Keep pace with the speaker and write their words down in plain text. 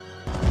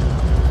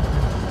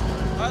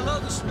I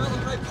love the smell of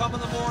napalm in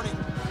the morning.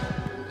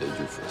 Did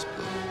your first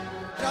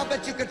pill? I'll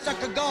bet you could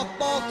suck a golf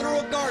ball through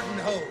a garden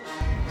hose.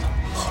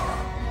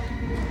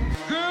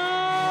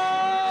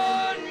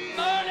 Good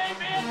morning,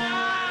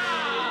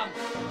 Vietnam!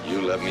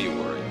 You let me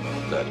worry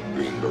about that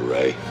Green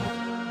Beret.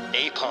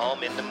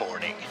 Napalm in the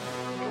Morning,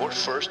 your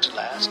first,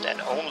 last,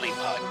 and only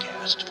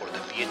podcast for the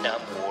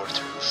Vietnam War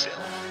through film.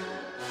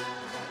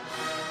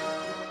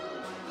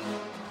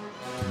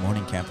 Good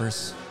morning,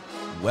 campers.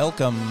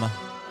 Welcome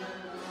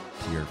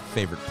to your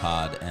favorite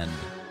pod and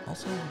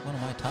also one of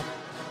my top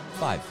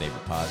 5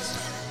 favorite pods.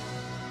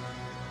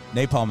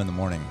 Napalm in the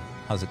Morning.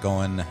 How's it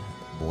going,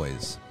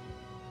 boys?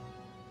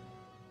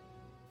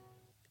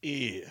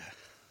 Yeah,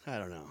 I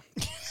don't know.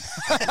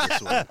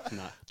 This one,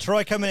 not.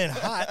 Troy coming in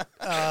hot.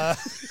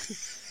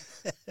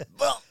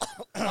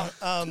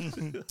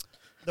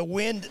 The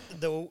wind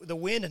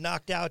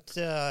knocked out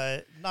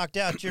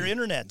your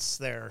internets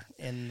there.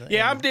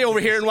 I'm over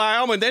here in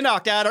Wyoming. They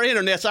knocked out our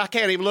internet, so I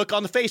can't even look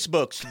on the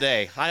Facebooks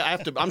today. I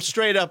have to. I'm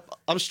straight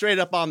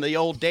up on the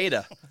old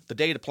data, the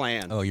data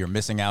plan. Oh, you're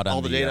missing out on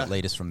all the data.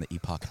 Latest from the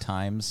Epoch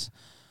Times.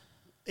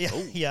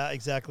 Yeah,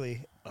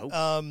 exactly.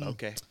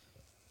 Okay.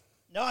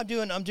 No, I'm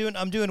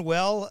doing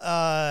well.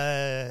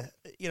 I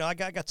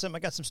got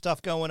some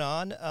stuff going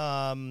on.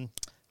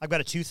 I've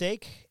got a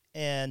toothache,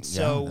 and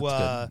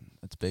so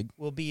that's big.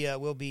 We'll be.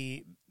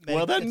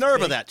 Well, that nerve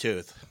big. of that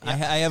tooth. I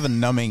have a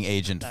numbing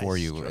agent Nice. for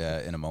you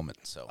in a moment.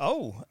 So.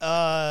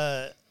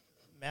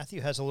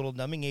 Matthew has a little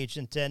numbing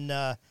agent, and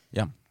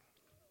Yeah.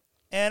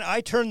 and I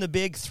turn the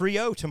big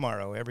 3-0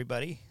 tomorrow,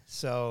 everybody.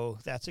 So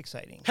that's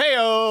exciting.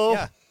 Hey-o!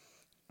 Yeah.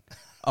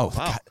 Oh,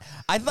 God.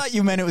 I thought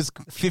you meant it was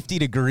 50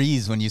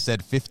 degrees when you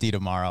said 50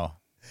 tomorrow.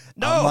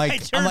 No, I'm I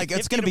like, turned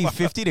it's 50 going to be tomorrow.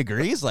 50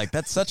 degrees? Like,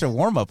 that's such a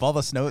warm-up. All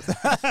the snow.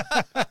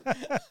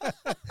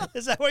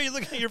 Is that why you're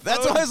looking at your phone?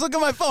 That's why I was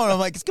looking at my phone. I'm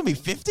like, it's going to be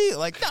 50?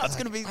 Like, no, it's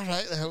going to be. All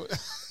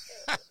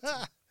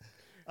right.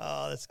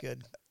 Oh, that's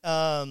good.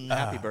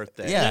 Happy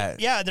birthday. Yeah.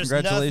 Yeah,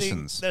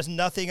 Congratulations. There's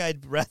nothing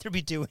I'd rather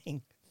be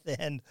doing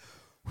than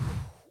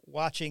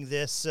watching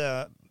this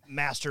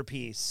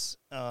masterpiece.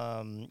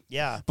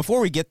 Yeah. Before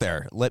we get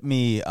there, let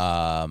me.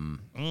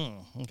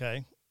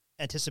 Okay.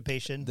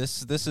 Anticipation.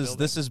 This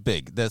is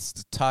big. This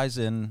ties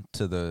in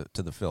to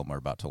the film we're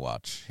about to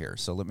watch here.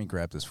 So let me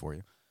grab this for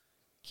you.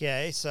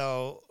 Okay,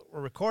 so we're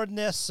recording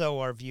this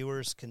so our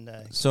viewers can.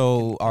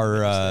 So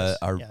our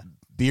Yeah.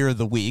 beer of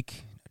the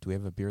week. Do we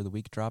have a beer of the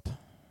week drop?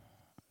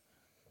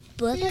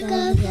 Book of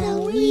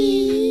the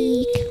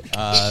week.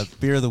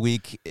 Beer of the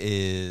week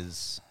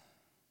is.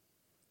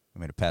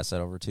 Want me to pass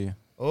that over to you?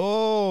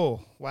 Oh,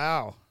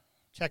 wow.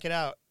 Check it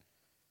out.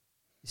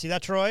 You see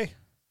that, Troy?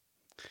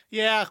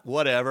 Yeah,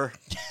 whatever.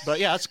 But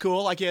yeah, it's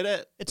cool. I get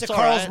it. It's a all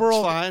right. Carlsboro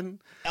It's fine.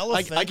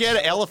 elephant. I get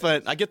it.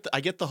 Elephant. I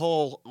get the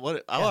whole.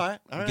 What? All right.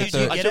 All right. Get Do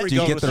you the- get I it? Do you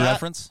going get with the that.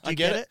 reference? Do you I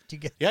get it. Do you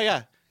get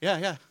Yeah.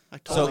 I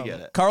totally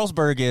get it.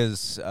 Carlsberg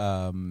is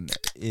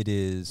it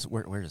is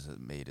where is it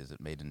made? Is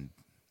it made in?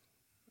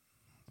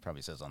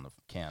 Probably says on the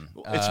can.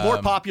 It's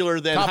more popular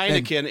than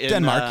Heineken in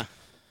Denmark.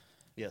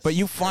 Yes, But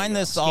you find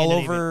this all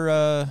Scandinavian.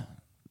 over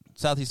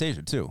Southeast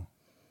Asia too.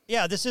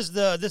 Yeah, this is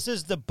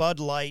the Bud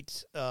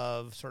Light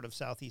of sort of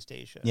Southeast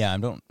Asia.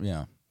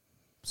 Yeah,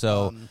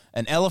 So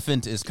an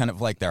elephant is kind of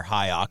like their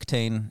high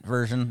octane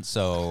version.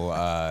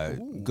 So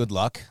good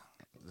luck.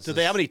 Do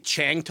they have any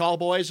Chang Tall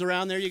boys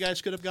around there? You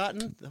guys could have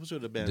gotten. Those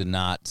would have been Did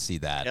not see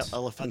that.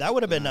 elephant. That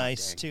would have been Ah,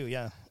 nice dang. too.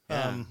 Yeah.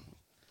 Yeah.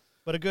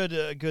 But a good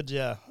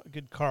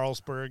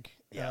Carlsberg.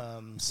 Yeah.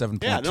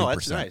 7.2%. Yeah, no,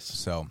 that's nice.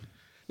 So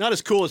Not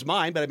as cool as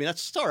mine, but I mean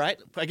that's all right.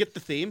 I get the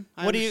theme.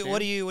 I What are you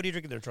understand.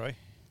 drinking there, Troy?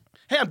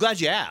 Hey, I'm glad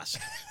you asked.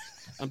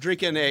 I'm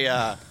drinking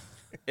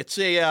it's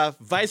a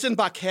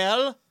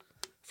Weizenbachel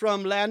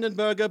from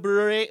Landenberger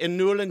Brewery in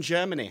Newland,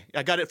 Germany.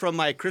 I got it from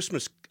my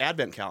Christmas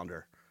advent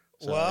calendar.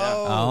 So, Whoa. yeah.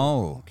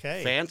 Oh.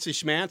 Okay. Fancy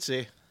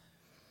schmancy.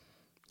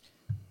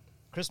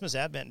 Christmas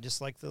Advent,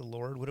 just like the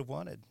Lord would have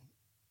wanted.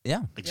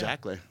 yeah,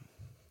 Exactly.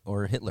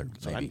 or Hitler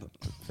So maybe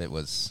if it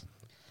was.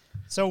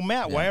 So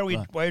Matt, why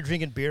Yeah, are you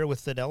drinking beer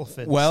with an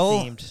elephant Well,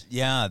 themed?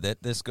 yeah,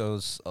 this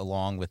goes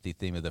along with the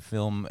theme of the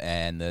film,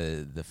 and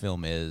the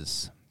film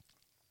is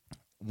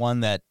one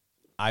that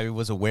I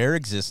was aware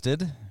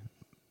existed,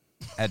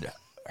 had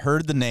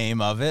heard the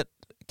name of it,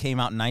 came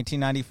out in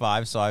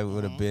 1995, so I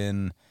would have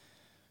been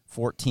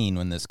 14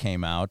 when this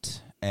came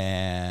out,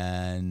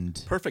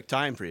 and Perfect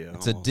time for you.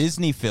 it's a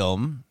Disney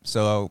film,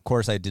 so of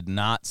course I did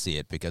not see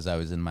it because I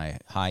was in my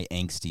high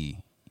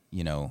angsty,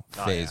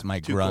 phase, yeah. my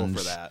Too cool grunge,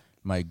 for that.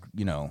 my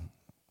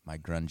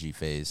grungy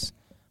phase,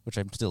 which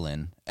I'm still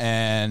in,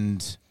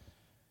 and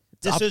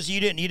This is you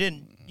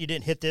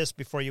didn't hit this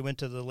before you went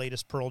to the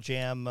latest Pearl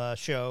Jam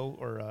show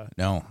or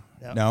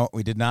no,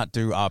 we did not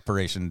do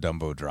Operation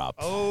Dumbo Drop.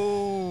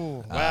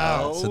 oh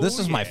wow So this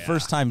was my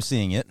first time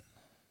seeing it.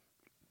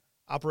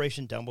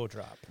 Operation Dumbo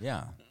Drop.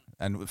 Yeah,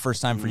 and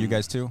first time for you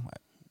guys too.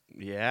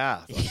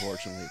 Yeah,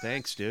 unfortunately.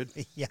 Thanks, dude.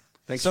 Yeah.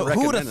 Thanks So for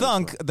who would have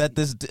recommending thunk that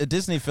this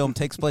Disney film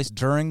takes place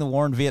during the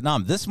war in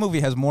Vietnam? This movie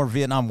has more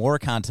Vietnam War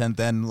content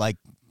than like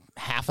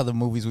half of the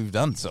movies we've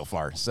done so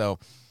far. So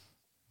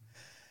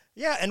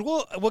Yeah, and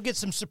we'll get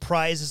some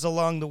surprises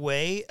along the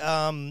way.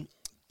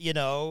 You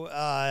know,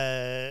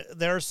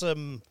 there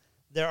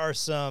are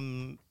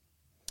some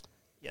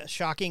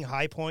shocking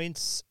high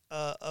points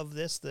of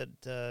this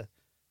that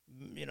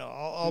you know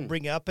I'll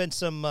bring up, and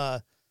some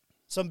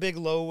big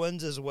low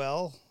ones as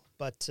well.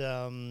 But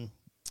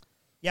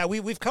yeah,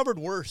 we've covered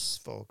worse,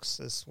 folks.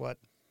 Is what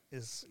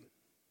is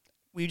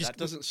we just That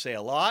doesn't say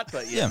a lot,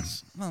 but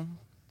yes. Well,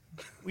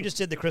 we just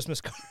did the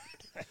Christmas card.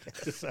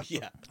 So.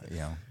 Yeah.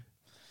 yeah.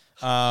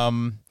 I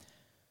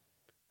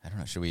don't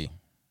know. Should we?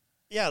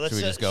 Yeah, let's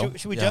Should we just go?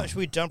 Should we Yeah. should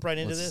we jump right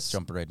into Let's this?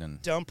 jump right in.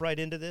 Jump right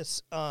into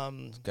this.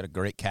 Got a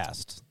great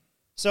cast.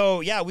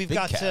 So yeah, we've Big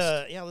got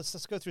cast.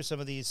 let's go through some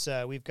of these.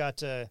 We've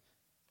got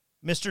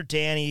Mr.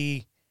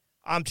 Danny,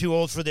 I'm too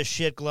old for this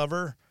shit,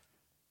 Glover.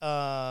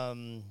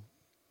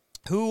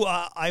 Who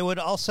I would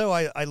also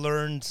I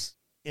learned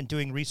in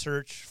doing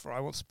research for, I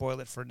won't spoil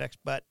it for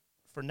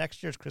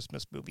next year's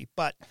Christmas movie,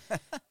 but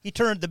he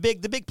turned the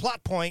big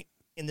plot point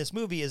in this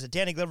movie is that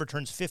Danny Glover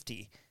turns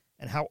 50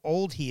 and how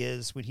old he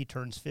is when he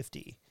turns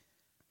 50.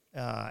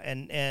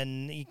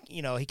 And he,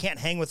 you know, he can't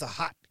hang with a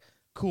hot,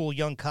 cool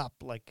young cop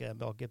like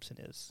Mel Gibson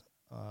is.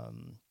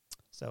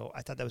 So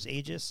I thought that was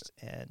ageist,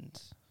 and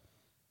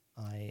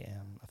I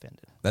am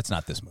offended. That's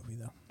not this movie,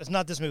 though. It's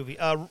not this movie.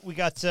 We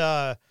got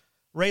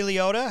Ray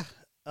Liotta.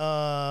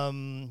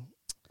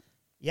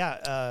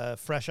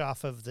 Fresh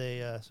off of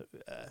the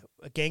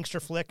a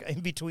gangster flick in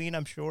between,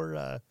 I'm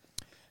sure.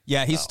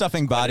 Yeah, he's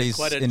stuffing bodies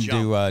quite a into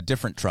jump.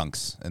 different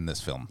trunks in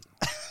this film.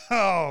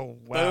 Oh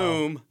wow!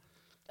 Boom.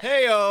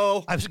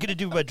 Hey-o. I was gonna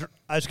do the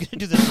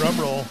drum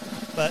roll,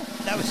 but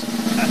that was.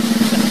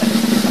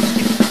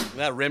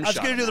 That rim I was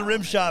shot. going to do the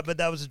rim shot, but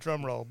that was a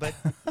drum roll. But,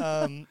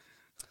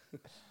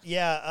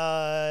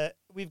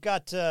 we've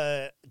got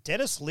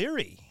Dennis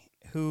Leary,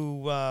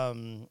 who,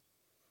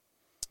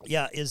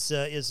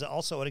 is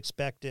also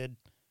unexpected.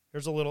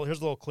 Here's a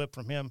little clip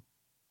from him.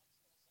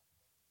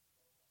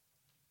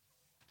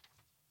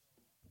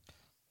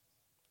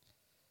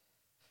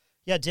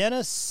 Yeah,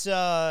 Dennis.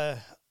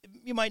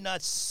 You might not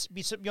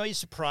be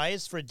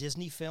surprised for a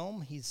Disney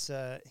film. He's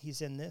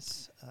in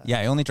this. Yeah,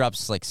 he only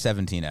drops like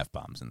 17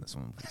 F-bombs in this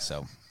one,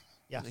 so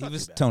Yeah, he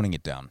was toning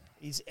it down.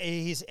 He's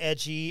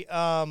edgy.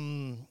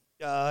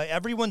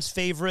 Everyone's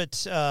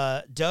favorite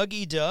Doug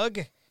E. Doug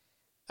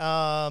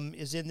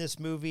is in this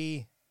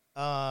movie,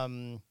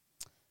 and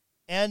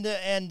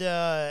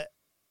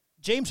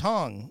James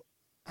Hong.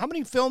 How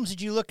many films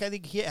did you look? I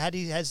think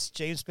has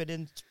James been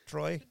in,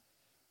 Troy?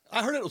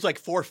 I heard it was like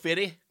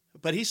 450,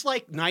 but he's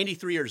like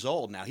 93 years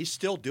old now. He's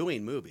still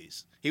doing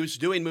movies. He was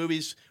doing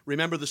movies.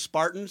 Remember the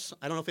Spartans?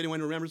 I don't know if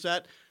anyone remembers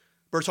that.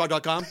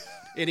 Birdsong.com.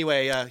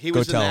 Anyway, he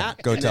was in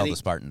that. Go and tell then the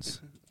Spartans.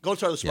 Go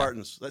tell the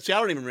Spartans. See, I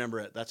don't even remember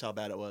it. That's how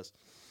bad it was.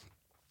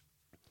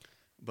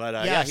 But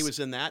yeah, Yes. he was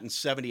in that in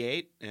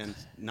 78 and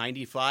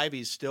 95.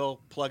 He's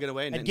still plugging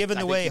away. And given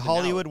the way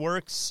Hollywood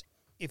works,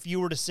 if you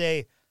were to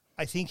say,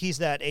 I think he's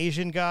that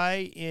Asian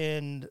guy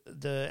in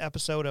the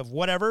episode of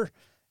whatever,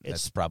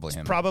 That's probably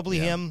him. Probably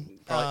Yeah.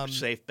 him.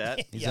 Safe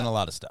bet. He's in a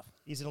lot of stuff.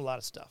 He's in a lot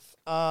of stuff.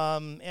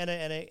 And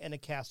a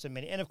cast of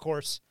many, and of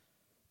course,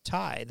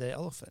 Ty the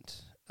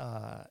elephant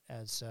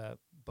as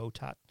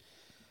Botat.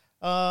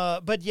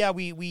 But yeah,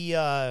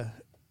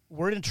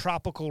 we're in a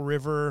tropical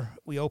river.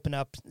 We open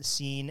up the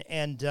scene,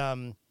 and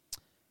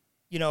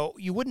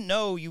you wouldn't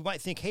know. You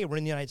might think, hey, we're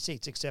in the United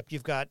States, except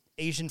you've got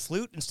Asian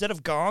flute instead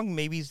of gong.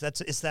 Maybe is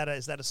that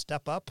a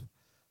step up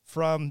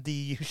from the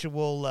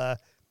usual?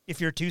 If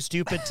you're too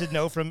stupid to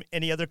know from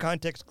any other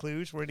context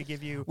clues, we're going to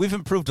give you. We've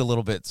improved a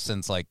little bit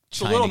since like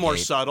It's a little more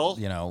Chinagate, subtle.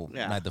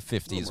 Not the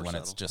 50s more when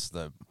it's subtle. just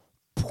the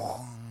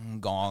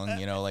gong,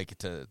 like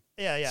to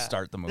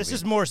start the movie. This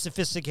is more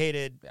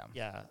sophisticated.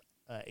 Yeah.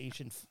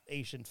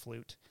 Asian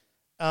flute.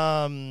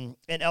 And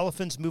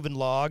elephants moving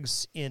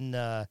logs in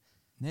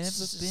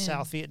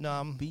South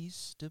Vietnam.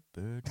 Beast of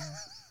burden.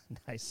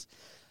 Nice.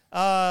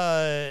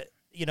 Well,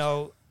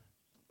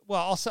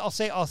 I'll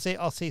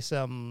say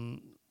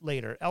some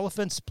later.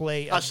 Elephants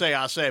play. I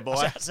say, boy.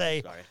 I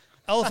say. Sorry.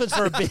 Elephants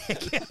are big.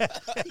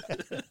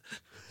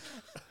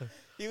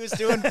 He was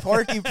doing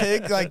Porky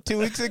Pig like 2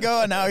 weeks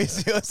ago, and now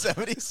he's doing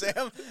Yosemite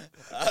Sam.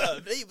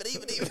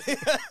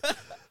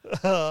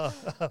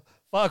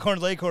 Foghorn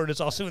Leghorn is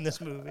also in this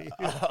movie.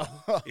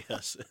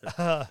 Yes.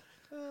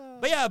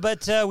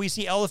 But we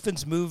see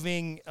elephants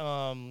moving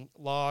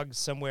logs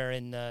somewhere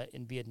in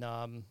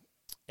Vietnam,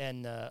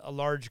 and a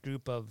large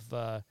group of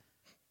who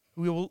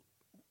we will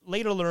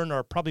later learn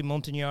are probably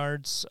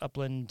Montagnards,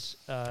 upland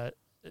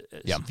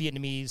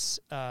Vietnamese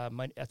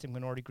ethnic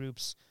minority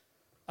groups,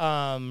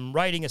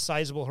 riding a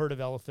sizable herd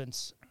of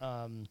elephants.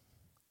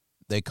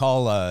 They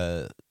call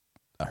a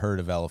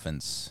herd of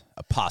elephants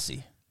a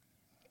posse.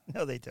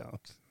 No, they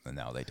don't.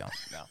 No, they don't.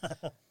 No.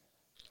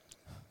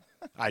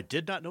 I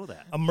did not know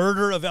that. A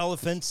murder of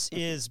elephants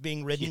is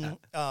being ridden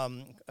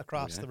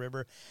across the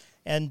river.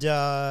 And, we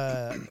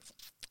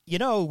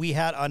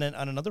had on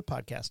another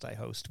podcast I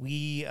host,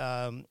 we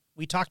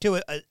talked to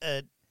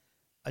a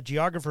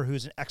geographer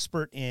who's an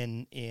expert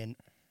in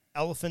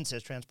elephants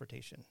as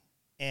transportation.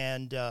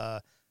 And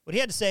what he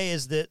had to say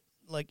is that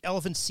like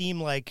elephants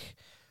seem like,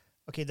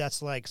 okay,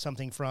 that's like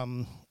something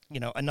from,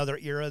 another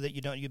era that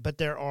you don't use, but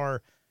there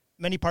are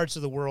many parts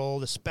of the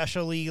world,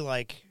 especially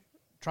like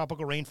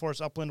tropical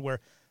rainforest upland, where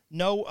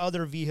no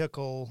other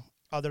vehicle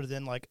other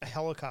than like a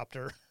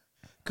helicopter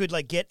could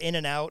like get in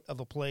and out of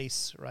a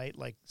place, right?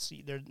 Like,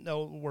 see,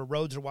 where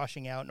roads are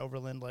washing out and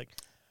overland, like.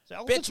 So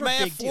elephants Bitch, are a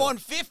man, big deal.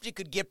 150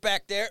 could get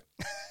back there.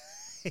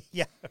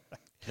 Yeah.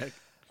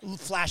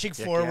 Flashing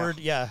forward,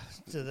 yeah.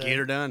 To the,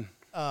 Gator done.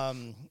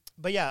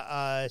 But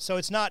yeah, so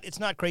it's not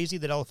crazy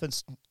that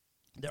elephants.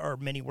 There are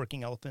many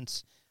working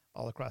elephants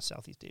all across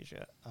Southeast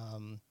Asia.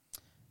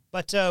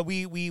 But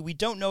we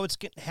don't know what's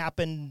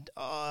happened.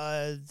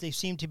 They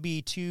seem to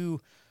be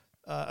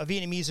a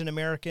Vietnamese and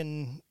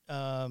American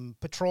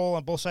patrol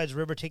on both sides of the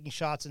river taking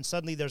shots, and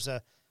suddenly there's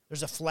a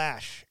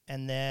flash,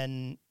 and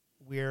then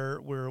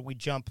we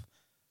jump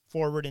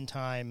forward in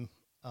time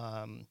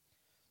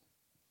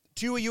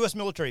to a U.S.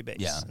 military base.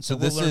 Yeah, so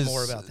we'll learn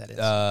more about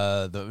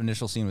that. The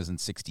initial scene was in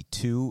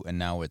 1962, and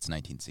now it's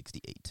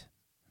 1968.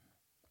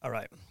 All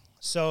right.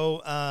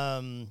 So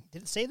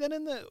did it say that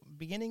in the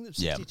beginning of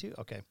 62? Yeah.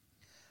 Okay.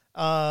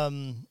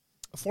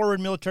 Forward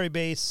military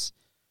base.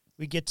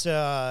 We get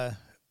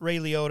Ray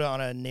Liotta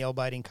on a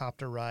nail-biting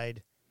copter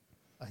ride.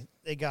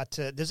 They got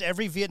does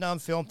every Vietnam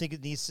film think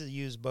it needs to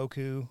use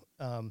Boku?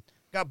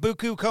 Got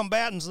Buku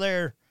combatants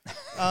there.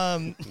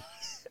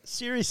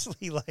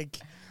 Seriously, like,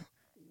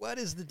 what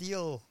is the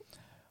deal?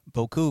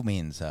 Boku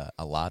means a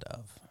lot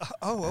of.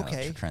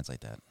 Okay. To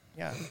translate that.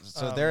 Yeah.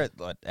 So they're at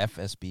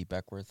FSB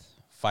Beckworth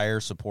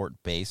Fire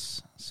Support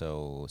Base,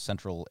 so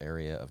central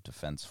area of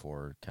defense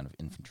for kind of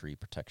infantry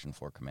protection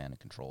for command and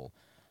control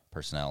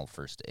personnel,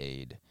 first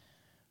aid,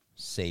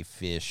 safe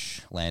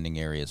fish, landing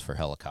areas for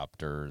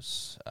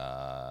helicopters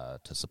to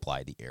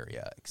supply the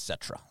area,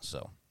 etc.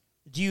 So,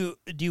 do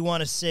you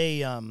want to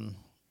say?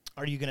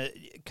 Are you going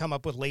to come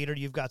up with later?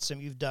 You've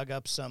dug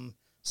up some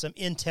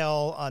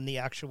intel on the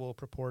actual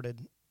purported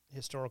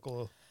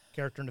historical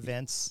character and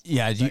events.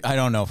 Yeah, I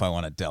don't know if I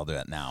want to delve into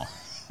that now.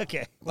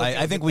 Okay,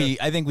 I think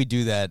we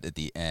do that at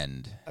the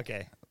end.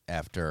 Okay,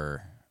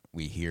 after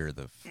we hear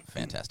the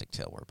fantastic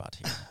tale we're about to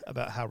hear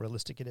about how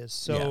realistic it is.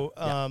 So,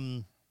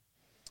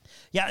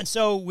 yeah, and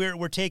so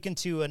we're taken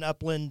to an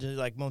upland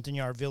like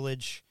Montagnard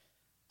village,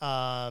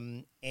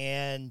 and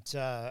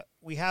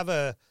we have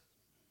a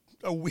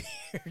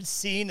weird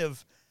scene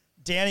of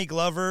Danny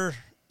Glover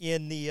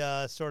in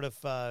the sort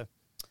of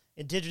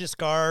indigenous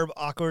garb,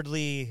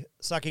 awkwardly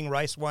sucking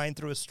rice wine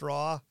through a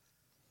straw.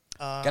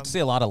 Got to see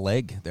a lot of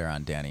leg there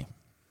on Danny.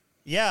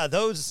 Yeah,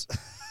 those.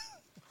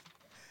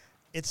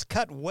 It's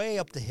cut way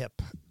up the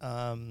hip.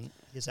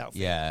 His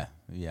outfit. Yeah.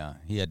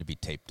 He had to be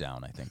taped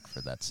down, I think, for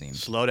that scene.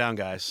 Slow down,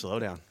 guys. Slow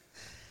down.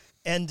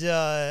 And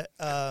yeah,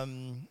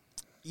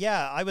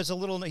 I was a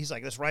little. He's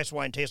like, this rice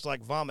wine tastes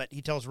like vomit.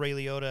 He tells Ray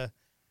Liotta.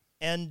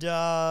 And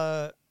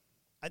have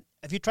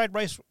you tried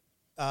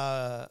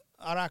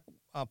Arak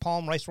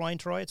palm rice wine,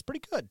 Troy? It's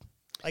pretty good.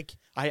 Like,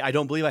 I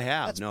don't believe I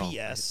have. That's no.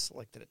 BS.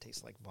 Like, did it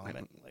taste like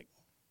vomit? Like,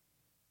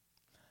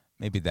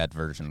 maybe that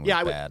version was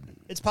bad.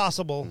 It's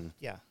possible.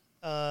 Yeah.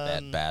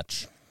 Bad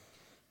batch.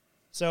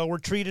 So we're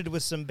treated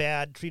with some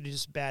bad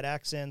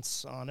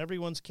accents on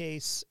everyone's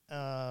case.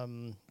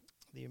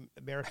 The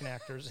American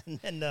actors, and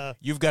then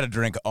you've got to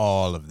drink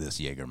all of this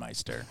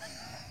Jägermeister,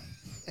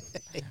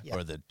 yeah.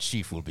 or the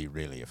chief will be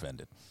really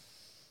offended.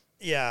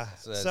 Yeah,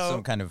 so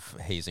some kind of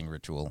hazing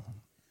ritual.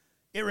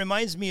 It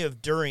reminds me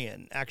of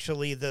Durian,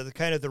 actually, the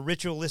kind of the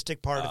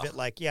ritualistic part of it.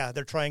 Like, yeah,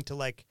 they're trying to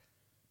like,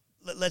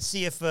 let's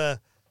see if the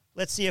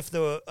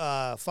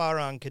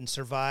Farang can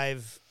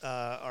survive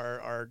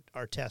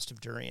our test of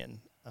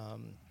Durian.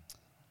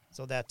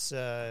 So that's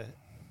and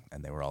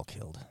they were all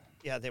killed.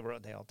 Yeah, they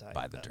all died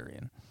by the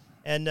Durian.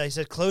 And he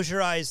said, "Close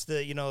your eyes.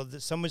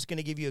 Someone's going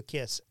to give you a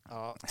kiss."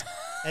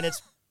 And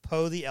it's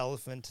Poe the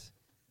elephant.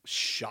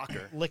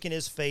 Shocker! Licking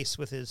his face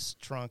with his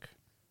trunk.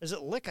 Is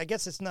it lick? I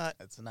guess it's not.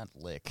 It's not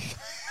lick.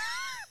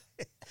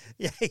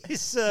 Yeah,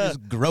 he's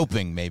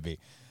groping, maybe.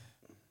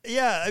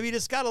 Yeah, I mean,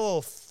 it's got a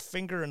little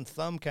finger and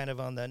thumb kind of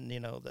on the,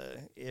 the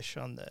ish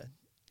on the.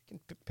 You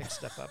can pick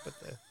stuff up at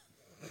the.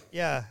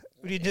 Yeah,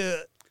 we need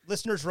to.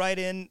 Listeners, write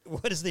in.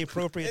 What is the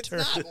appropriate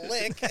term? It's not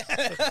lick.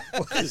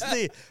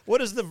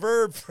 What is the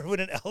verb for when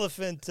an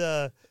elephant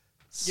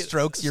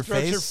strokes your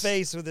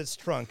face with its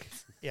trunk?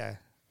 Yeah,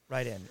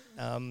 write in.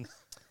 I'm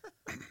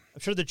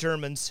sure the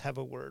Germans have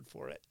a word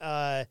for it.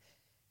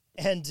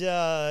 And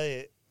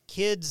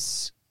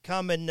kids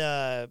come and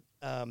are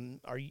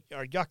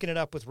yucking it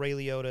up with Ray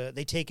Liotta.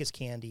 They take his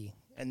candy,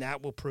 and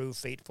that will prove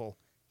fateful.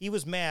 He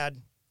was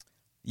mad.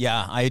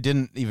 Yeah, I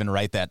didn't even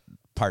write that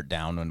part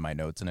down in my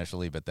notes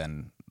initially, but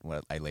then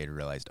I later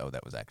realized,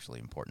 that was actually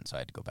important, so I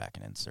had to go back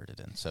and insert it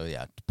in. So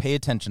yeah, pay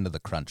attention to the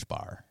Crunch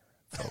Bar,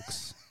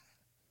 folks.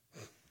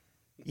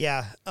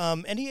 Yeah,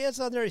 and he has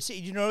on there.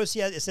 You notice,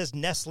 it says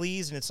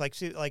Nestle's, and it's like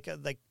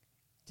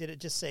did it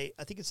just say?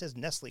 I think it says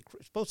Nestle.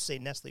 It's supposed to say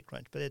Nestle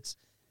Crunch, but it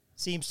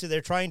seems to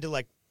they're trying to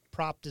like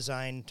prop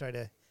design,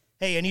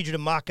 hey, I need you to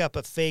mock up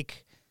a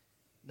fake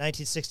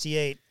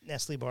 1968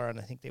 Nestle bar, and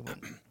I think they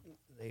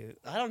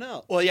I don't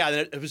know. Well, yeah,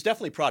 it was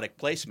definitely product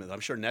placement. I'm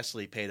sure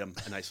Nestle paid them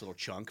a nice little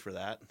chunk for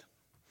that.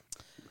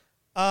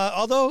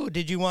 Although,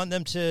 did you want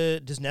them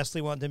to? Does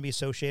Nestle want them to be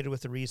associated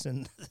with the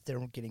reason that they're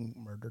getting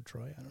murdered,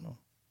 Troy? I don't know.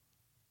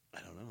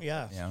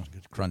 Yeah. Yeah,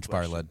 Crunch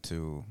Bar led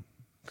to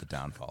the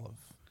downfall of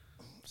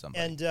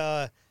somebody. And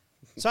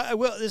so I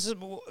will.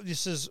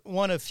 This is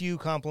one of few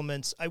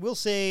compliments. I will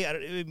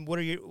say, what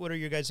are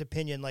your guys'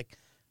 opinion? Like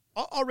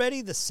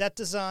already the set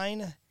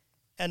design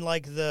and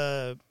like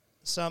the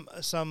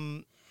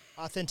some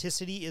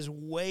authenticity is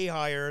way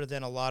higher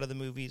than a lot of the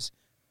movies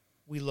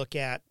we look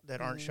at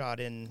that aren't shot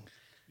in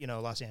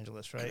Los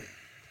Angeles, right?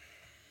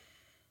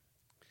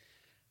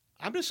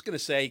 I'm just gonna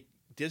say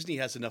Disney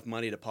has enough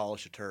money to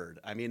polish a turd.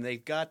 I mean, they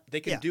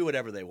can do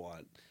whatever they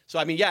want. So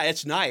I mean, yeah,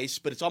 it's nice,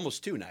 but it's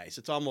almost too nice.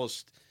 It's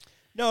almost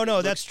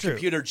no, that's true.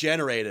 Computer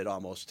generated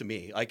almost to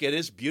me. Like it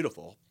is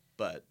beautiful,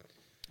 but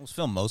it was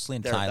filmed mostly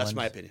in Thailand. That's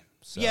my opinion.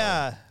 So,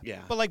 yeah.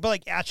 But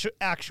like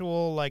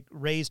actual like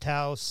raised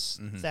house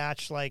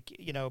thatch, like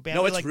bamboo,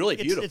 no, it's like, really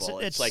beautiful.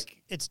 It's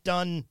like it's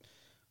done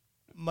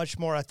much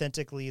more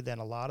authentically than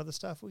a lot of the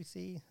stuff we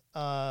see.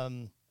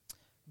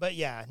 But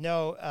yeah,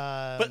 no.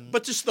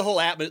 But just the whole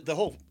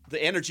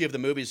the energy of the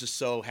movie is just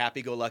so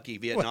happy-go-lucky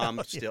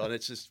Vietnam still, and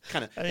it's just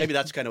kind of maybe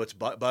that's kind of what's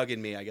bugging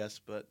me, I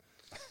guess. But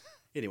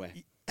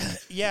anyway,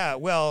 yeah.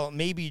 Well,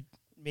 maybe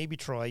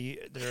Troy.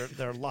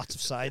 There are lots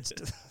of sides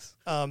to this.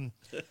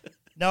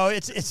 No,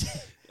 it's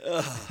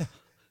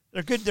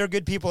they're good. They're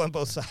good people on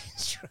both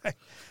sides, right?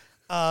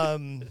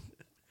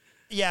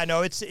 Yeah.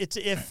 No, it's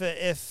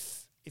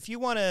if you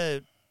want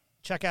to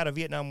check out a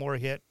Vietnam War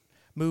hit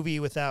movie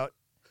without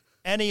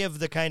any of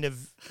the kind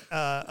of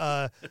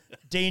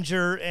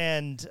danger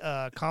and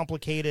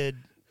complicated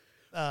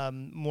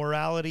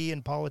morality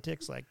and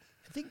politics, like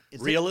I think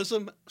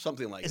realism,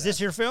 something like that. Is this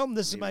your film?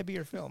 This might be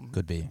your film.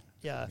 Could be.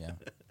 Yeah.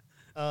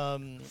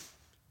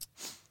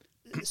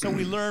 So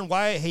we learn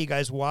why. Hey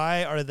guys,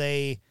 why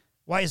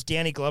is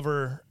Danny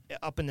Glover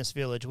up in this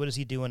village? What is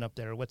he doing up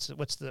there? What's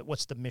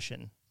the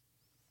mission?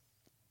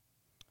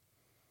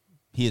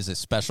 He is a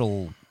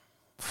special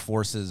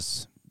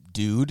forces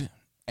dude,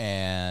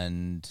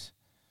 and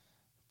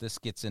this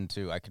gets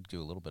into. I could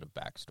do a little bit of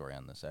backstory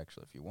on this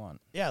actually, if you want.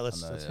 Yeah,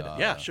 let's hit it.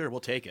 Yeah, sure, we'll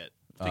take it.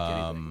 Think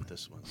anything with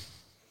this one.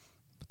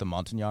 But the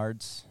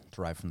Montagnards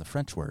derive from the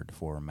French word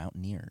for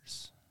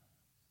mountaineers.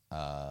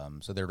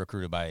 So they're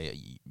recruited by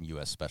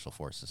U.S. Special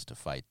Forces to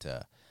fight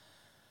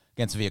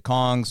against Viet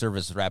Cong, serve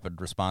as rapid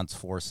response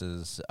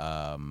forces,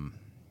 and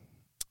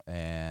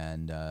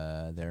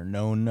they're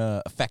known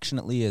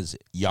affectionately as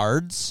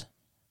Yards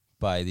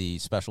by the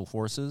Special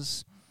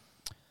Forces.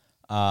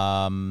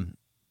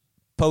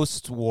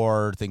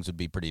 Post-war, things would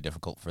be pretty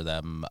difficult for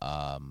them,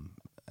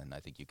 and I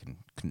think you can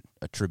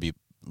attribute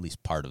at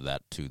least part of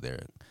that to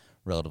their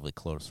relatively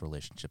close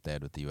relationship they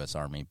had with the U.S.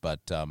 Army.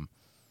 But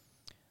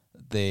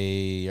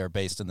they are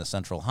based in the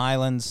Central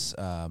Highlands,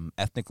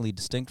 ethnically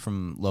distinct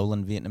from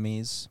lowland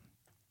Vietnamese.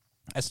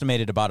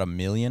 Estimated about 1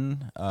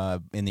 million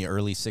in the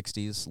early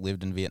 60s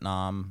lived in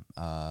Vietnam,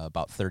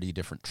 about 30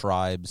 different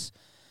tribes.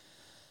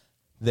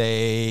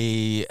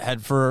 They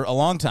had for a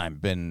long time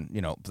been,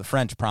 the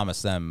French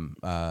promised them,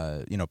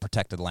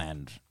 protected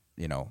land,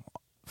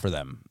 for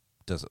them.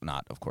 Does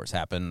not, of course,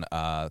 happen.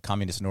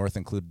 Communist North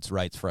includes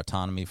rights for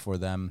autonomy for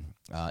them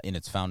in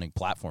its founding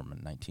platform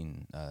in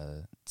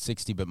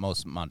 1960, but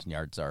most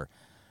Montagnards are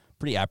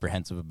pretty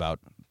apprehensive about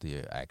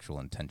the actual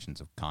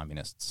intentions of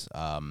communists.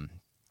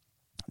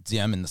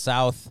 Diem in the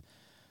south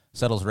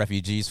settles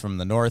refugees from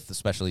the north,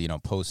 especially,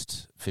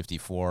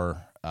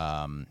 post-54.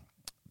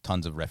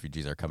 Tons of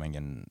refugees are coming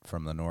in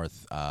from the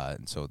north,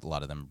 and so a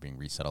lot of them are being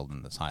resettled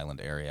in this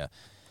highland area.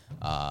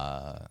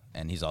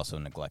 And he's also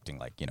neglecting,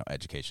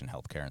 education,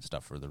 healthcare, and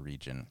stuff for the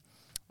region.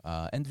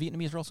 And the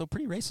Vietnamese are also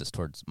pretty racist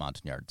towards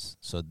Montagnards.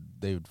 So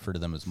they would refer to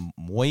them as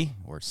Moi,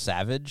 or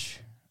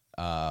savage.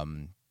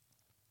 And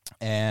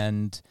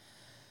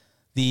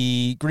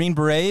the Green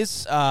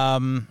Berets,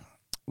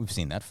 we've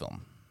seen that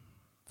film.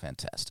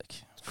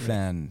 Fantastic.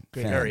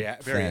 Very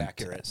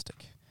accurate.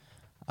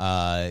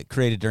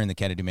 Created during the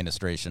Kennedy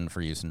administration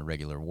for use in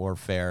regular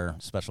warfare.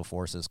 Special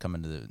forces come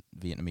into the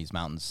Vietnamese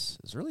mountains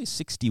as early as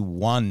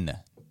 1961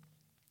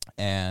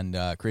 and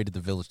created the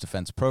Village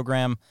Defense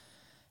Program.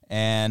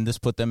 And this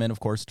put them in,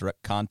 of course,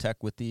 direct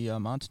contact with the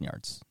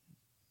Montagnards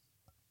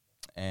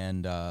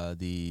and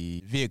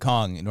the Viet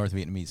Cong, North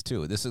Vietnamese,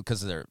 too. This is because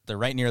they're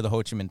right near the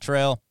Ho Chi Minh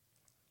Trail.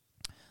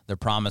 They're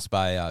promised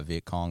by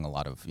Viet Cong a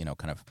lot of,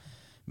 kind of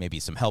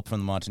maybe some help from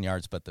the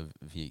Montagnards, but the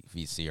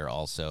VC are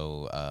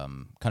also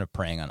kind of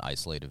preying on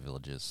isolated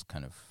villages,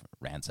 kind of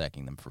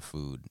ransacking them for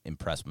food,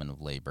 impressment of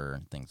labor,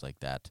 and things like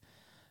that.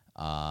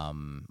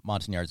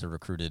 Montagnards are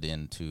recruited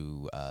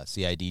into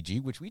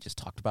CIDG, which we just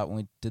talked about when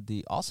we did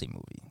the Aussie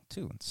movie,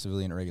 too,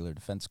 Civilian Irregular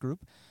Defense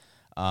Group.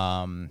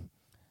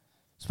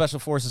 Special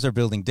forces are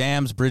building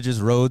dams, bridges,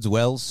 roads,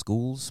 wells,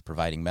 schools,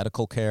 providing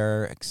medical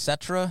care,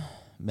 etc.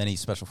 Many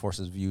special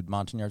forces viewed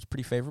Montagnards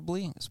pretty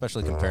favorably,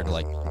 especially compared to,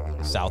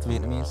 South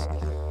Vietnamese.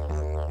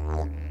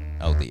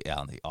 Oh, the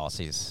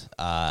Aussies.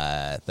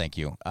 Thank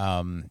you.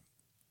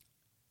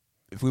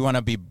 if we want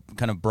to be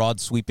kind of broad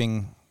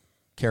sweeping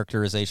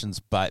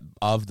characterizations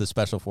of the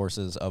special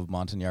forces of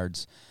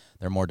Montagnards,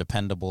 they're more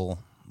dependable,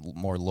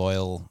 more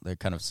loyal. They're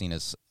kind of seen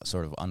as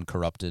sort of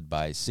uncorrupted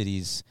by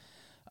cities.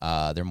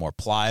 They're more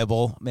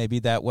pliable, maybe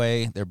that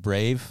way. They're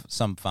brave.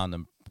 Some found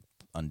them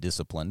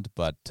undisciplined,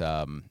 but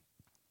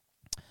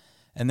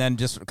and then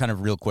just kind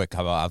of real quick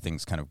how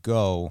things kind of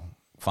go.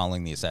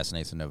 Following the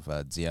assassination of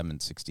Diem in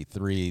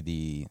 1963,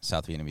 the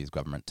South Vietnamese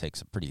government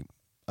takes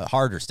a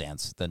harder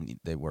stance than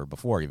they were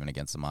before, even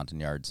against the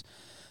Montagnards.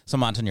 Some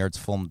Montagnards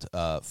formed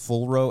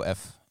Fulro,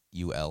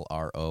 Fulro,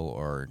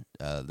 or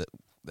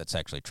that's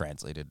actually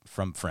translated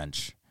from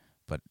French,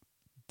 but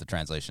the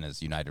translation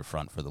is United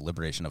Front for the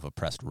Liberation of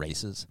Oppressed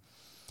Races.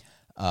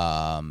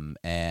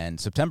 And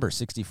September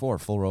 1964,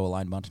 Fulro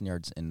aligned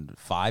Montagnards in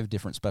 5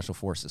 different special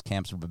forces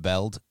camps,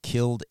 rebelled,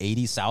 killed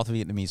 80 South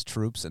Vietnamese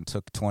troops, and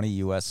took 20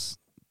 U.S.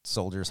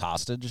 soldiers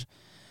hostage.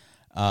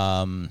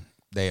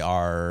 They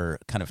are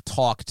kind of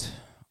talked,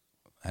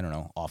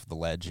 off the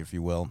ledge, if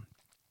you will.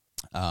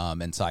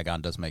 And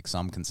Saigon does make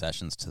some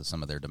concessions to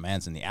some of their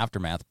demands in the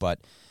aftermath,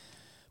 but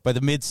by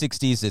the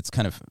mid-'60s, it's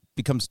kind of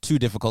becomes too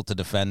difficult to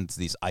defend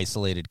these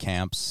isolated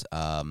camps,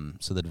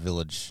 so the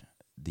village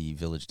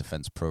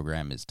defense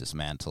program is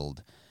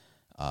dismantled.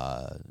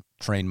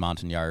 Trained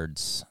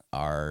Montagnards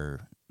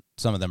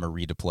some of them are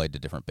redeployed to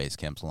different base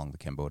camps along the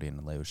Cambodian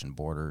and Laotian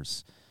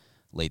borders.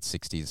 Late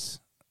 60s,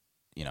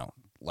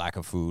 lack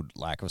of food,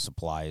 lack of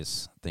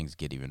supplies, things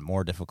get even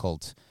more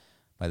difficult.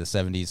 By the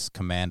 70s,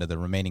 command of the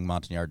remaining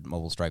Montagnard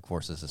Mobile Strike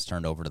Forces is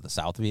turned over to the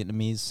South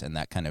Vietnamese, and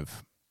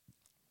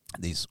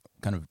these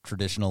kind of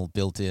traditional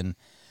built-in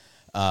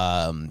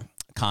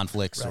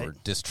conflicts or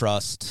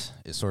distrust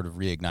is sort of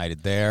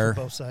reignited there.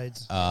 Both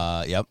sides.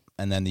 Yep.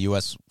 And then the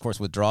U.S., of course,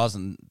 withdraws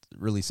in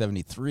early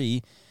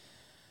 1973.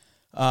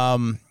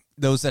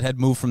 Those that had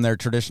moved from their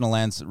traditional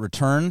lands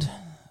returned,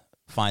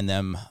 find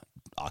them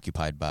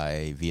occupied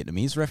by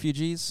Vietnamese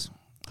refugees.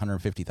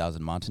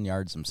 150,000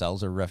 Montagnards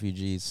themselves are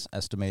refugees,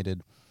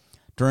 estimated.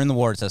 During the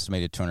war, it's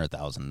estimated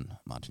 200,000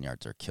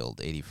 Montagnards are killed.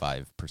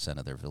 85%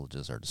 of their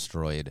villages are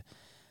destroyed.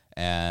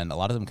 And a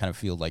lot of them kind of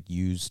feel like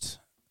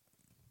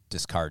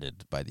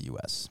discarded by the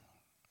U.S.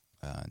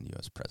 And the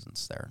U.S.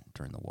 presence there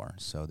during the war.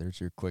 So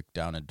there's your quick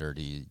down and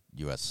dirty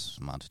U.S.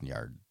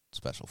 Montagnard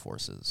Special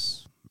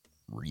Forces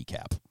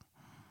recap.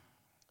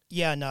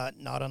 Yeah, not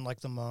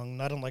unlike the Hmong,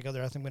 not unlike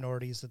other ethnic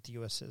minorities that the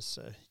U.S. has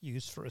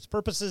used for its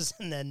purposes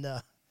and then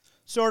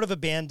sort of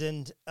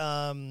abandoned.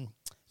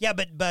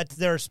 But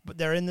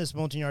they're in this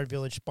Montagnard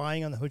village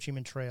spying on the Ho Chi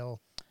Minh Trail.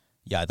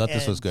 Yeah, I thought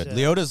this was good.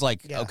 Leota's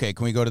like, okay,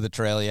 can we go to the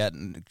trail yet?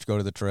 And go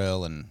to the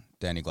trail, and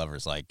Danny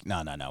Glover's like,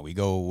 no, we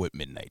go at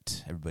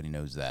midnight. Everybody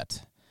knows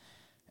that.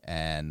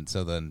 And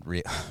so then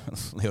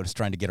Leota's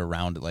trying to get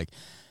around it, like,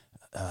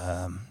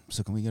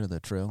 so can we go to the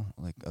trail?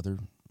 Like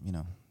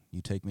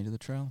you take me to the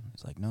trail?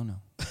 He's like, no,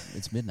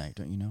 it's midnight,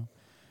 don't you know?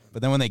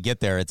 But then when they get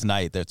there, it's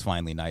night. It's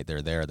finally night.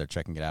 They're there. They're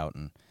checking it out,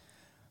 and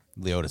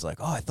Leota's like,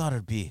 oh, I thought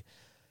it'd be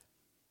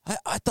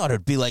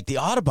like the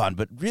Audubon,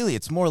 but really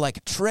it's more like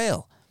a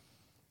trail.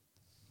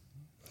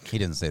 He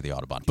didn't say the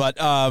Audubon,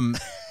 but I'm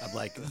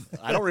like,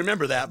 I don't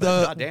remember that,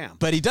 but goddamn.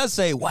 But he does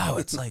say, wow,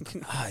 it's like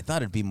I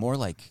thought it'd be more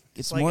like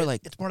it's more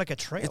like a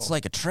trail. It's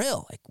like a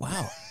trail. Like,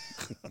 wow.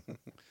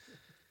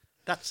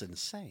 That's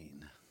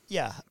insane.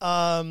 Yeah.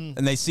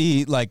 And they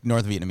see like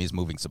North Vietnamese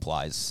moving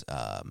supplies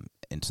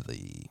into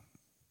the,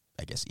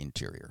 I guess,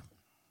 interior.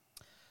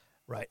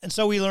 Right, and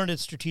so we learned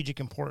its strategic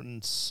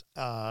importance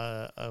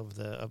of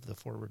the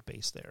forward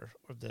base there,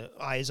 or the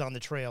eyes on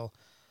the trail.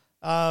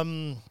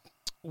 Then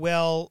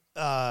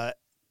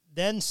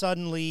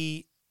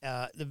suddenly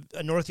a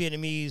North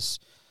Vietnamese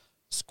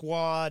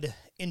squad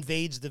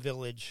invades the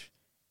village,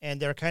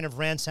 and they're kind of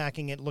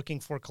ransacking it, looking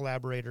for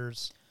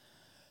collaborators.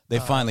 They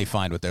finally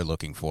find what they're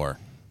looking for.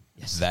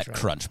 Yes, that right.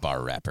 Crunch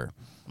Bar wrapper.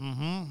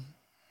 Mm-hmm.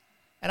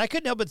 And I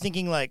couldn't help but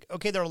thinking, like,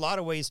 okay, there are a lot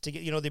of ways to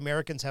get, the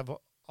Americans have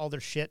all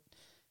their shit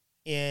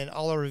in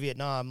all over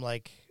Vietnam.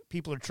 Like,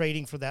 people are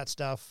trading for that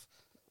stuff.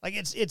 Like,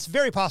 it's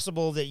very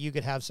possible that you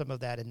could have some of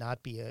that and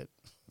not be a...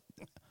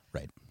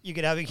 Right. You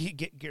could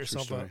get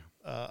yourself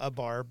a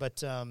bar,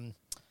 but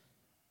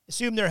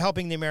assume they're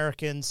helping the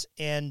Americans,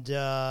 and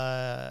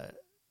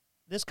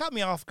this caught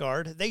me off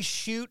guard. They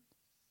shoot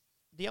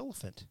the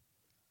elephant.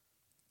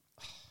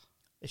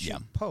 They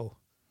shoot Po.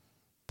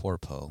 Poor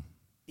Po.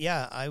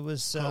 Yeah, I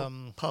was...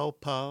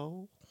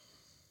 Po.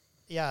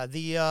 Yeah,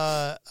 the...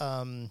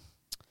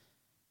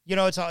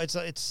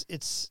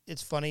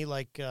 it's funny,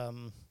 like,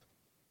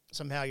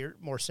 somehow you're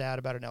more sad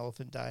about an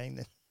elephant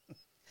dying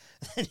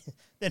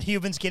than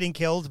humans getting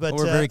killed, but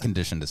we're very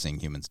conditioned to seeing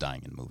humans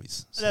dying in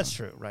movies. So. That's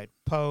true, right?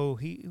 Poe,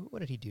 what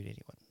did he do to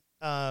anyone?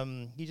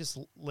 He just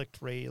licked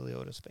Ray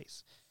Liotta's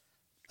face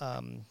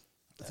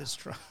with his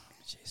trunk.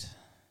 Jeez.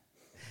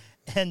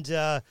 And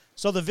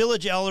so the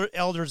village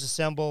elders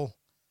assemble.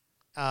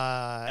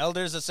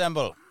 Elders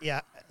assemble.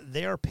 Yeah,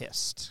 they are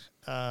pissed.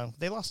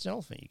 They lost an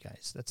elephant, you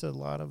guys. That's a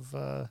lot of.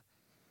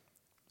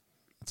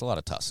 That's a lot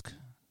of tusk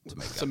to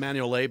make. Some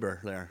manual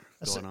labor there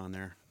going on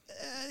there.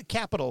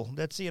 capital.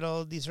 That's these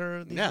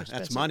are Yeah, expensive.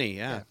 that's money.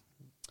 Yeah.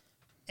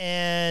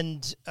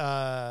 And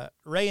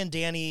Ray and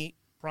Danny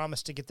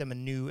promised to get them a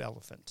new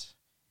elephant.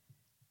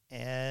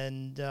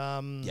 And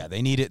Yeah,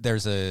 they need it.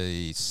 There's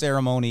a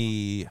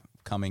ceremony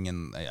coming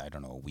in, I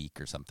don't know, a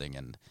week or something,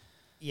 and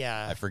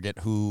yeah, I forget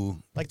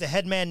who. like the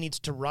headman needs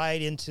to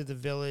ride into the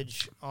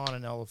village on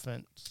an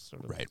elephant.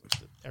 Sort of Right.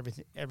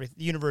 Everything.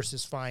 The universe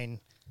is fine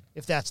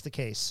if that's the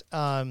case.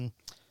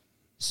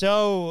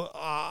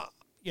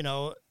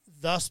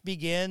 Thus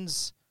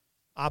begins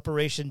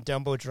Operation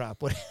Dumbo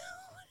Drop. What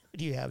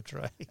do you have,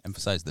 Troy?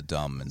 Emphasize the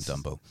dumb in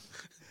Dumbo.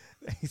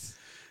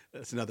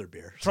 That's another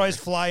beer. Troy's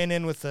flying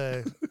in with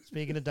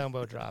speaking of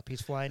Dumbo Drop,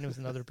 he's flying in with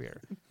another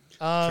beer.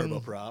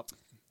 Turboprop.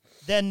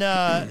 Then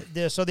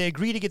so they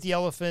agree to get the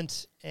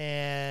elephant,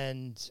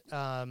 and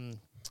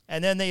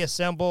then they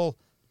assemble.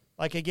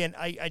 Like again,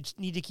 I just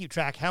need to keep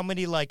track how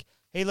many. Like,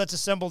 hey, let's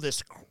assemble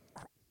this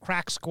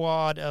crack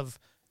squad of.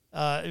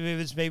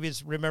 Maybe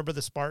it's Remember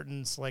the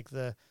Spartans, like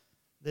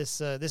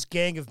this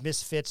gang of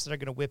misfits that are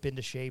going to whip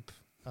into shape.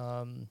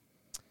 And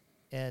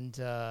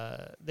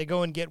they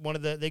go and get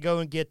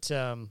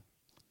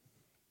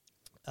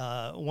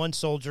one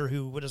soldier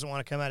who doesn't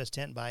want to come out of his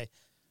tent by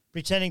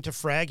pretending to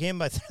frag him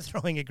by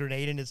throwing a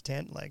grenade in his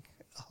tent, like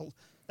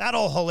that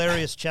old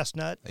hilarious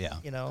chestnut.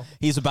 Yeah.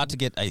 He's about to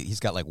get.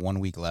 He's got like 1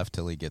 week left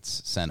till he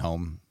gets sent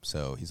home,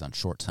 so he's on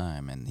short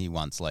time, and he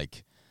wants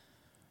like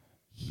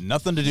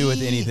nothing to do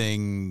with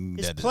anything.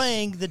 Is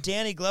playing the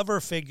Danny Glover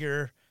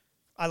figure.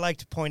 I like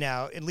to point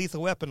out in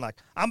Lethal Weapon, like,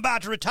 I'm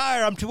about to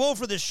retire. I'm too old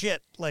for this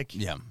shit. Like,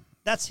 yeah,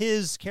 that's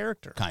his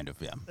character. Kind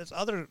of, yeah. That's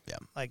other, yeah.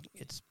 Like,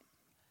 it's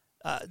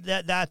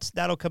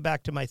that'll come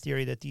back to my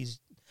theory that these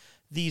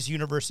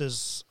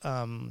universes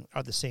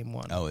are the same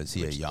one. Oh, is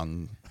he a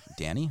young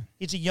Danny?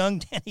 He's a young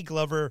Danny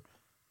Glover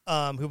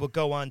who will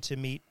go on to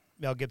meet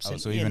Mel Gibson. Oh,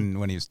 so even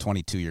when he was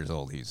 22 years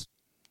old, he's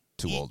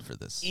too old for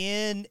this.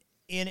 In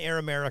Air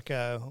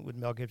America, when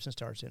Mel Gibson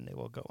stars in, they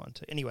will go on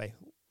to anyway.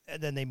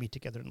 And then they meet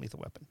together in Lethal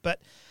Weapon. But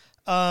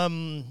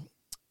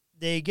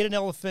they get an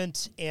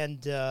elephant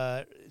and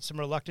some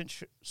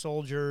reluctant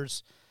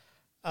soldiers,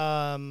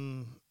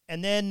 and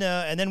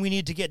then we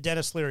need to get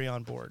Dennis Leary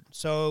on board.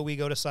 So we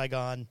go to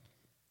Saigon,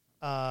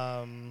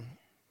 and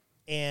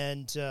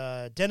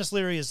Dennis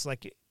Leary is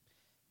like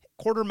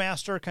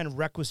quartermaster, kind of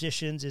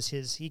requisitions is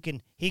his. He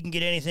can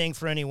get anything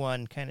for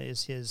anyone. Kind of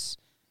is his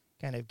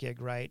kind of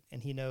gig, right?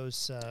 And he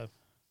knows.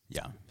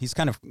 Yeah, he's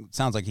kind of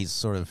sounds like he's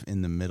sort of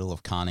in the middle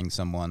of conning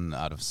someone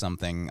out of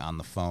something on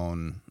the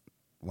phone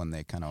when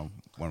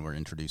we're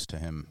introduced to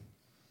him.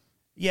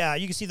 Yeah,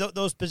 you can see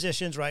those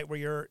positions, right, where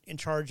you're in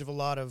charge of a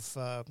lot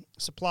of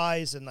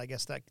supplies, and I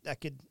guess I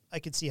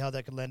could see how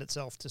that could lend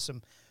itself to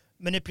some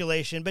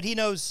manipulation. But he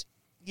knows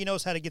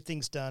how to get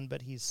things done.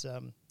 But he's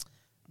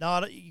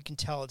not. You can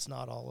tell it's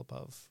not all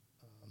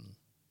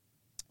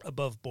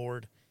above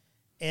board,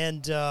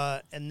 and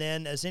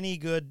then as any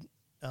good.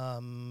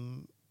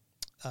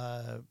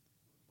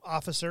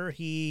 Officer,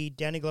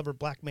 Danny Glover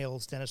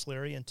blackmails Dennis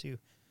Leary into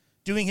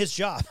doing his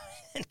job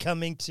and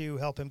coming to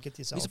help him get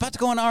these. He's about to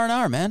go on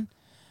R&R, man.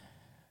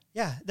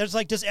 Yeah, there's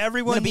like, does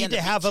everyone need to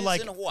have a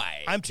like? In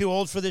Hawaii. I'm too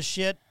old for this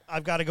shit.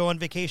 I've got to go on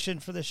vacation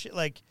for this shit.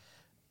 Like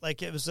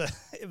it was a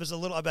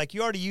little. I'm like,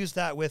 you already used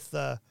that with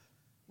the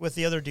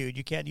other dude.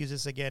 You can't use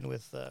this again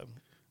with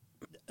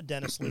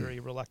Dennis Leary,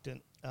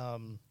 reluctant.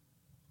 Yeah,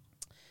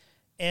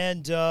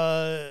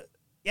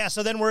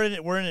 so then we're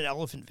in an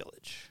elephant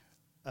village.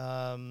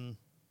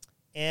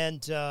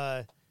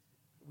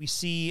 We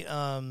see,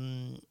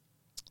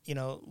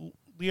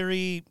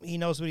 Leary, he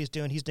knows what he's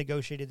doing. He's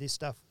negotiated this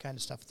kind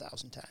of stuff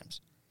 1,000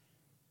 times.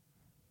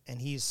 And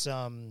he's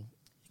gonna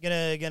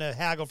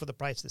haggle for the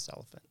price of this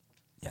elephant.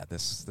 Yeah,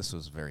 this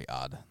was very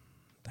odd,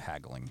 the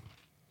haggling.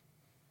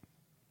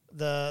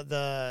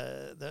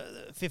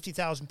 The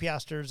 50,000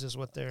 piastres is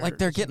what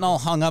they're getting all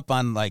hung up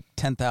on like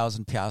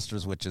 10,000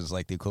 piastres, which is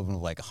like the equivalent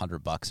of like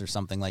 $100 or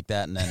something like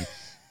that, and then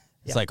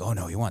it's like, oh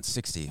no, he wants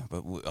 60,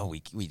 but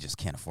we just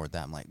can't afford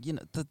that. I'm like,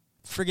 the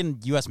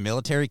friggin' U.S.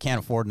 military can't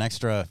afford an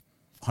extra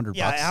 $100.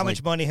 Yeah, how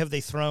much money have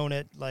they thrown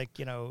at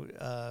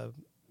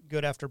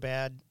good after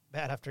bad,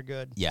 bad after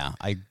good? Yeah,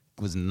 I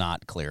was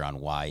not clear on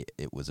why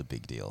it was a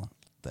big deal.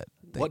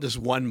 What does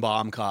one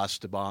bomb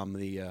cost to bomb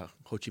the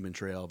Ho Chi Minh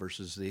Trail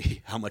versus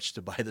how much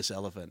to buy this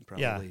elephant?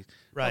 Probably, yeah,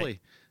 right.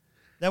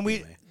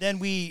 Probably, then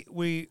we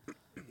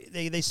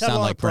they settle sound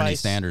on like a price. Bernie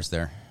Sanders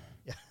there.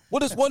 Yeah.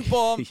 What is one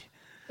bomb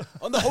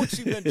on the Ho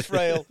Chi Minh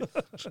Trail?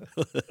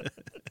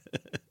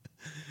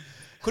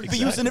 Could be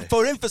using it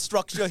for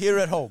infrastructure here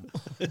at home.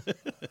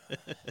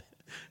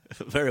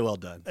 Very well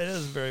done. It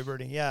is very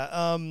Bernie,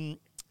 yeah.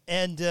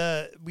 And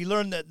we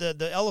learn that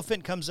the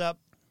elephant comes up.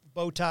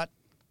 Botat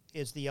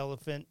is the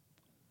elephant,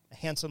 a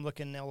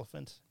handsome-looking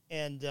elephant.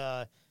 And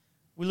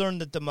we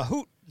learned that the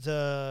Mahout,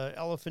 the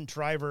elephant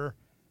driver,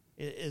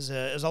 is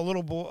a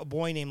little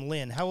boy named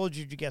Lynn. How old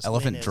did you guess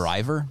Elephant Lynn is?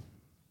 driver?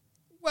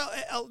 Well,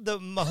 the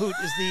Mahout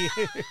is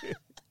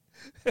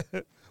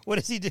the... What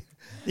does he do?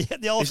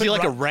 The elephant. Is he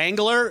like a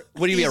wrangler?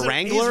 Would he be a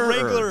wrangler? He's a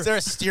wrangler. Is there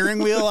a steering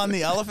wheel on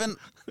the elephant?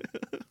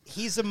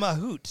 He's a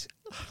mahout.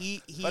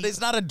 He But he's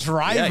not a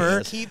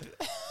driver. Yeah,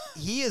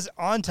 he is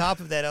on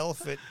top of that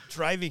elephant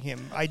driving him.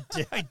 I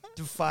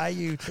defy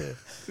you to.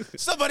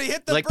 Somebody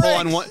hit the Like brakes.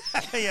 pulling one.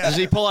 Yeah. Does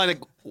he pull on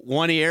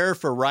one ear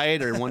for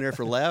right or one ear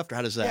for left? Or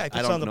how does that? Yeah, he I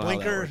puts don't on the know how that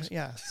blinker. works.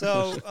 Yeah.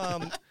 So,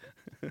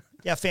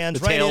 yeah, fans,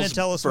 The write in tails and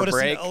tell us for what is an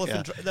brake,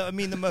 elephant. I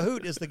mean, the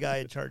mahout is the guy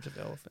in charge of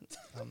the elephant.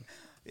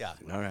 Yeah.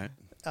 All right.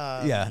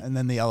 Yeah, and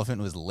then the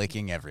elephant was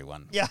licking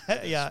everyone. Yeah,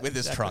 yeah. With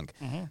his exactly.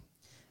 trunk.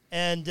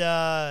 And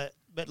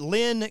but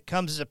Lynn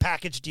comes as a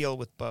package deal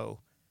with Bo.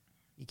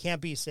 They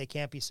can't be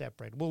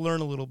separated. We'll learn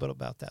a little bit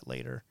about that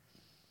later.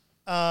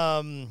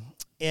 And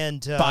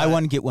Buy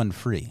one, get one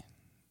free.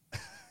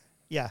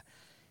 yeah,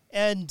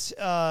 and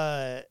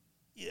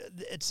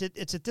it's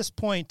at this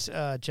point,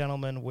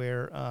 gentlemen,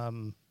 where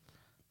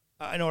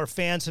I know our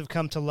fans have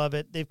come to love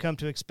it. They've come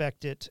to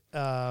expect it.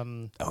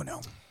 Oh,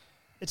 no.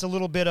 It's a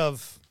little bit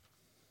of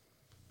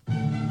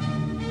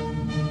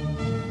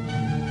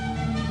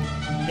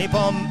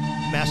Napalm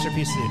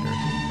Masterpiece Theater.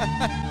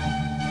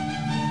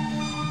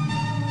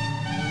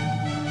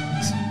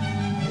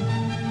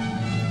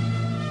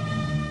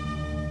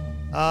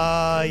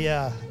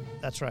 Yeah,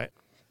 that's right.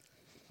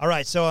 All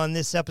right, so on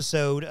this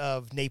episode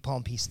of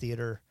Napalm Peace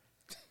Theater,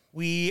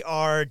 we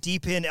are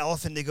deep in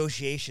elephant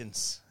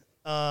negotiations.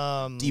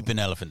 Deep in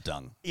elephant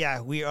dung.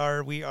 Yeah, we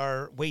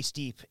are waist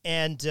deep,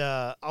 and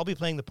I'll be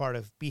playing the part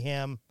of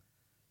Beham.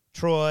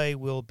 Troy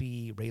will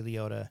be Ray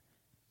Liotta.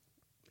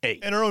 Hey.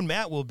 And our own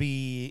Matt will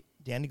be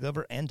Danny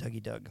Glover and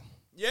Dougie Doug.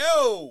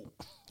 Yo!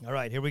 All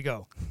right, here we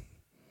go.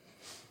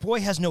 Boy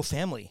has no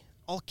family,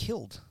 all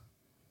killed.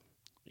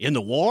 In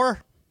the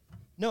war?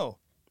 No,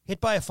 hit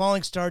by a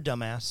falling star,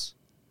 dumbass.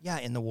 Yeah,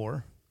 in the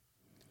war.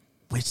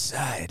 Which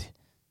side?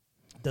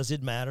 Does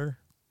it matter?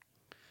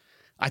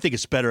 I think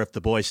it's better if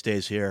the boy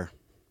stays here.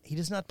 He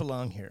does not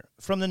belong here.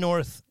 From the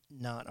north,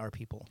 not our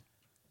people.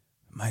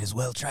 Might as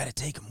well try to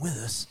take him with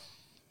us.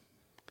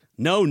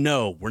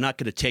 No, we're not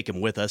going to take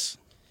him with us.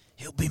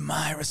 He'll be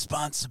my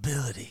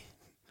responsibility.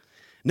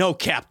 No,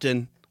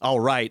 Captain. All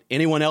right.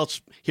 Anyone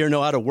else here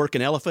know how to work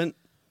an elephant?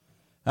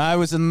 I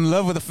was in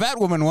love with a fat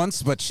woman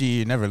once, but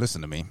she never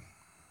listened to me.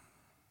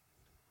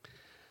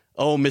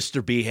 Oh,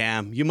 Mr.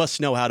 Beham, you must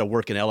know how to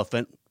work an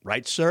elephant,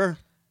 right, sir?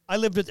 I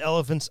lived with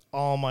elephants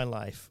all my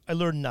life. I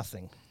learned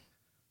nothing.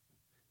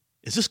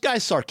 Is this guy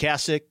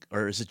sarcastic,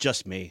 or is it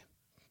just me?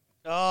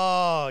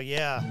 Oh,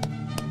 yeah.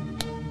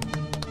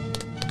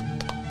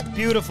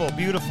 Beautiful,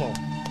 beautiful.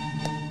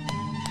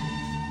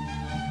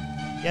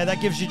 Yeah, that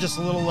gives you just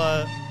a little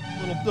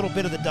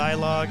bit of the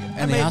dialogue.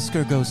 And the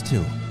Oscar goes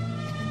too.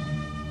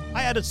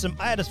 I added some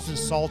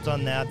salt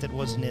on that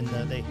wasn't in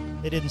the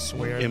they didn't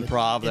swear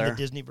Improv in there. the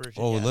Disney version.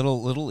 Oh, yeah.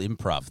 little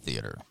improv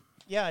theater.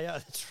 Yeah,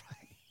 that's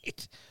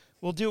right.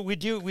 We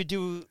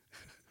do.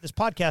 This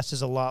podcast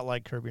is a lot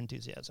like Curb Your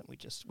Enthusiasm.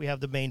 We have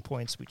the main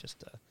points.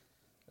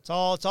 It's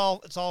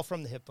all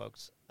from the hip,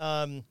 folks.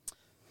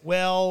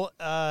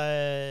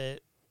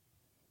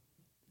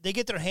 They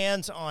get their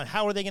hands on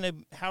how are they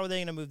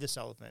gonna move this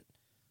elephant?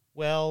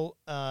 Well,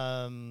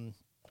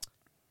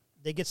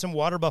 they get some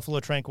water buffalo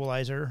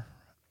tranquilizer,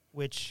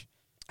 which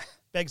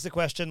begs the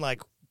question,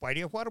 like, why do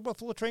you have water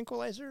buffalo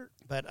tranquilizer?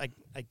 But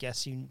I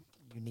guess you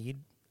need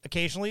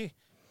occasionally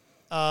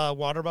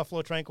water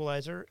buffalo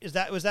tranquilizer. Is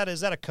that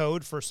a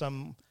code for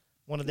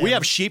one of them? We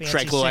have sheep fancy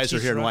tranquilizer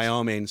 60s here in drugs?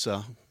 Wyoming,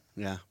 so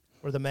yeah,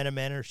 Or the men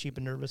are sheep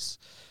and nervous.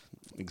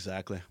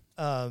 exactly.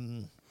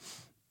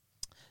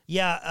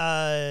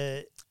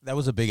 Yeah. That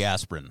was a big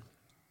aspirin.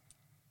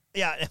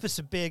 Yeah, it was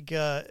a big.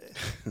 It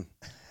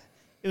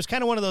was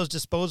kind of one of those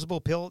disposable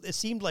pills. It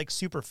seemed like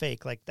super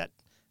fake. Like that.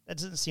 That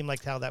doesn't seem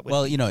like how that would.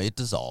 Well, be. it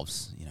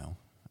dissolves.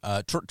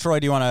 Troy,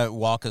 do you want to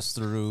walk us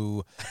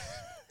through?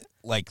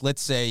 Like,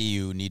 let's say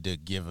you need to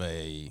give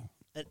a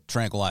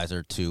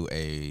tranquilizer to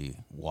a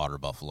water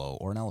buffalo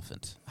or an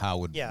elephant. How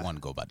would one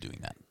go about doing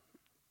that?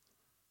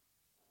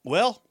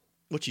 Well,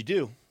 what you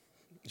do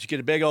is you get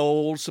a big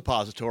old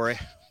suppository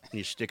and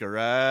you stick it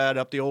right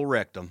up the old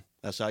rectum.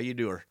 That's how you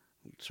do her,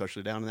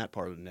 especially down in that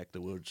part of the neck of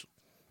the woods.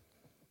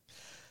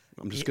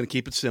 I'm just going to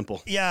keep it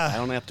simple. Yeah. I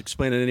don't have to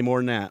explain it any more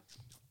than that.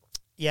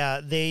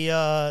 Yeah,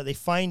 they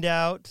find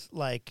out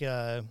like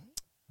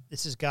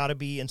this has got to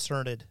be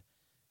inserted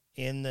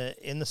in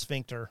the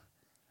sphincter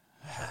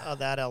of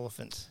that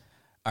elephant.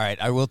 All right,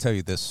 I will tell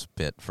you this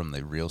bit from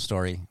the real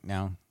story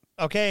now.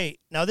 Okay,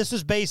 now this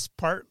is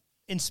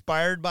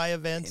inspired by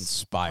events.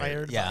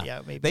 Inspired,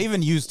 yeah. Maybe. They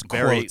even used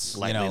Very quotes,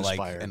 lightly like,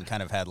 inspired. and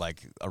kind of had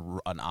like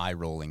an eye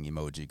rolling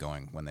emoji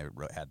going when they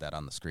had that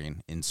on the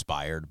screen.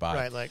 Inspired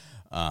by, Right, like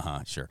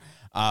sure.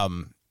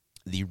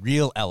 The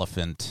real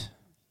elephant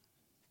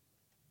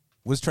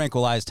was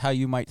tranquilized how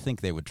you might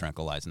think they would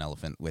tranquilize an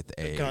elephant with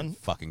a gun?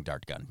 fucking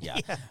dart gun. Yeah.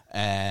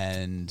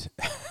 And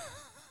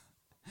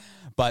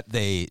but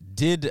they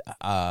did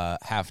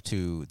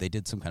they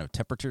did some kind of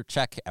temperature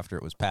check after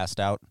it was passed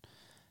out,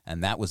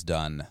 and that was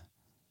done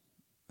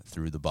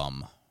through the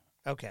bum.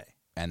 okay.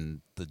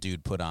 And the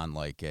dude put on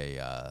like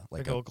a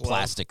Big old glove.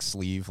 plastic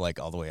sleeve, like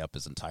all the way up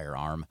his entire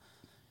arm.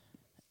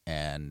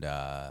 And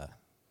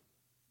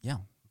yeah,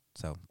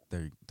 So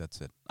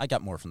that's it. I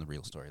got more from the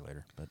real story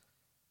later, but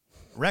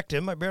Wrecked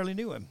him. I barely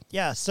knew him.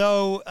 Yeah.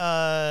 So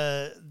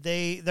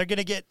they're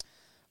gonna get.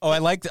 oh, I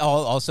liked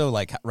also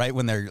like right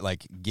when they're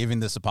like giving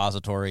the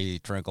suppository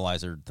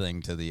tranquilizer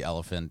thing to the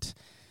elephant,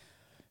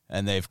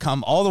 and they've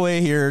come all the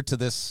way here to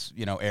this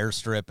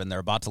airstrip, and they're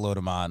about to load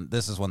him on.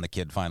 This is when the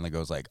kid finally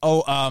goes like,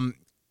 "Oh,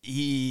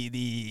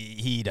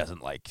 he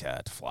doesn't like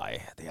to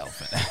fly, the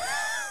elephant."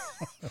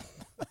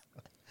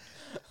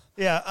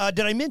 Yeah.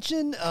 Did I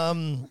mention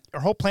our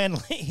whole plan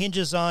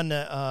hinges on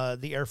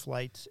the air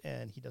flight,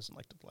 and he doesn't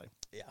like to fly.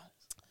 Yeah.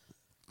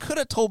 Could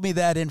have told me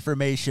that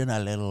information a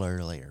little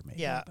earlier,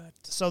 maybe. Yeah. But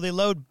So they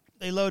load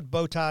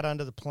Botot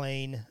onto the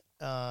plane,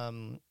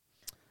 and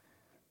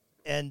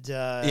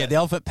yeah, the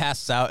elephant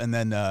passes out, and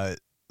then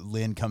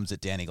Lynn comes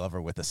at Danny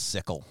Glover with a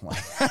sickle.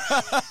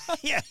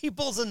 yeah, he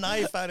pulls a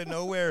knife out of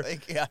nowhere.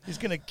 yeah. He's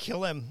gonna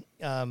kill him.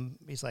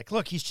 He's like,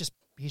 look, he's just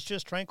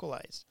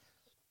tranquilized.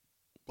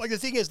 Like the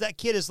thing is, that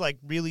kid is like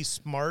really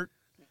smart.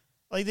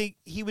 Like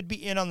he would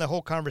be in on the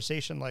whole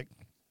conversation. Like,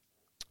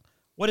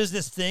 what is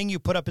this thing you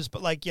put up his?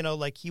 But like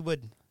like he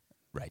would.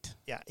 Right.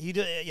 Yeah,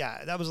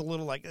 yeah, that was a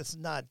little like it's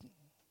not.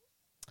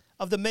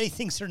 Of the many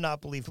things that are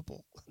not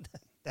believable,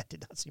 that did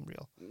not seem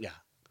real. Yeah.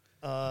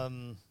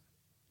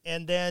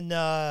 And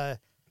then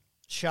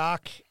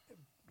shock,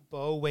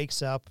 Bo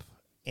wakes up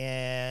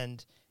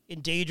and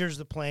endangers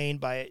the plane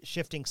by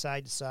shifting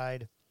side to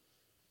side,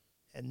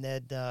 and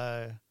then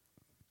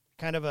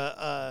kind of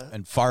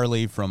And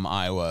Farley from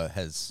Iowa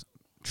has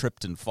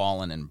tripped and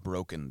fallen and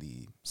broken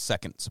the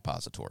second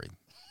suppository,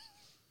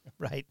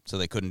 right. so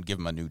they couldn't give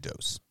him a new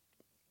dose.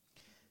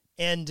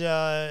 And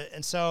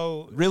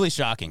so Really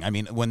shocking. I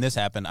mean, when this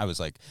happened, I was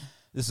like,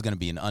 this is going to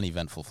be an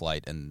uneventful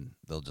flight, and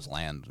they'll just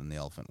land, and the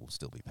elephant will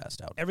still be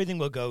passed out. everything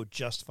will go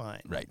just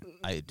fine. Right.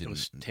 I It didn't.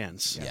 was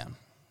tense. Yeah.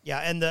 Yeah,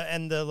 and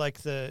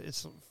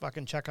it's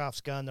fucking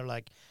Chekhov's gun. They're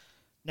like,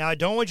 now I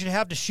don't want you to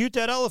have to shoot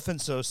that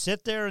elephant, so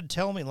sit there and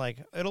tell me, like,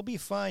 it'll be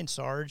fine,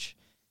 Sarge.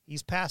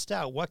 He's passed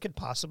out. What could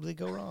possibly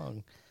go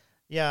wrong?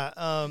 Yeah.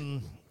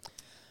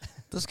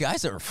 Those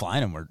guys that were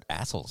flying him were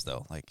assholes,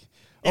 though. Like,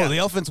 Yeah. oh, the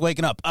elephant's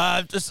waking up.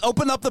 Just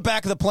open up the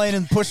back of the plane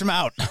and push him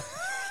out.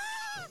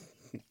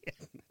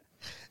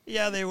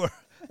 Yeah, they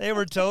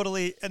were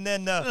totally. And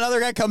then Another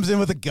guy comes in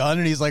with a gun,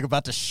 and he's like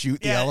about to shoot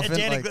the yeah, elephant.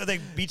 and Danny, like, they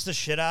beats the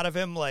shit out of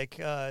him. Like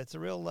it's a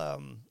real.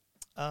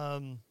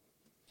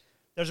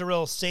 There's a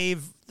real save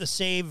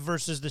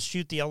versus the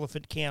shoot the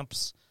elephant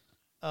camps.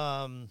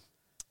 And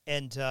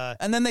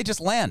then they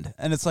just land,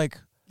 and it's like,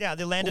 yeah,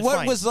 they landed. what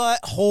fine. was that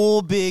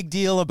whole big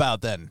deal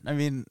about then? I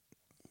mean,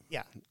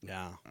 Yeah,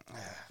 Yeah.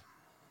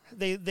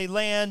 they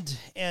land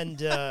and.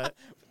 the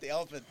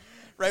elephant.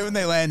 Right when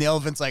they land, the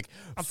elephant's like,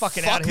 I'm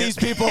fucking fuck outta here." these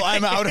people,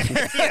 I'm out of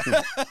here.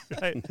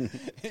 Right.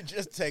 It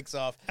just takes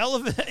off.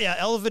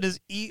 Elephant is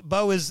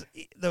Bo is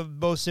the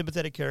most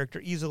sympathetic character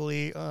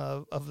easily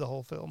of the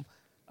whole film.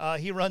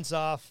 He runs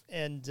off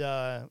and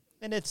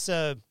it's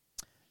kind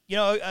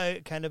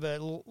of a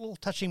little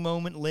touching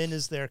moment. Lynn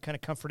is there, kind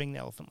of comforting the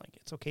elephant, like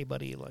it's okay,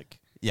 buddy. Like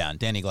Yeah, and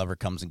Danny Glover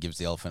comes and gives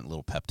the elephant a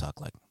little pep talk,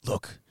 like,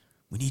 look,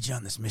 we need you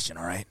on this mission,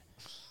 all right?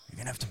 You're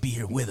gonna have to be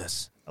here with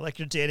us. I like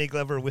your Danny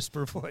Glover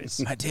whisper voice.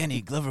 My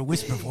Danny Glover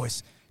whisper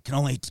voice can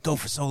only go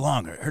for so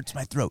long, or it hurts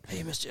my throat.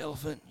 Hey, Mr.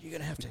 Elephant, you're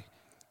gonna have to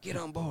get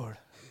on board.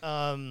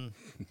 And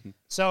the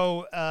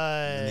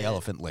The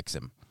elephant licks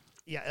him,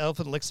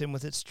 elephant licks him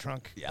with its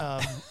trunk.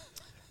 Yeah.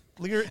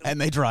 Lear, and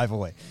they drive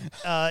away.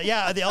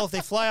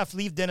 they fly off,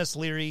 leave Dennis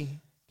Leary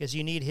because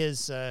you need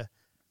his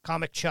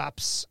comic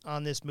chops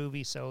on this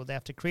movie, so they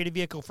have to create a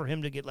vehicle for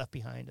him to get left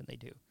behind, and they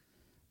do.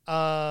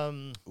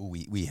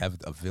 We have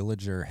a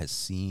villager has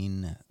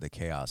seen the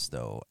chaos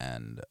though,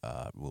 and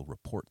will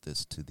report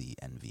this to the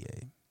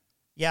NVA.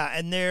 Yeah,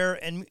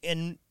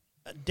 and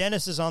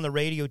Dennis is on the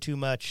radio too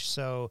much,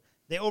 so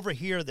they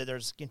overhear that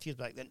there's confused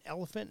like an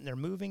elephant, and they're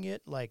moving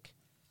it like,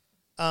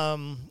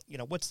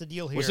 what's the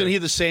deal here? Wasn't he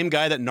the same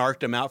guy that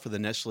narked him out for the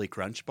Nestle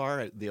Crunch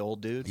Bar, the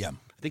old dude? Yeah.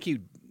 I think he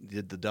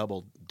did the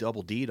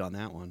double deed on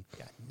that one.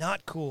 Yeah,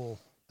 not cool.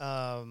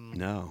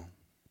 No.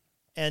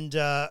 And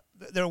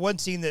there one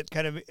scene that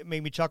kind of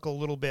made me chuckle a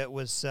little bit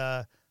was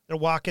they're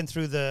walking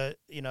through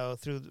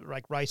through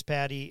like rice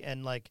paddy,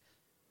 and like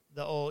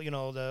the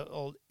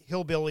old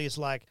hillbilly is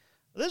like,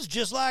 this is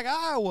just like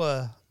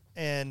Iowa,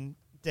 and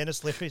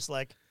Dennis Leary's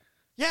like,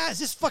 yeah, is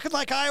this fucking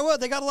like Iowa?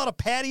 They got a lot of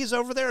patties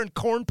over there in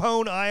Corn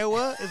Pone,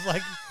 Iowa. It's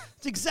like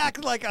it's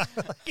exactly like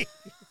Iowa. It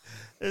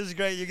was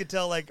great. You could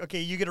tell like, okay,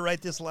 you get to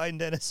write this line,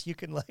 Dennis. You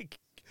can like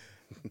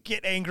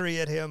get angry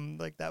at him.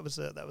 Like that was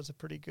a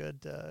pretty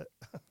good.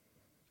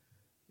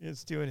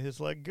 It's doing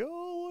his like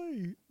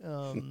golly.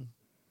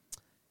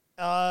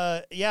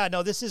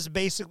 This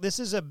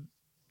is a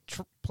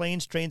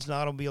planes, trains, and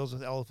automobiles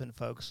with elephant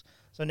folks.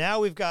 So now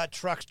we've got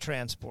truck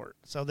transport.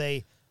 So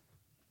they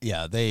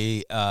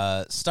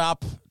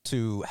stop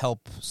to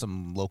help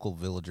some local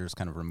villagers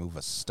kind of remove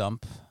a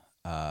stump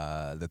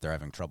that they're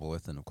having trouble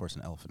with, and of course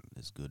an elephant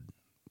is good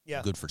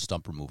for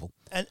stump removal.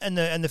 And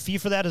the fee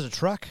for that is a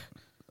truck.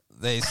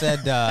 They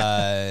said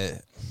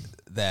that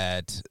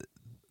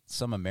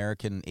some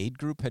American aid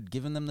group had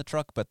given them the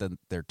truck, but then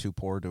they're too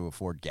poor to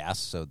afford gas,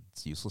 so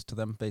it's useless to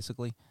them,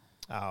 basically.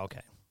 Oh,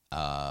 okay.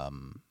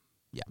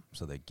 Yeah,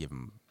 so they give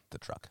them the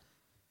truck.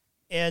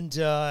 And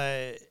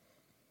the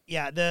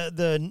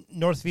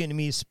North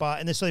Vietnamese spy,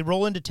 and so they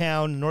roll into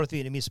town. North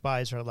Vietnamese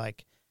spies are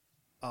like,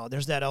 "Oh,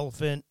 there's that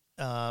elephant."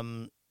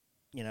 On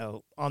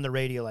the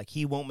radio, like,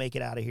 he won't make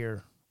it out of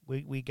here.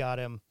 We got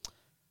him.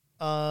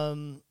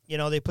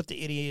 They put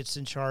the idiots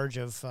in charge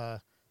of.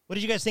 What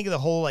did you guys think of the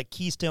whole like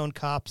Keystone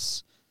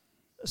Cops,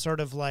 sort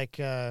of like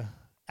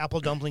apple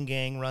dumpling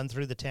gang run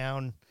through the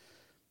town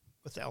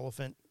with the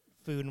elephant,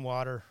 food and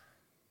water?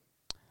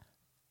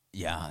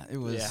 Yeah, it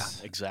was. Yeah,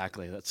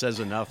 exactly. That says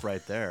enough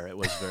right there. It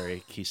was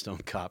very Keystone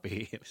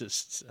Copy. It was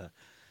just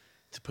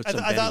to put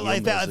some. I thought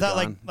Benny Hill music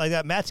on. like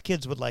that. Matt's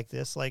kids would like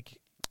this, like,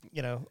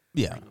 Yeah.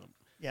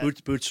 Yeah.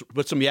 Boots.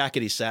 Put some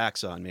yakety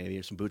sax on, maybe,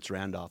 or some Boots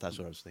Randolph. That's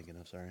what I was thinking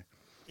of. Sorry.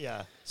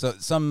 Yeah. So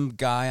some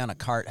guy on a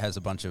cart has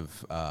a bunch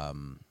of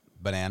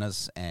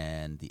bananas,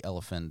 and the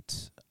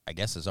elephant, I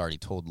guess, has already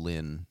told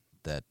Lynn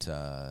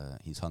that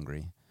he's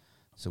hungry.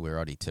 So we're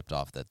already tipped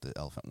off that the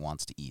elephant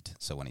wants to eat.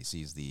 So when he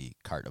sees the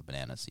cart of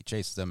bananas, he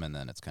chases them, and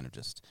then it's kind of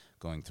just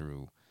going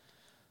through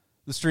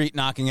the street,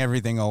 knocking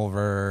everything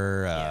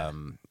over.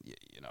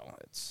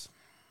 It's...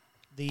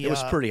 It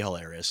was pretty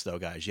hilarious, though,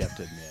 guys. You have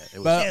to admit. It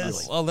was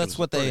really, well, that's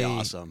what pretty they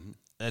awesome.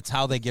 That's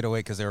how they get away,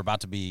 because they were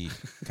about to be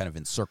kind of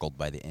encircled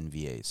by the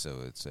NVA.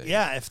 So it's a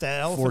if that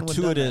elephant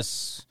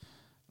fortuitous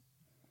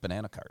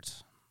banana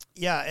cart.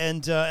 Yeah,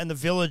 and the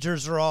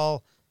villagers are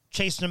all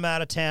chasing him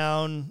out of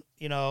town.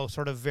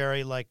 Sort of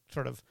very like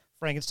sort of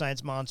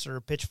Frankenstein's monster,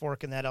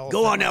 pitchfork and that elephant.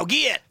 Go on now,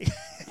 get! You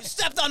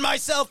stepped on my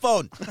cell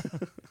phone.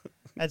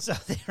 And so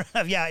they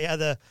have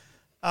the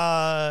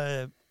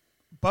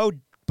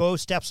Bo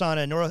steps on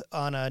a North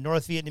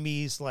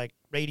Vietnamese like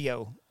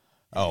radio.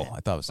 Oh, I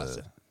thought it was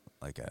an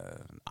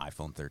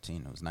iPhone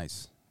 13. It was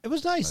nice. It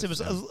was nice. It was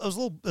a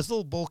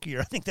little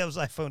bulkier. I think that was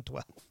iPhone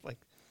 12. Like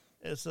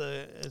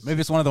maybe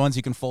it's one of the ones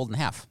you can fold in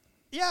half.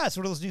 Yeah, it's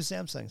one of those new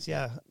Samsungs.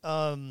 Yeah.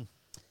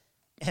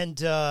 And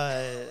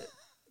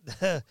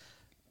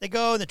they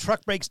go, and the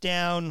truck breaks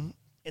down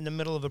in the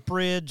middle of a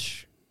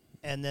bridge,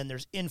 and then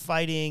there's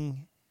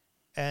infighting,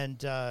 and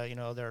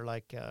they're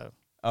like.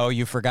 Oh,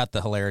 you forgot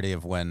the hilarity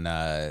of when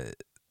the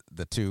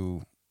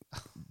two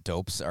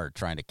dopes are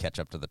trying to catch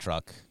up to the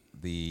truck.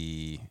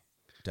 The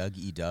Doug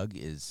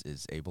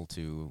is able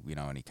to,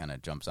 and he kind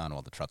of jumps on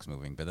while the truck's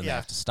moving, but then they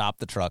have to stop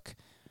the truck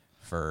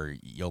for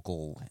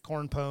yokel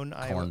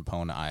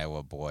Cornpone,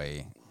 Iowa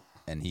boy,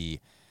 and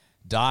he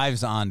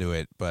dives onto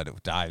it,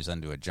 but dives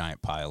onto a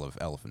giant pile of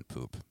elephant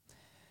poop.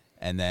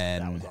 And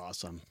then that was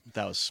awesome.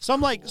 That was so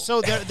I'm like,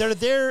 so they're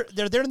there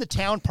in the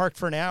town, parked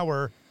for an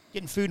hour,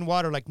 getting food and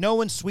water. Like, no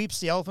one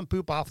sweeps the elephant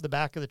poop off the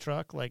back of the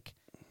truck. Like,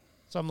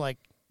 so I'm like,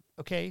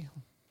 okay.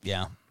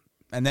 Yeah.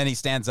 And then he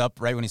stands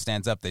up. Right when he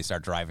stands up, they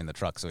start driving the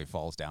truck, so he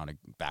falls down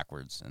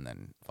backwards and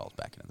then falls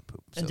back into the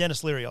poop. And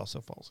Dennis Leary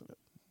also falls in it.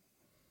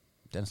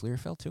 Dennis Leary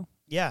fell too?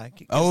 Yeah.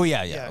 Oh,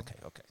 yeah.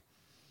 Okay.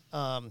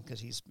 Because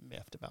he's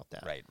miffed about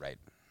that. Right.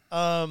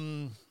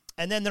 And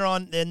then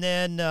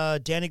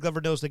Danny Glover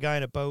knows the guy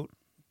in a boat.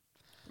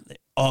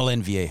 All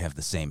NVA have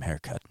the same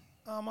haircut.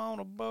 I'm on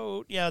a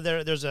boat. Yeah,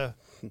 there's a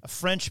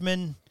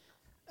Frenchman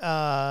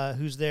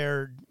who's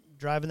there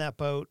driving that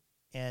boat,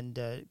 and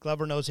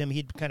Glover knows him.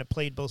 He'd kind of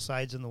played both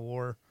sides in the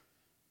war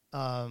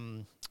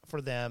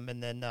for them.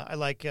 And then I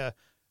like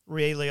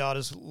Ray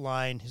Liotta's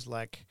line. He's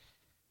like,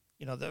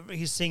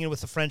 he's singing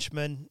with the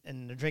Frenchman,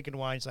 and they're drinking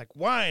wine. He's like,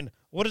 wine?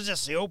 What is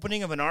this, the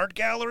opening of an art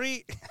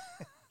gallery?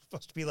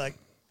 Supposed to be like,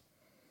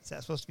 is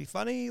that supposed to be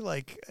funny?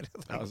 Like, I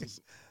don't know.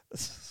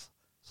 It's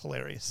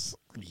hilarious.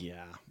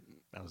 Yeah,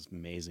 that was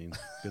amazing.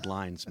 Good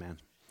lines, man.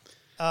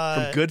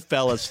 From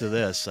Goodfellas to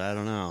this, I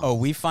don't know. Oh,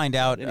 we find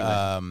out.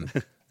 Anyway.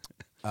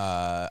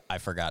 I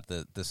forgot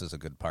that this is a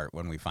good part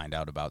when we find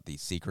out about the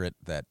secret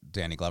that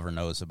Danny Glover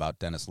knows about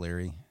Dennis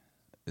Leary,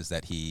 is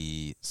that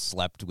he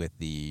slept with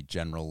the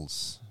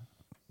general's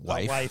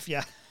wife.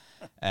 Yeah.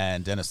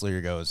 And Dennis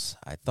Leary goes,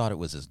 I thought it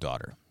was his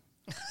daughter.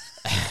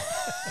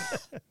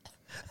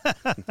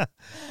 That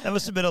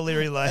must have been a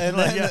Leary line.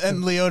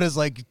 And Leota's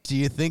like, do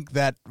you think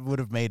that would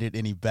have made it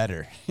any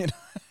better?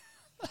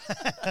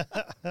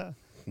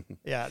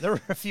 Yeah, there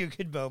were a few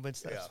good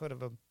moments. That's one of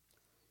them.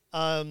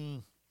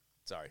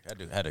 Sorry, had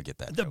to get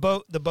that.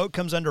 The boat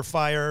comes under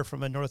fire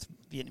from a North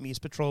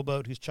Vietnamese patrol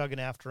boat who's chugging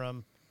after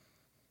him.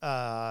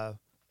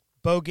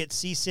 Bo gets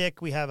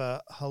seasick. We have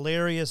a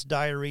hilarious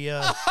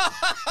diarrhea.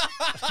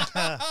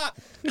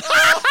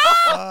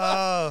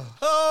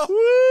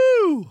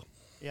 Woo!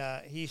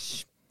 Yeah,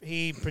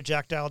 he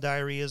projectile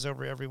diarrheas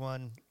over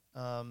everyone.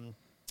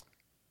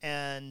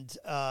 And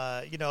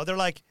they're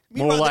like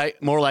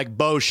more like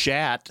Bo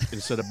Shat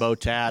instead of Bo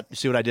Tat. You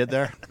see what I did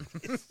there?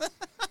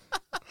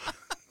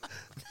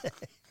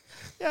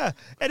 Yeah,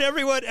 and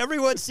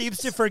everyone seems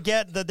to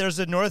forget that there's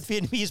a North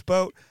Vietnamese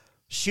boat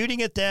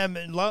shooting at them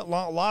and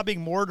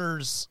lobbing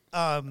mortars,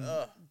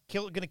 going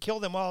to kill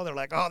them all. They're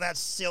like, oh, that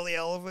silly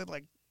elephant.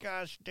 Like,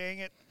 gosh dang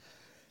it.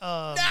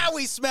 Now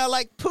we smell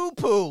like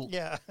poo-poo.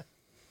 Yeah.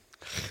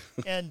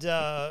 And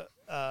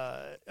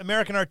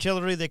American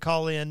artillery, they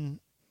call in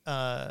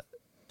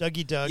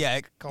Dougie Doug.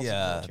 calls in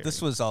military.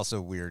 This was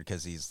also weird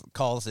because he's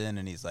calls in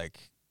and he's like,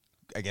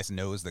 I guess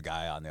knows the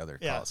guy on the other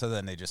Yeah. call. So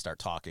then they just start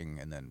talking,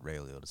 and then Ray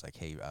Liotta's like,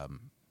 hey,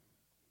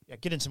 Yeah,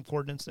 get in some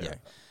coordinates there. yeah.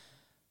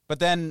 But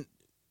then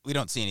we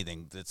don't see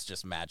anything. It's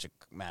just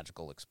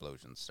magical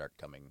explosions start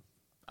coming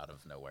out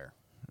of nowhere.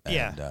 And,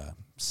 Yeah.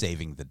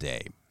 saving the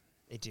day.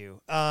 They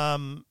do.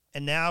 And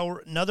now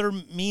another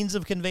means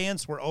of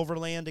conveyance. We're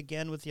overland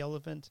again with the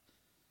elephant.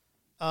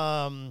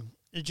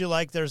 Did you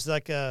like? There's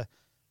like a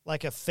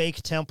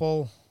fake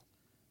temple,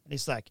 and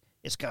he's like,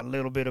 it's got a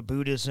little bit of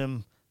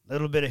Buddhism, a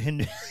little bit of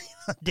Hindu.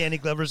 Danny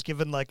Glover's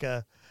given like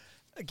a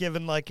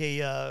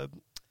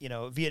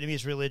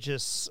Vietnamese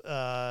religious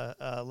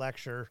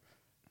lecture,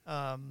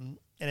 and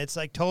it's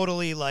like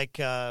totally like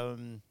I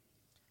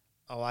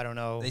don't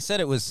know. They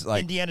said it was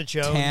like Indiana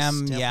Jones Tam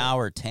temple. Yao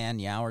or Tan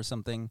Yao or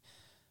something.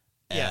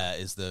 Yeah.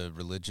 Is the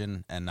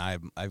religion, and I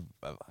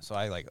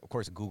like, of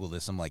course, Google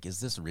this. I'm like, is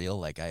this real?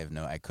 Like,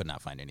 I could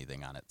not find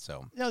anything on it.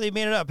 So No, they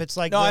made it up. It's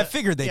like I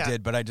figured they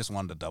did, but I just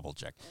wanted to double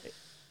check.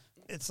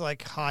 It's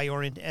like high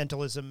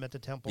Orientalism at the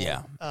temple.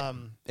 Yeah.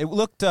 It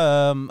looked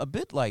a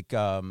bit like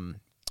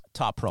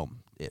Top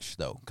Rome-ish,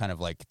 though, kind of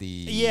like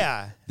the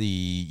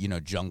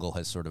jungle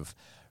has sort of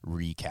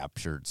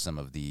recaptured some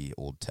of the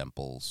old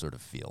temple sort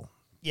of feel.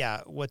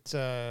 Yeah. What?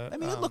 I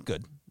mean, it looked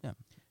good. Yeah.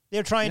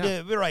 They're trying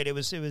to. You're right. It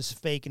was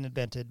fake and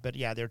invented, but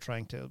yeah, they're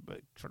trying to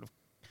sort of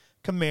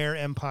Khmer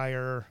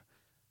Empire,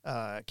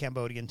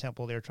 Cambodian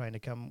temple. They're trying to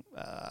come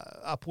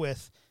up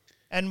with,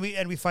 and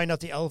we find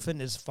out the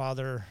elephant is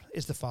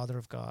the father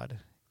of God.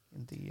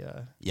 In the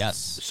Yes.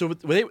 So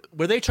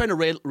were they trying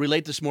to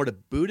relate this more to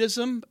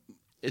Buddhism?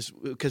 Is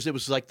because it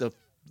was like the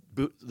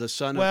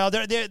son. Well,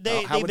 they've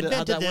how'd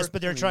invented that this, work?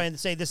 but they're trying to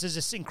say this is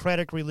a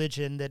syncretic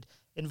religion that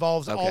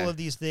involves all Okay. of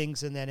these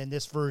things, and then in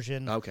this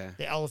version,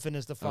 the elephant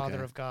is the father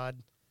Okay. of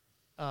God.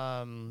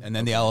 And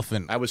then the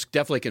elephant. I was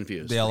definitely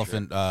confused. The for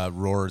elephant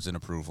roars in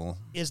approval.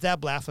 Is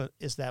that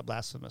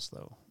blasphemous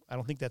though? I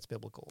don't think that's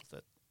biblical.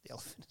 That the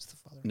elephant is the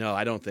father. Sure. No,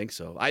 I don't think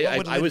so. What I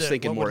would was Linda-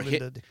 thinking what more. would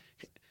Linda do?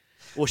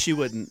 Well, she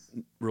wouldn't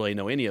really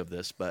know any of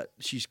this, but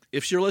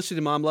if you're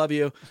listening, Mom, love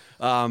you.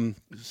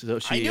 So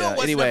she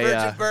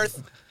anyway.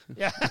 birth.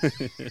 Yeah.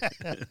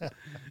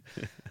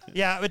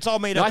 Yeah, it's all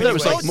made No, up. I thought it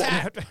was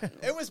anyway. like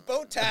It was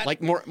Botat.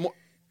 like more,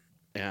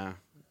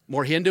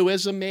 more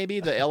Hinduism. Maybe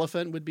the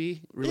elephant would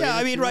be. Yeah,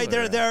 I mean, related to,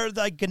 right? or- They're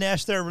like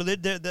Ganesh.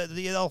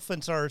 The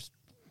elephants are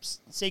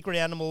sacred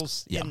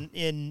animals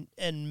in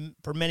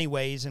for many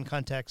ways in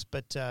context.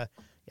 But yeah,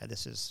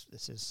 this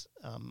is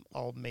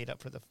all made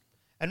up for the.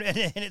 And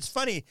it's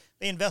funny,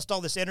 they invest all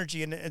this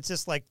energy, and it's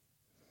just like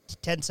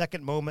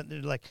 10-second moment.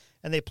 They're like,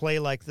 and they play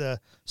like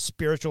the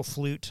spiritual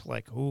flute,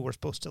 like, "Ooh, we're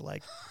supposed to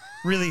like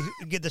really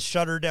get the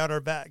shudder down our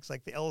backs."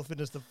 Like the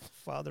elephant is the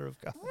father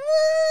of God.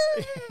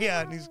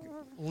 Yeah, and he's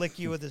lick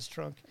you with his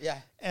trunk. Yeah.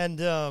 And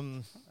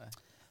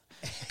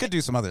Could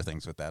do some other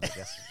things with that, I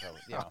guess.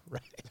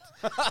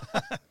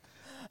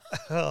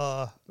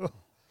 right.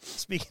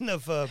 Speaking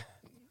of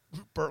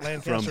Burt from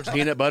Lancaster's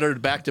peanut butter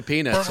back to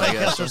peanuts. I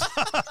guess.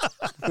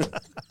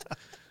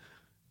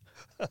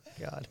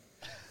 God.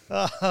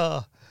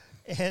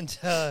 And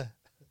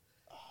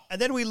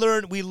then we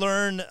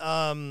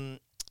learn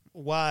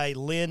why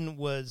Lynn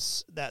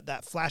was that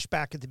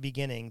flashback at the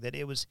beginning, that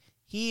it was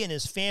he and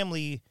his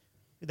family,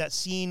 that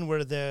scene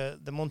where the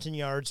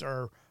Montagnards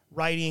are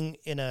riding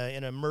in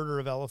a murder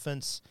of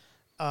elephants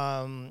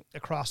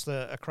across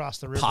the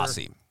river.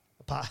 Posse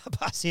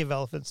of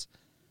elephants.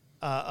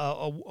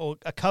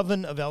 A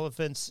coven of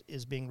elephants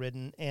is being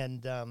ridden,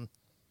 and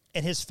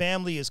his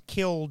family is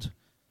killed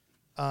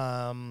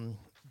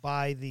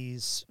by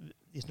these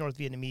North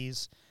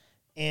Vietnamese,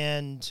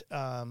 and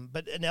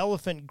but an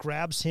elephant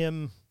grabs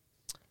him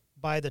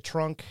by the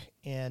trunk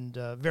and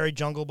very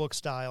Jungle Book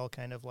style,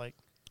 kind of like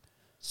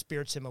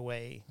spirits him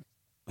away.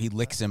 He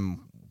licks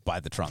him by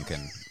the trunk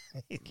and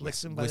He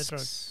licks him by the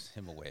trunk. whisks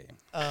him away.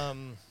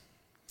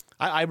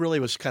 I really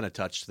was kind of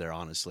touched there,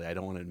 honestly. I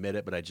don't want to admit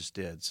it, but I just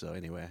did. So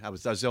anyway, that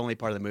was the only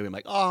part of the movie. I'm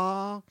like,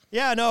 oh,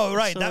 Yeah, no,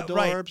 right, so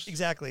right, adorbs.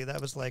 exactly.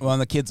 That was like Well,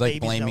 and the kid's like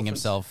babies and blaming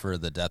elephants. himself for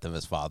the death of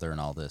his father and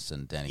all this,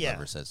 and Danny Yeah.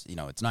 Glover says,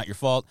 it's not your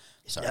fault.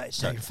 It's not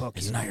your fault,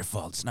 It's kid." not your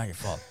fault. It's not your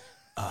fault.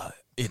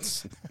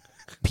 It's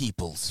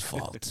people's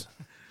fault.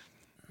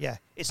 Yeah,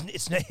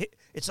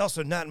 it's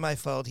also not my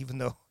fault, even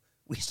though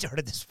we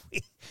started this.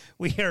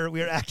 We are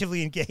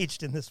actively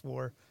engaged in this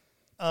war,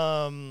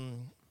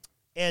 and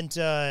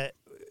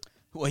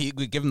Well,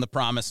 we give him the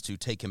promise to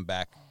take him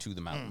back to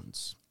the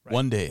mountains. right.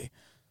 One day,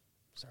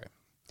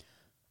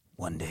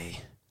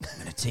 I'm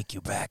going to take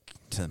you back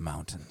to the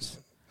mountains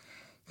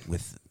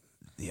with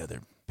the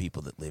other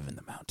people that live in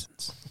the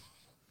mountains.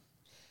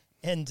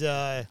 and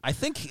I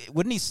think,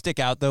 wouldn't he stick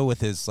out, though,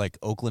 with his, like,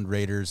 Oakland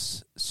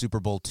Raiders Super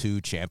Bowl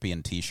II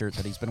champion T-shirt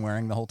that he's been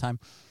wearing the whole time?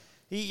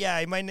 he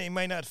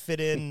might not fit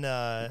in.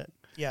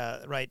 Yeah,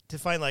 right. To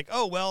find like,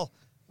 oh well,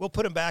 we'll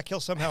put him back. He'll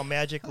somehow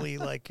magically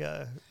like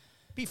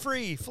Be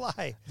free,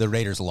 fly. The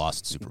Raiders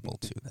lost Super Bowl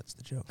II. That's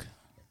the joke.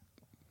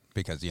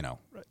 Because, They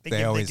they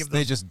give- always give they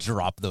those- just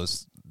drop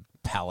those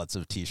pallets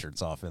of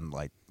T-shirts off in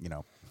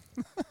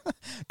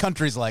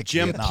countries like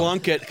Jim Vietnam.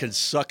 Plunkett could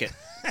suck it.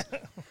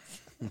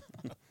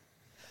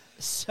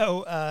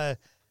 So,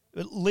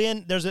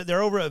 Lynn,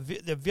 they're over at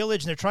the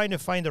village, and they're trying to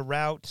find the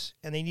route,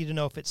 and they need to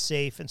know if it's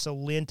safe. And so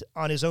Lynn,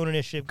 on his own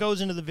initiative,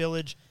 goes into the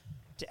village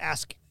to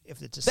ask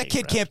if it's a safe That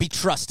kid route. can't be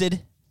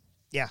trusted.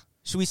 Yeah.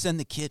 Should we send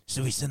the kid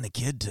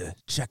to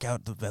check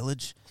out the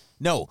village?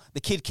 No,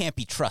 the kid can't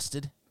be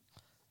trusted.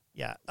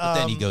 Yeah. But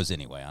then he goes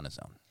anyway on his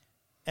own.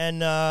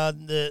 And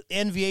the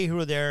NVA who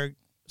are there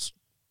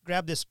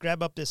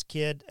grab up this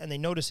kid, and they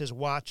notice his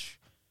watch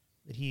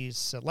that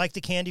he's like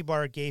the candy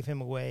bar gave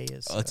him away.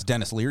 It's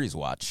Dennis Leary's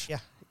watch. Yeah,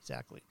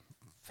 exactly.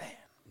 Man,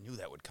 I knew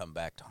that would come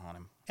back to haunt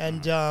him.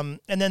 And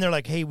then they're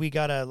like, hey, we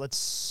gotta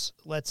let's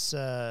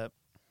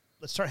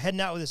start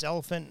heading out with this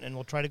elephant, and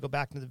we'll try to go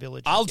back into the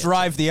village. I'll and get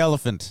drive the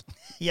elephant.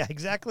 Yeah,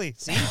 exactly.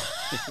 See?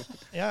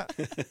 Yeah.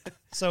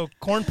 So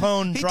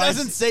Cornpone He drives.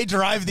 doesn't say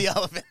drive the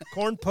elephant.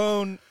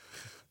 Cornpone.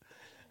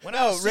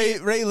 No, Ray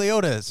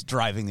Liotta is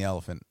driving the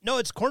elephant. No,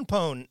 it's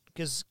Cornpone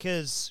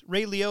because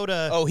Ray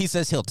Liotta. Oh, he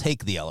says he'll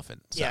take the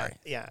elephant. Sorry.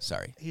 Yeah.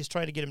 Sorry. He's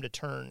trying to get him to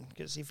turn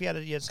because if he had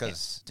it,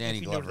 Because Danny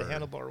if he knew where Glover the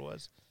handlebar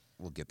was.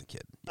 We'll get the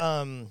kid.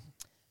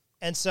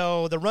 And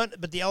so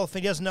but the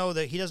elephant he doesn't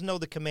know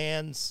the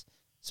commands.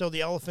 So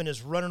the elephant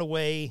is running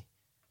away,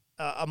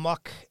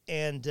 amok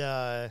and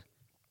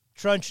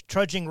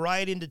trudging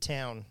right into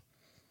town,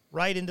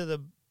 right into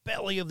the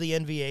belly of the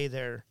NVA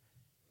there,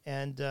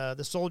 and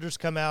the soldiers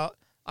come out.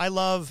 I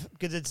love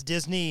because it's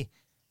Disney,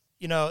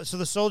 so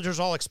the soldiers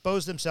all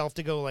expose themselves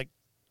to go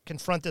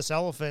confront this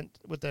elephant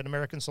with an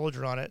American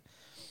soldier on it.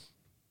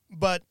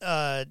 But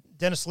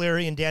Dennis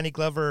Leary and Danny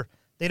Glover,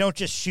 they don't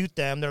just shoot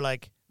them. They're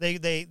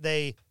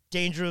they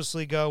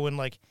dangerously go in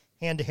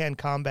hand-to-hand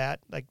combat.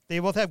 They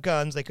both have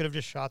guns. They could have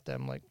just shot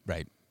them.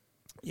 Right.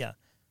 Yeah.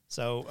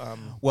 So.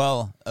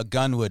 Well, a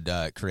gun would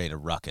create a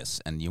ruckus,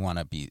 and you want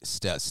to be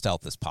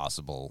stealth as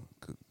possible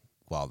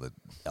while the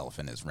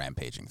elephant is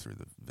rampaging through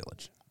the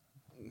village.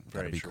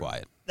 Got to be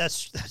quiet.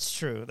 That's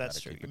true.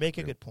 That's true. You make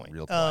a good point.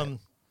 Real quiet.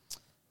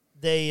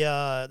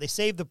 They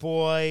save the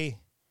boy,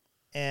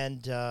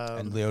 and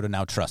Liotta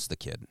now trusts the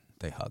kid.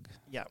 They hug.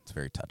 Yeah. It's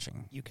very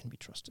touching. You can be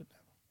trusted.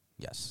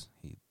 Yes,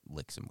 he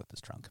licks him with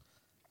his trunk.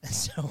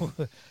 So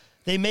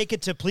they make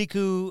it to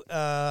Pleiku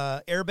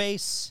Air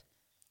Base,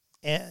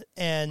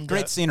 and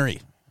Great scenery,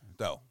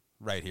 though,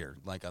 right here,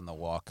 on the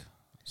walk.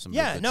 Some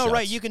real good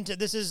right. shots. You can.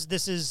 This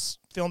is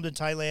filmed in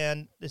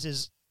Thailand. This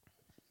is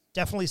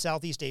definitely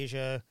Southeast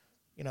Asia.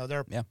 There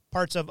are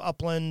parts of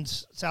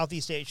upland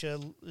Southeast Asia.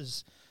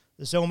 The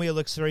Zomia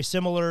looks very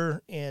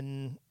similar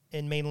in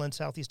mainland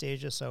Southeast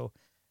Asia, so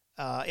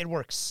it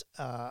works.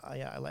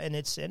 And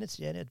it's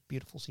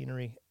beautiful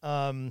scenery.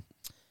 And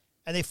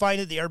they find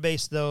at the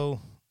airbase though,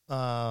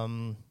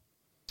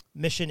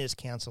 mission is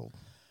canceled.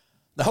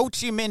 The Ho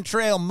Chi Minh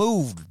Trail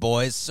moved,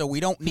 boys, so we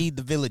don't need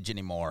the village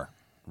anymore.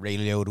 Ray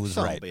Liotta was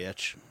Son of a right.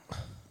 bitch.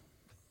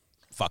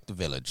 Fuck the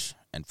village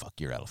and fuck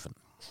your elephant.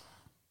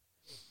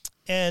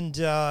 And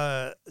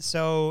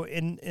so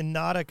in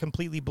not a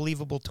completely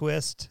believable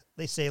twist,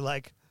 they say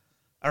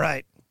all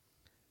right,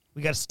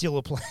 we got to steal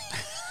a plane.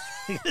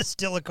 We got to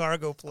steal a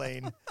cargo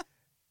plane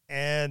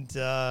and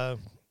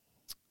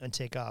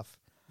take off.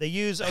 They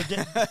use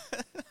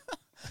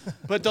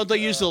But don't they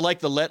use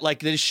they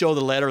just show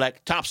the letter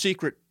top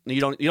secret? You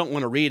don't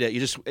want to read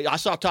it. I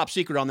saw top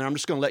secret on there. I'm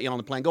just going to let you on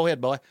the plane. Go ahead,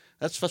 boy.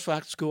 That's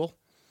cool.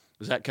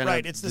 Is that kind of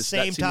right? It's the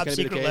same top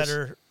secret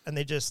letter, and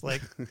they just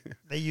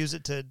they use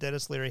it to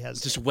Dennis Leary has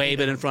just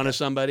wave it in front of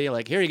somebody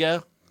here you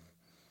go.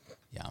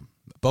 Yeah.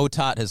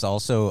 Botat has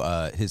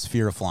also, his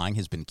fear of flying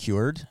has been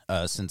cured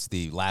since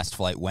the last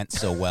flight went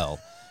so well.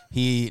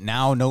 He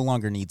now no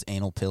longer needs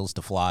anal pills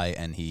to fly,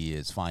 and he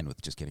is fine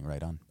with just getting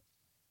right on.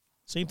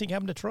 Same thing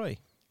happened to Troy.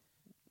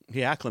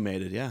 He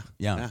acclimated, yeah.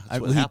 Yeah.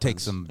 That's what he happens.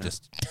 takes them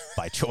just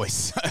by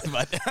choice.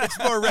 But It's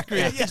more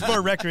recreation. It's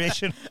more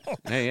recreational.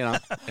 Hey,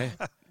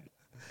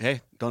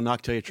 hey, don't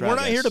knock till you try. We're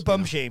not guys, here to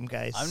bum shame,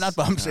 guys. I'm not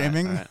bum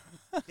shaming. All right.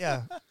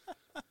 Yeah.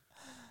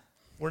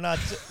 We're not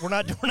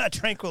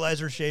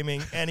tranquilizer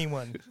shaming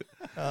anyone.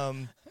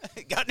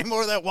 Got any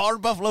more of that water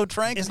buffalo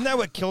trank? Isn't that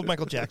what killed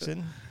Michael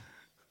Jackson?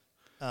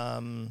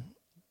 I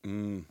don't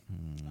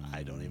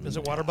even. Was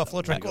it water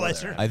buffalo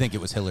tranquilizer? I think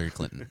it was Hillary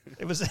Clinton.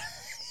 It was.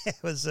 It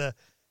was.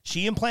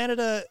 She implanted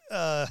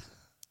a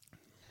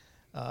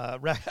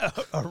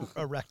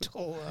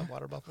rectal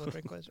water buffalo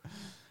tranquilizer. I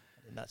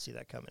did not see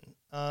that coming.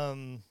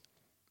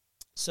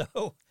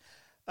 So,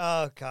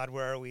 oh God,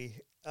 where are we?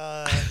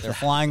 They're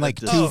flying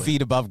 2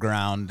 feet above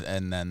ground,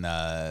 and then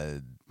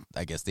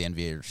I guess the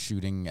NVA are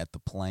shooting at the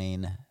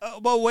plane.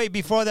 Well, wait.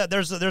 Before that,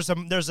 there's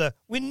a.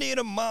 We need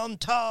a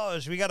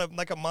montage. We got a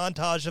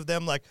montage of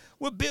them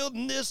we're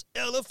building this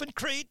elephant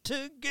crate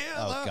together.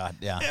 Oh God,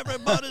 yeah.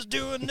 Everybody's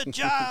doing the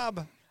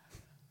job.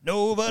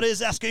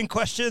 Nobody's asking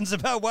questions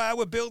about why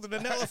we're building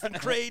an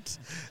elephant crate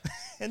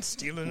and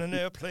stealing an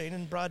airplane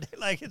in broad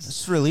daylight.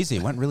 It's real easy.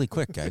 It went really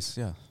quick, guys.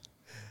 Yeah.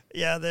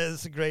 Yeah,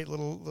 there's a great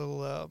little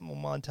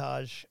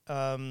montage.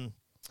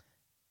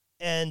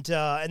 And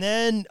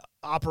then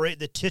operate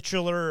the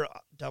titular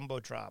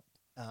Dumbo drop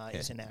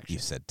is in action. You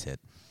said tit.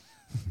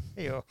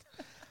 There you go.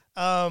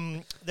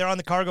 They're on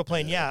the cargo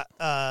plane. Yeah,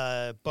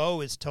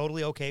 Bo is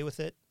totally okay with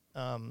it.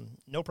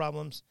 No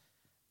problems.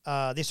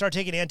 They start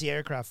taking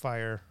anti-aircraft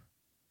fire,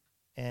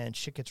 and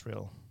shit gets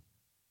real.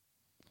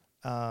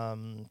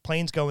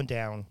 Plane's going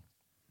down.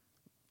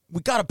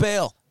 We got to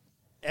bail.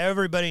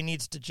 Everybody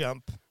needs to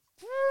jump.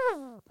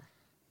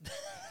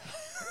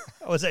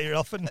 Was that your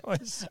elephant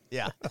noise?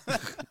 Yeah.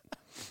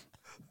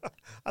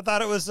 I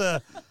thought it was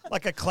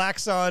like a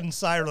klaxon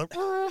siren. Like,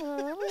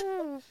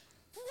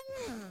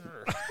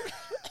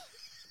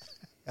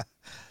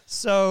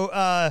 so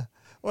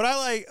what I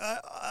like,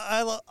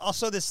 I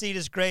also this scene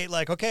is great.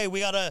 Like, okay, we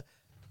gotta.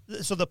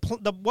 So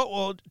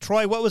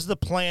Troy, what was the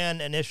plan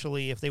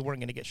initially if they weren't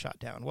going to get shot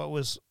down? What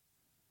was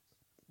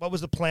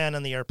the plan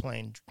on the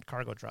airplane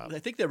cargo drop? I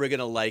think they were going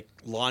to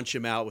launch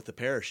him out with the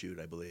parachute,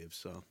 I believe.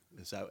 So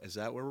is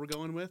that where we're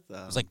going with?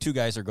 It's like two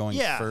guys are going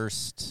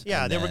first.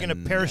 Yeah, and they were going to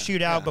then-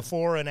 parachute out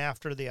before and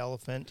after the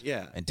elephant.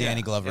 Yeah, And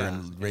Danny Glover yeah.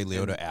 and Ray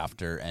Liotta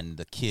after, and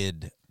the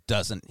kid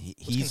doesn't.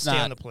 He's stay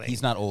on not. the plane.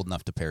 He's not old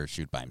enough to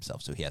parachute by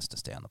himself, so he has to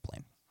stay on the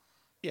plane.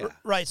 Yeah.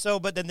 Right. So,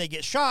 but then they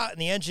get shot, and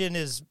the engine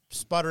is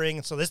sputtering,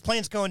 and so this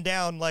plane's going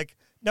down. Like,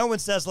 no one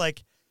says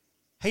like,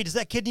 "Hey, does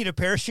that kid need a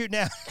parachute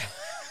now?"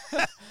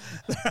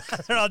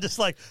 They're all just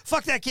like,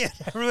 "Fuck that kid!"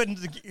 Everyone,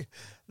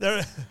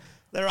 they're.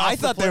 I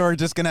thought they were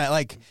just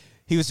gonna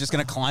he was just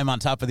gonna climb on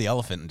top of the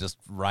elephant and just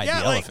ride the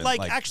elephant.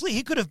 like actually,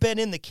 he could have been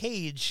in the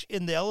cage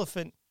in the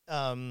elephant.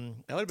 That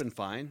would have been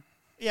fine,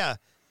 Yeah,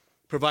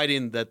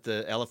 providing that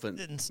the elephant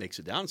Didn't- makes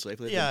it down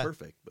safely. yeah, That'd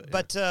been perfect.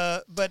 but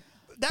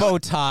that Bo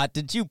Tot,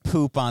 did you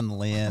poop on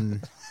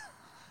Lynn?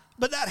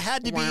 But that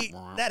had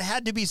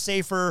to be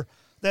safer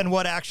than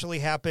what actually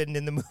happened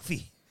in the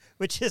movie,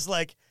 which is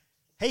like,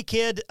 hey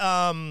kid,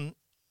 Danny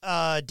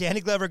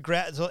Glover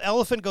so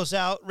elephant goes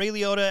out, Ray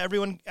Liotta,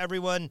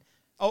 everyone.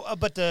 Oh,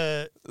 but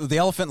the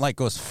elephant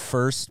goes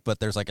first, but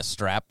there's like a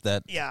strap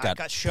that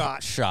got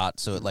shot.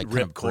 so it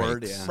Rip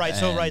cord, breaks. yeah.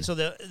 Right, so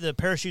the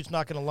parachute's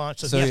not going to launch,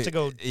 so he has to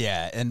go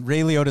Yeah, and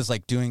Ray Liotta's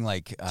doing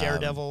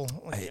Daredevil.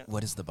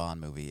 what is the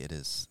Bond movie? It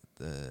is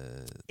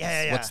the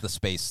Yeah. What's the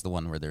space? The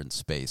one where they're in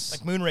space,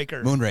 like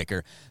Moonraker.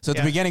 Moonraker. So at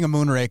the Yeah. beginning of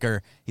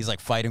Moonraker, he's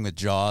fighting with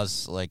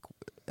Jaws,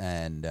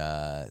 and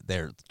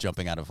they're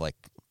jumping out of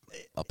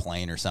a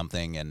plane or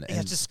something, and He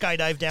has to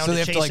skydive down. so to they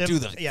have chase to him. do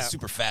the yeah.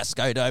 super fast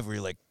skydive where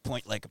you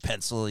point like a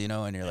pencil,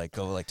 and you're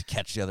go to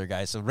catch the other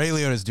guy. So Ray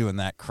Liotta's doing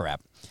that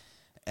crap,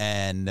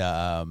 and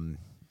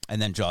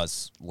then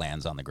Jaws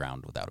lands on the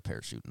ground without a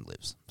parachute and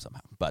lives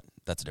somehow. But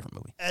that's a different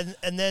movie.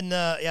 And then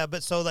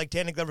but so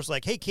Danny Glover's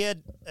like, hey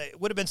kid, it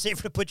would have been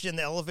safer to put you in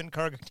the elephant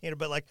cargo container,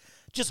 but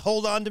just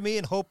hold on to me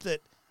and hope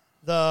that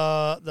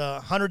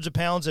the hundreds of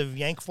pounds of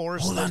yank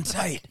force Hold on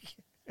tight.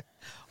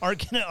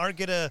 aren't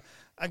gonna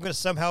I'm gonna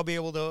somehow be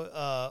able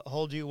to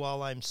hold you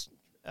while I'm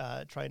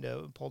trying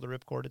to pull the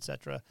ripcord,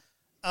 etc.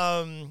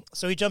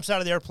 So he jumps out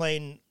of the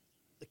airplane.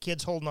 The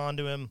kid's holding on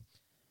to him,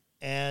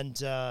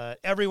 and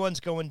everyone's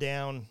going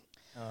down.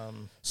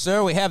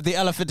 Sir, we have the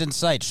elephant in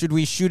sight. Should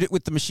we shoot it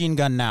with the machine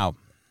gun now?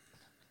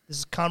 This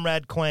is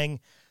Comrade Quang,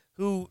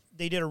 who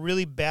they did a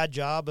really bad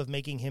job of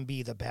making him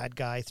be the bad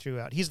guy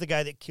throughout. He's the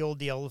guy that killed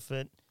the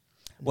elephant.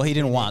 Well, he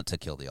didn't want to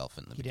kill the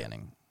elephant in the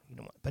beginning.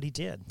 But he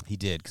did. He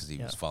did because he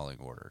was following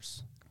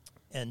orders.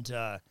 And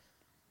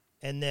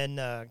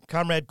then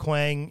Comrade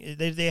Quang,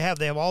 they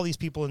have all these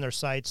people in their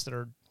sights that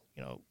are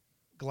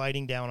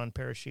gliding down on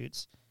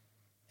parachutes,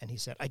 and he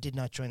said, "I did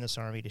not join this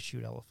army to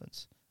shoot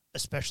elephants,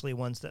 especially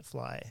ones that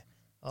fly."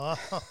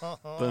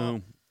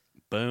 Boom,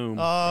 boom.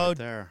 Oh, right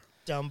there.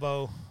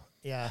 Dumbo,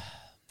 yeah.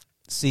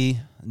 See,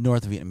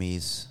 North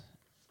Vietnamese,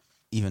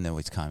 even though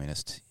it's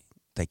communist,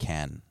 they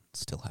can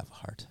still have a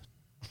heart.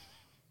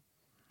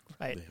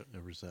 Right.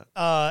 There was that.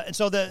 And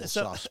so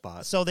soft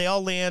spot. So they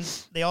all land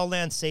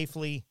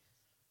safely.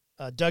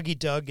 Dougie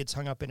Doug gets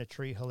hung up in a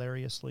tree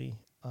hilariously.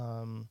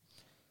 And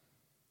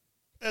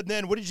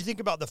then, what did you think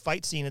about the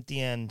fight scene at the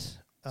end?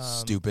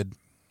 Stupid.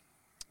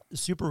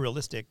 Super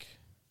realistic.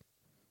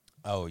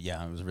 Oh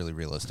yeah, it was really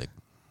realistic.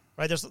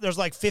 Right. There's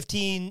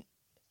 15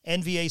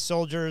 NVA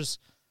soldiers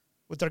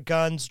with their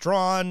guns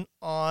drawn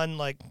on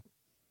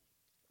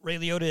Ray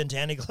Liotta and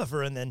Danny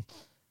Glover, and then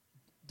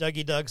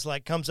Dougie Doug's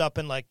comes up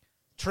and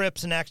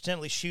trips and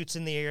accidentally shoots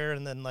in the air,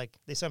 and then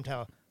they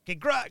somehow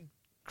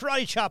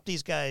karate chop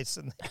these guys,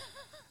 and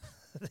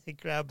they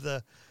grab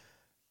the.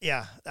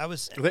 Yeah, that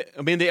was.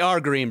 I mean, they are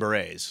Green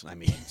Berets.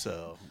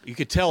 So you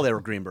could tell they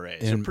were Green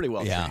Berets. They're pretty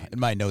well Yeah, trained. in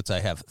my notes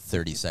I have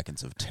 30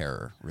 seconds of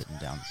terror written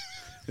down.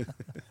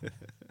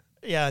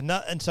 Yeah,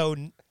 and so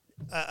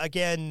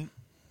again,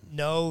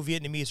 no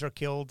Vietnamese are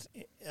killed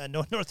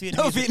No North Vietnamese.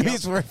 No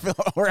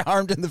Vietnamese were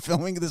harmed in the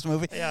filming of this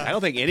movie. Yeah. I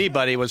don't think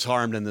anybody was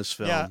harmed in this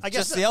film. Yeah, I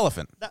guess Just the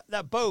elephant.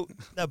 that boat.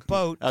 The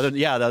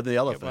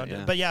elephant.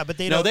 Yeah. But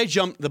they no, don't. they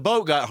jumped. The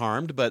boat got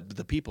harmed, but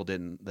the people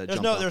didn't. That There's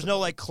jumped no, off there's the no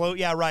boat. like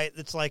yeah, right.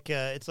 It's like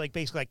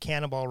basically like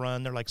Cannonball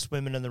Run. They're like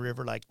swimming in the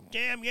river, like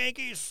damn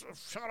Yankees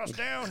shot us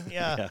down.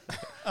 Yeah.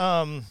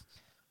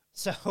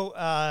 So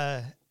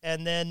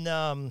and then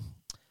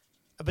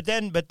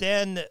but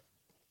then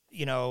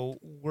you know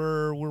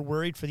we're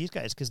worried for these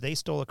guys because they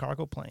stole a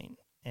cargo plane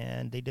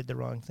and they did the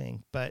wrong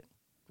thing. But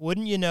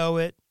wouldn't you know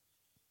it?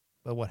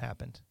 But what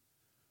happened?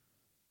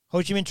 Ho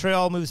Chi Minh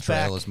Trail moves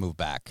Trail is moved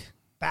back.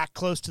 back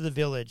close to the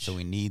village. So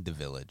we need the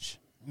village.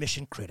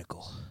 Mission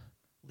critical.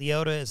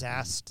 Leota is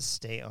asked to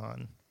stay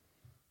on.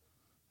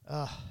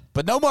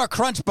 But no more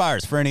crunch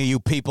bars for any of you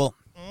people.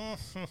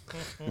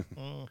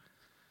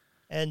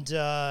 And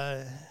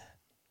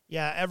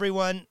yeah,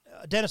 everyone.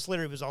 Dennis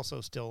Leary was also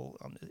still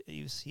on.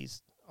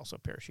 He's also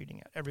parachuting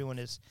out. Everyone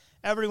is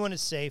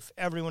safe.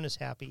 Everyone is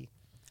happy.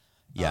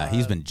 Yeah,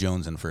 he's been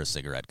jonesing for a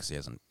cigarette because he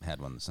hasn't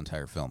had one this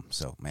entire film.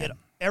 So, man.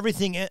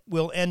 Everything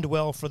will end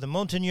well for the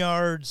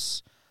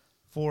Montagnards,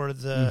 for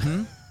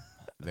the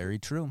Very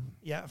true.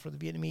 yeah, for the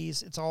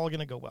Vietnamese. It's all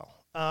gonna go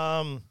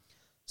well.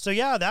 So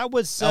yeah, that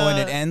was. And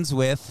it ends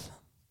with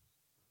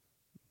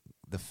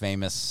the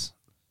famous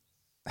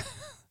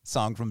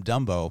song from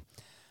Dumbo,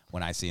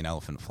 "When I See an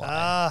Elephant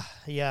Fly,"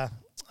 yeah.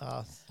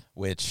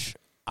 which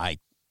I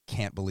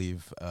can't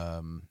believe.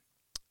 Well,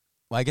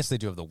 I guess they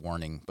do have the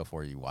warning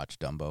before you watch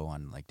Dumbo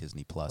on like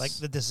Disney Plus. Like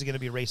that this is going to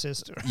be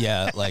racist.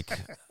 Yeah, like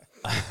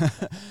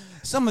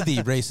some of the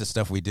racist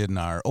stuff we did in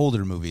our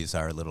older movies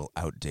are a little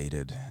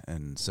outdated,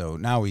 and so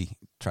now we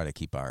try to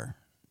keep our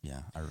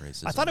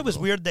racism. I thought it was a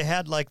little- weird they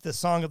had like the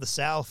Song of the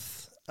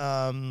South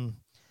soundtrack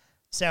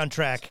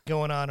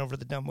going on over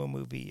the Dumbo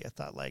movie. I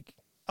thought like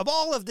of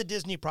all of the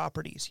Disney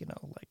properties, you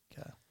know, like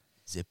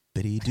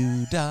Zippity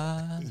doo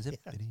dah,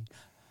 zippity.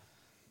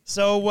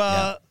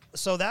 so.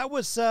 So that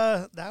was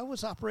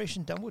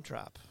Operation Dumbo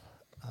Drop.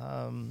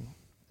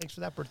 Thanks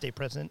for that birthday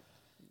present,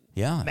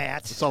 Yeah,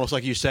 Matt. It's almost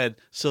like you said.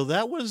 So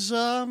that was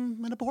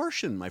an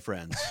abortion, my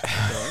friends.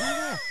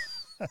 It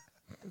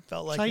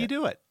felt like That's how you it.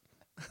 do it.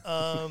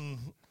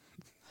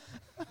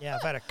 Yeah,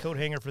 if I had a coat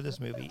hanger for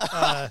this movie.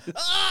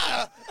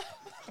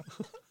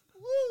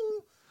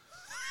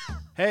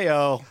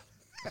 Hey-o.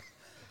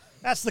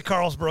 That's the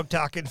Carlsberg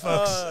talking,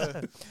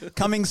 folks.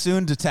 coming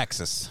soon to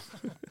Texas.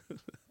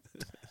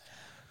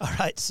 All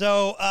right,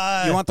 so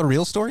You want the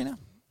real story now?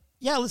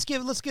 yeah, let's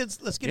get into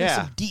Yeah.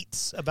 some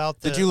deets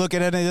about the. Did you look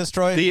at any of this,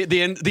 Troy?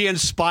 The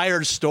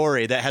inspired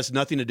story that has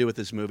nothing to do with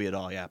this movie at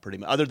all. Yeah, pretty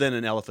much. Other than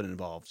an elephant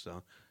involved.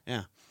 So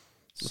yeah.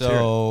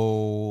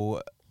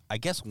 So I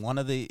guess one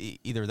of the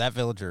either that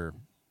village or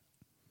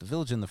the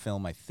village in the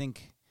film, I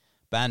think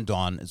Ban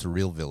Don is a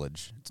real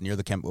village. It's near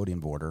the Cambodian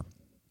border.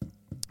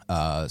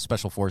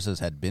 Special Forces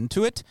had been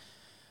to it.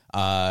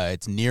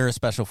 It's near a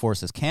Special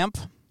Forces camp.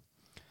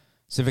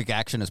 Civic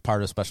Action is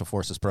part of Special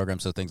Forces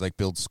programs, so things like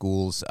build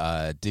schools,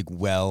 dig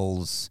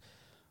wells,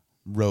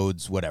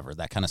 roads, whatever,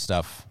 that kind of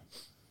stuff.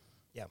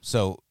 Yeah.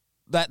 So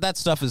that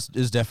stuff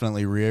is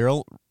definitely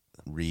real.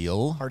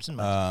 Hearts and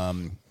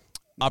minds.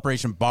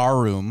 Operation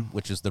Barroom,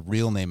 which is the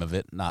real name of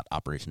it, not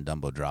Operation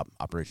Dumbo Drop.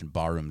 Operation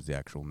Barroom is the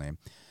actual name.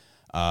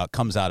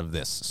 Comes out of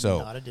this. So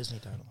Not a Disney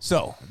title.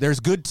 So there's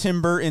good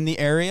timber in the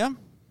area,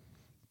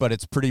 but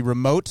it's pretty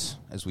remote,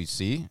 as we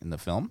see in the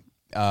film.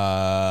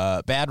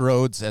 Bad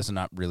roads has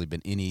not really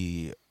been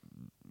any,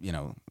 it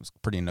was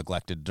pretty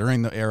neglected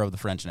during the era of the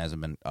French and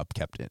hasn't been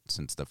upkept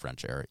since the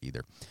French era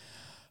either.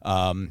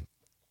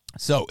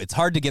 So it's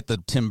hard to get the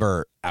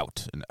timber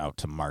out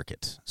to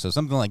market. So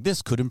something like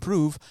this could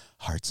improve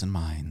hearts and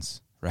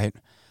minds, right?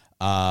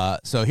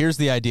 So here's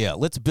the idea.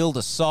 Let's build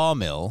a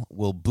sawmill.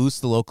 We'll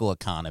boost the local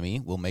economy.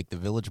 We'll make the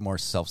village more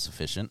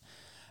self-sufficient.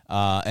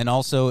 And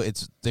also,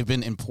 they've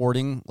been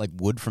importing like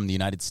wood from the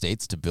United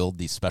States to build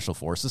these special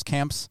forces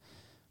camps,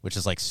 which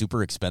is like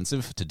super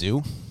expensive to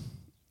do.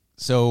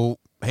 So,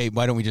 hey,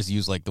 why don't we just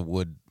use like the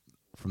wood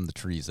from the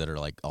trees that are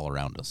like all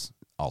around us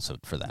also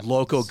for that?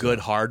 Local good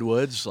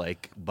hardwoods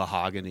like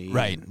mahogany.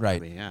 Right. I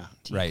mean, yeah.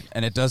 Right.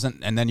 And it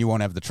doesn't, and then you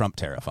won't have the Trump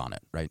tariff on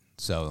it, right?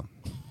 So,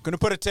 going to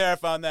put a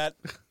tariff on that.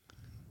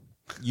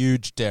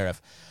 Huge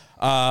tariff.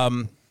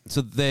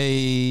 So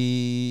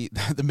the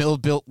mill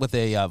built with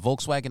a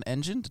Volkswagen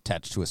engine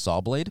attached to a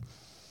saw blade,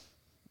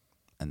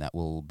 and that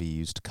will be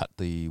used to cut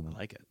the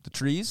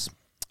trees.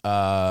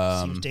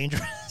 Seems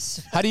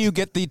dangerous. How do you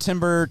get the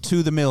timber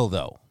to the mill,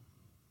 though?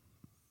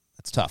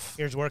 That's tough.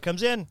 Here's where it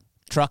comes in.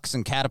 Trucks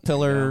and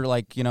Caterpillar,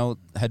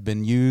 had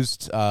been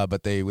used,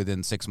 but they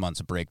within 6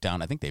 months break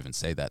down. I think they even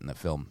say that in the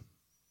film,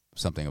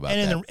 something about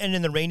that. And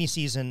in the rainy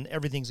season,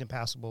 everything's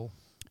impassable.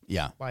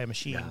 Yeah. By a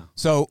machine. Yeah.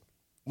 So,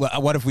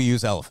 what if we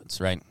use elephants,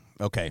 right?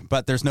 Okay,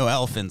 but there's no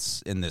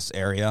elephants in this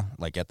area.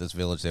 Like at this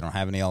village, they don't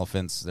have any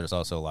elephants. There's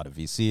also a lot of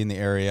VC in the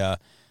area.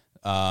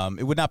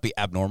 It would not be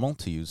abnormal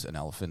to use an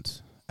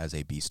elephant as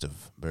a beast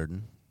of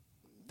burden.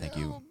 Thank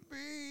you,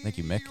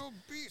 Mick.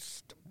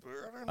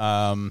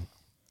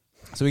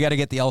 So we got to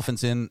get the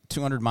elephants in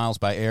 200 miles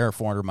by air,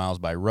 400 miles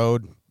by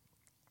road.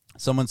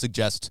 Someone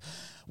suggests,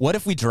 what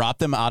if we drop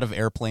them out of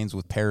airplanes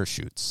with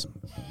parachutes?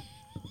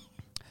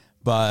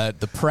 But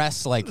the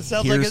press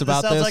hears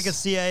about this. Sounds like a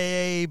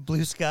CIA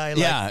blue sky.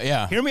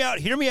 Yeah. Hear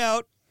me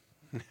out.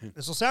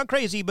 This will sound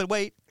crazy, but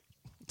wait.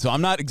 So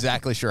I'm not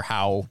exactly sure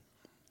how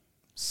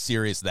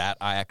serious that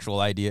actual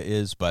idea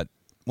is, but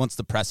once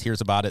the press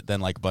hears about it,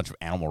 then a bunch of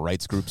animal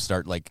rights groups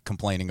start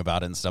complaining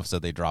about it and stuff, so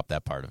they drop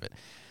that part of it.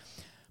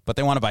 But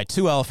they want to buy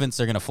 2 elephants.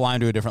 They're going to fly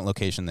them to a different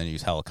location, then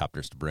use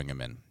helicopters to bring them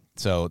in.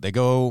 So they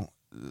go,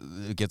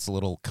 it gets a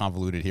little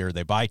convoluted here.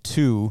 They buy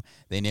 2.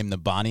 They name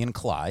them Bonnie and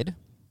Clyde.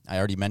 I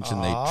already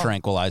mentioned they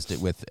tranquilized it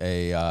with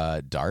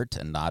a dart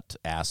and not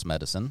ass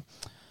medicine.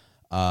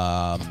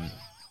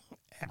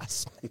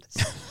 Ass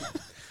medicine.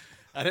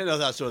 I didn't know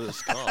that's what it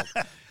was called.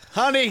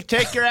 Honey,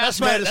 take your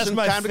ass medicine.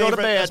 Time to go to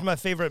bed. That's my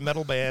favorite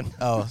metal band.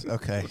 Oh,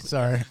 okay.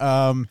 Sorry.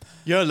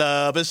 Your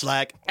love is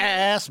like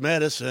ass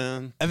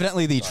medicine.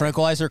 Evidently, the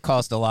tranquilizer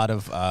caused a lot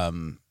of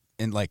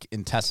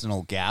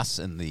intestinal gas,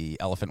 and the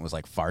elephant was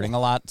farting a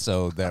lot.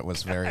 So that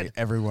was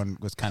everyone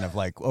was kind of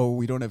oh,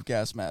 we don't have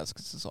gas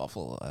masks. This is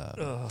awful.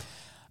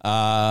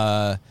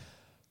 Fun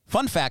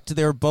fact: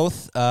 they're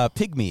both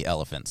pygmy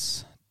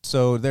elephants.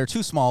 So they're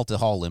too small to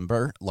haul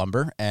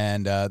lumber,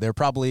 and they're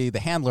probably the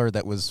handler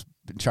that was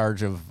in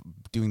charge of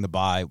doing the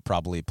buy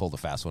probably pulled a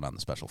fast one on the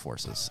special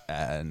forces,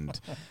 and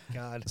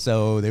God.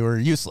 So they were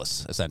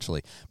useless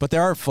essentially. But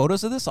there are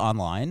photos of this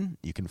online;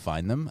 you can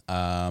find them.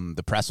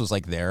 The press was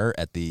there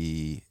at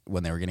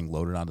when they were getting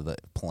loaded onto the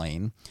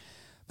plane.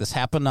 This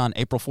happened on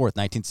April 4th,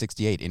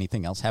 1968.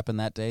 Anything else happened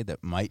that day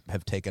that might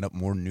have taken up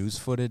more news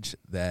footage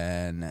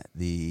than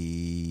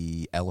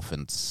the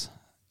elephants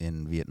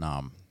in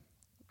Vietnam?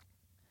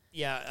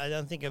 Yeah, I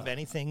don't think of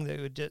anything that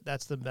would.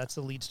 That's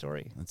the lead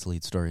story. That's the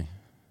lead story.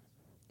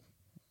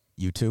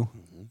 U2?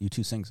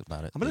 U2 sings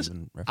about it.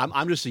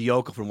 I'm just a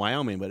yokel from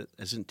Wyoming, but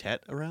isn't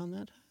Tet around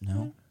that?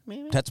 No.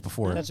 Maybe? Tet's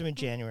before. That's in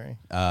January.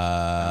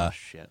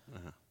 Shit.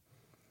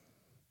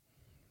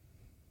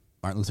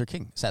 Martin Luther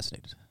King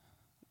assassinated.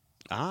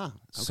 Okay.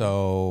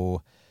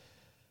 So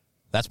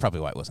that's probably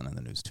why it wasn't in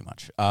the news too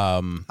much.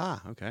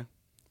 Okay.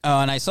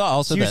 And I saw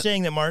also so you're that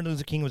saying that Martin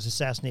Luther King was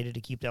assassinated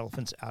to keep the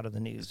elephants out of the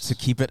news. to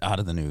keep it out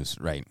of the news,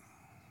 right?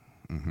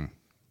 Mm-hmm.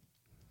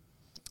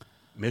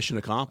 Mission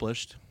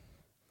accomplished.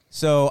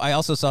 So I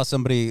also saw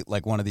somebody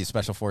one of these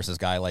special forces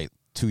guy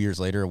 2 years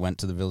later went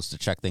to the village to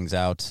check things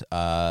out.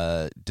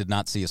 Did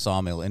not see a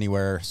sawmill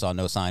anywhere. Saw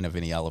no sign of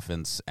any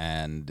elephants,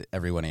 and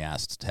everyone he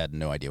asked had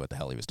no idea what the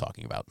hell he was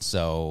talking about.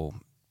 So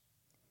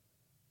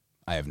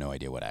I have no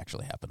idea what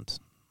actually happened.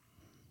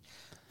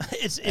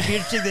 It'd be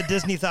interesting the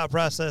Disney thought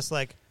process,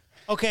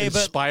 okay,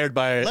 inspired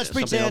by let's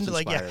pretend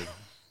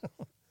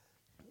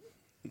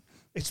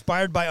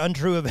inspired by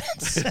untrue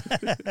events,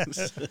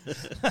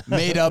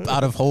 made up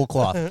out of whole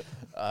cloth.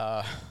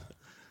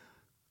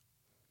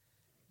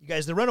 You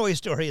guys, the runaway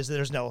story is that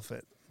there's an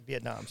elephant in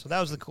Vietnam, so that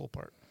was the cool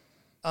part.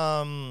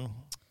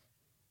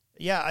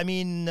 Yeah, I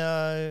mean,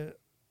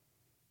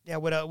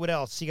 what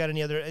else? You got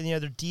any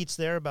other deets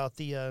there about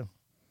the? I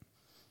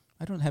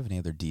don't have any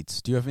other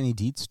deets. Do you have any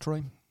deets,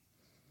 Troy?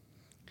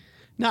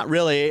 Not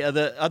really.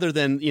 Other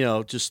than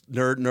just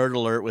nerd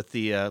alert with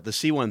the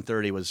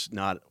C-130 was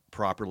not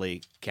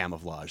properly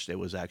camouflaged. It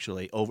was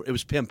actually it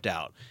was pimped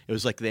out. It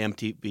was like the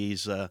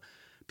MTV's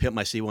Pimp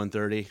My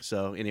C-130.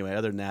 So anyway,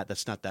 other than that,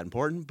 that's not that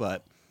important.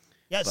 But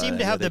yeah, it seemed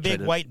to have the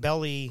big white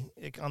belly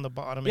on the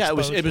bottom. Yeah,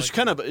 exposed, it was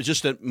kind of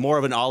just more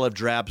of an olive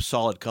drab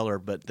solid color.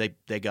 But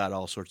they got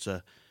all sorts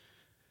of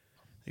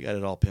they got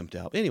it all pimped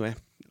out. Anyway,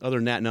 other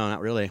than that, no, not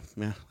really.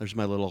 Yeah, there's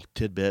my little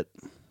tidbit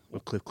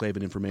of Cliff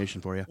Clavin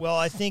information for you. Well,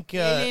 I think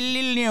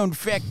little known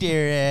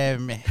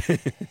factor.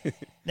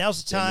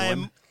 Now's the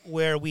time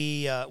where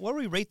we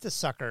rate the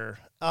sucker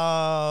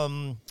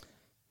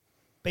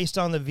based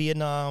on the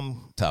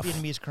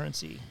Vietnamese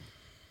currency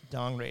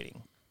dong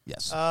rating.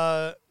 Yes.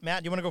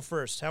 Matt, you want to go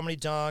first? How many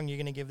dong are you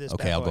going to give this?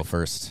 Okay, I'll go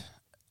first.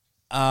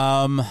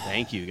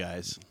 Thank you,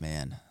 guys.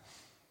 Man.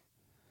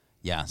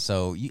 Yeah,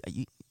 so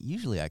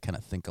usually I kind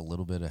of think a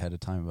little bit ahead of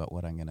time about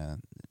what I'm going to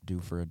do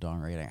for a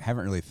dong rating. I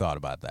haven't really thought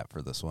about that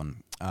for this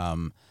one.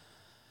 9?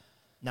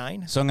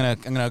 So I'm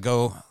gonna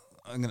go.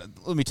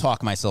 Let me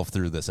talk myself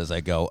through this as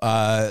I go.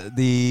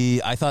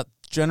 I thought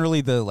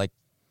generally the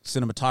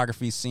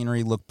cinematography,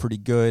 scenery looked pretty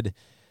good.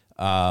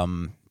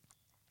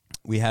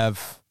 We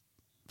have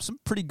some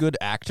pretty good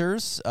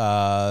actors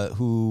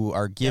who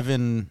are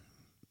given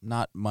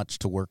not much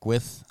to work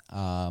with,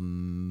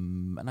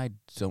 and I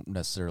don't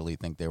necessarily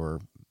think they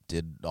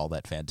did all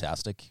that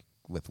fantastic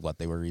with what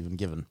they were even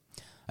given.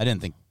 I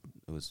didn't think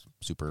it was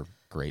super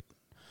great.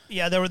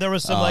 Yeah, there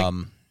was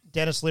some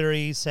Dennis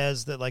Leary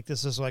says that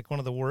this is one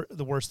of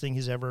the worst thing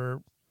he's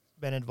ever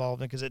been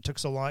involved in because it took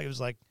so long. It was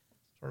sort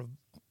of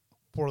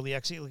poorly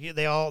executed.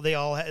 They all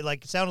had,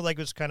 it sounded like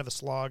it was kind of a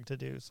slog to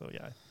do. So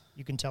yeah,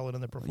 you can tell it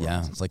in the performance.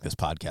 Yeah, it's like this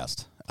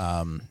podcast.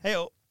 Hey.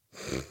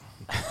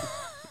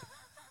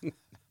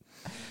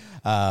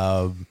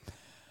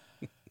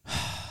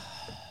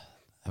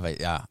 Have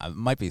Yeah, it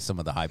might be some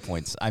of the high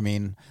points. I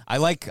mean, I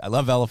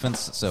love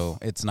elephants, so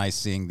it's nice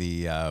seeing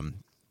the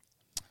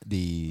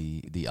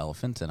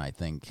elephant, and I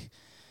think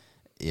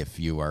if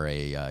you are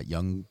a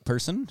young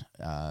person,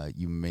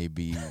 you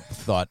maybe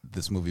thought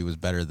this movie was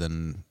better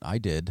than I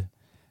did.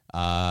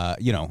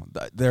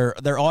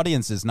 Their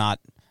audience is not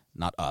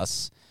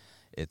us.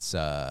 It's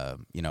not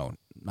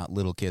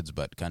little kids,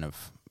 but kind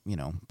of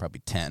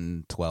probably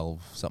 10,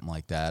 12, something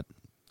like that.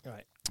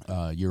 Right.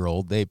 Year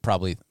old. They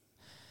probably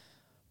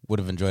would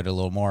have enjoyed it a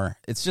little more.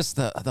 It's just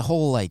the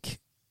whole like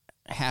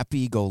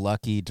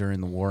happy-go-lucky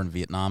during the war in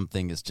Vietnam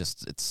thing is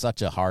just, it's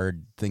such a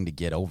hard thing to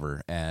get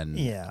over, and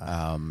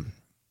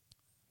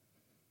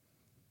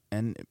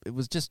and it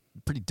was just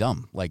pretty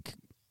dumb. Like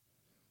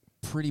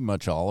pretty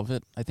much all of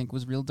it, I think,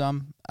 was real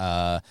dumb.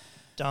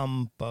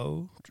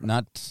 Dumbo,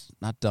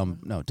 not dumb.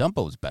 No,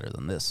 Dumbo's better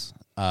than this.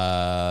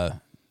 Dumbo's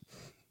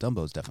I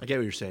definitely. get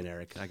what you're saying,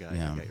 Eric. I got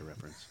your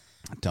reference.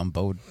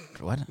 Dumbo,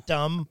 what?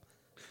 dumb.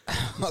 You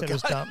said it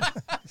was dumb.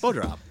 Bow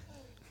drop.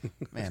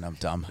 Man, I'm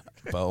dumb.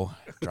 Bow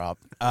drop.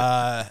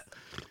 I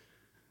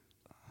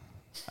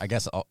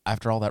guess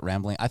after all that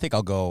rambling, I think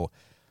I'll go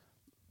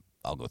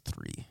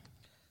 3.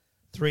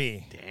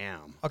 3.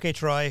 Damn. Okay,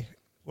 Troy,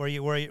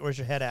 where's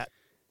your head at?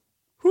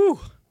 Whew.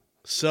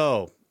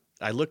 So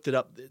I looked it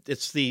up.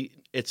 There's the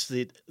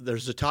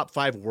top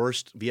 5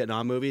 worst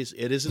Vietnam movies.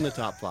 It is in the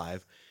top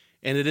 5,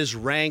 and it is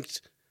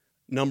ranked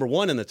number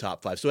 1 in the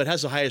top 5. So it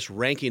has the highest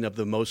ranking of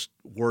the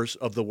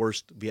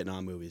worst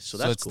Vietnam movies. So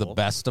that's it's cool. the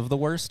best of the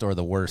worst or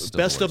the worst?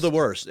 Best of the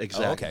worst, Oh,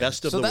 exactly. okay.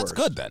 Best of the worst. So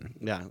that's good then.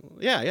 Yeah.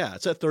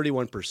 It's at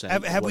 31%.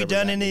 Have we whatever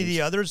done that any of means.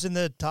 the others in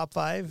the top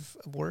 5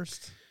 of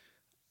worst?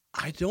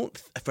 I don't.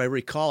 If I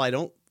recall, I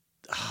don't.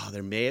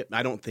 There may.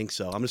 I don't think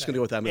so. I'm just going to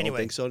go with that. I Anyway. don't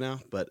think so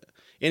now. But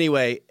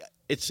anyway,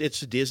 it's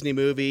a Disney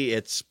movie.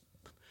 It's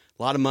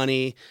a lot of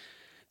money.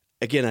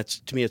 Again,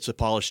 to me, it's a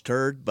polished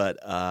turd. But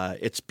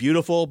it's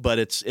beautiful. But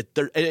it's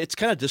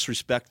kind of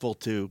disrespectful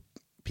to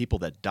people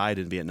that died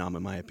in Vietnam,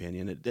 in my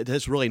opinion. It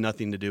has really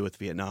nothing to do with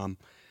Vietnam.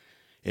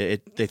 They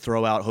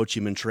throw out Ho Chi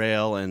Minh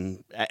Trail,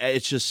 and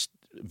it's just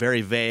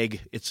very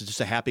vague. It's just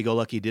a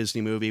happy-go-lucky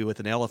Disney movie with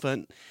an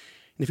elephant.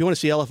 And if you want to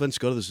see elephants,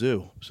 go to the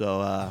zoo.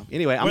 So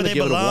anyway, I'm Where going they to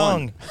give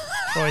belong.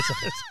 Troy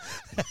says.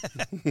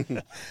 it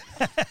a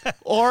 1.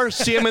 Or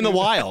see them in the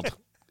wild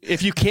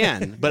if you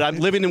can. But I'm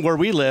living in where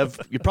we live.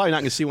 You're probably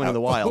not going to see one in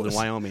the wild in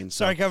Wyoming.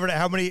 So. Sorry, covered it.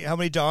 How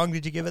many dong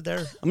did you give it there?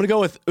 I'm going to go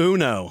with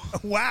Uno.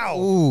 Wow.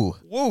 Ooh.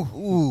 Whoa.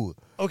 Ooh.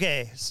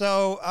 Okay,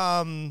 so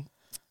I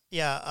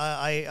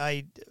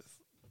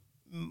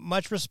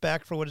much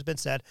respect for what has been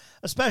said,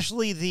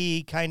 especially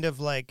the kind of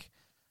like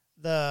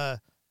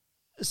the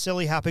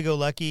silly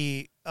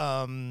happy-go-lucky,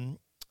 like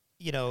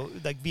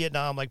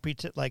Vietnam, like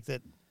like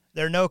that.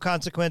 There are no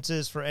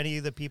consequences for any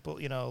of the people,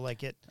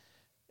 like it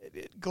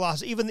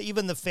gloss even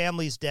the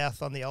family's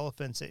death on the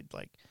elephants. It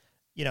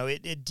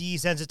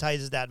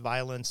desensitizes that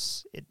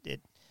violence.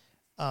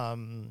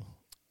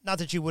 Not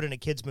that you would in a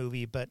kids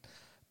movie, but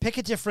pick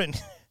a different.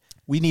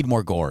 We need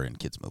more gore in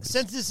kids' movies.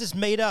 Since this is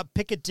made up,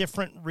 pick a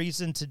different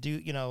reason to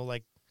do.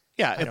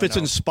 Yeah, if it's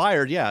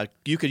inspired,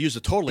 you could use a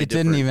totally It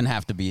different. didn't even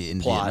have to be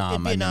in plot.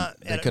 Vietnam.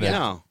 It'd be They could have.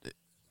 No.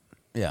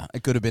 Yeah,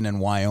 it could have been in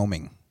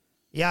Wyoming.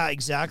 Yeah,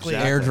 exactly.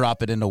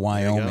 Airdrop it into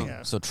Wyoming go.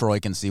 so Troy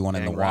can see one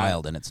in the Dang right.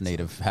 wild in its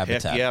native Heck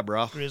habitat. yeah,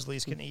 bro.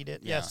 Grizzlies can eat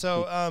it. Yeah.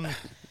 So,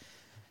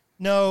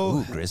 no.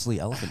 Ooh, grizzly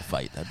elephant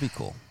fight. That'd be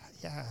cool.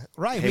 Yeah.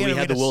 Right. Hey, we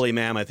had the a- woolly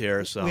mammoth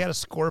here, so We had a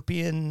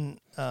scorpion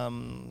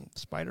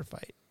spider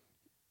fight.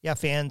 Yeah,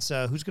 fans.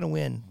 Who's going to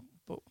win?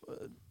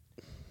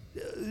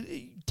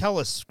 Tell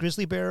us,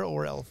 grizzly bear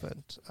or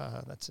elephant?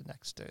 That's the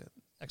next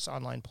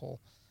online poll.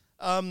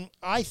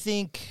 I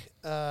think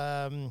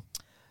I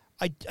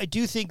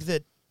do think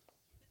that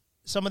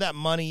some of that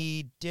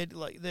money did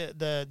like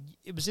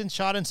it was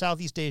shot in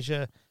Southeast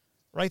Asia,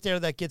 right there.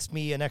 That gets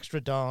me an extra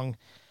dong.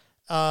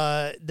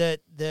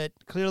 That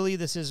clearly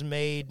this is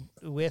made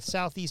with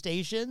Southeast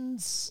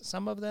Asians,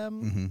 some of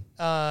them.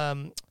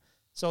 Mm-hmm.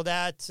 So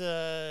that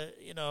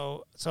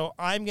so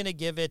I'm gonna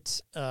give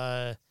it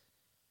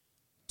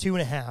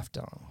 2.5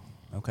 dong.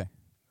 Okay.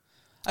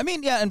 I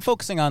mean, yeah, and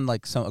focusing on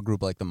like a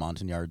group like the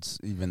Montagnards,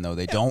 even though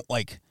they don't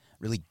like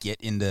really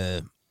get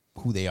into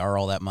who they are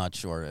all that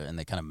much, and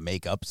they kind of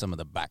make up some of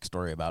the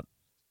backstory about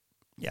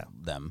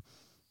them.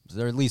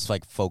 They're at least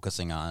like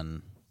focusing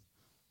on,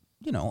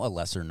 a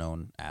lesser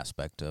known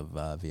aspect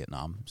of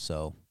Vietnam.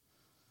 So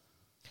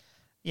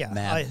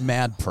Yeah,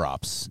 mad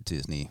props,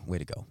 Disney. Way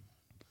to go.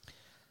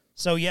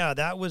 So yeah,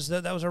 that was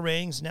our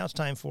ratings. Now it's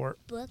time for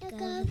Book of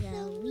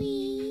the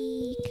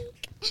week.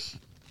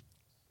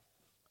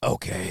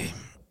 Okay.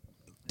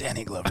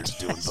 Danny Glover's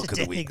doing Book of the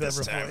Danny Week Glover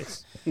this time.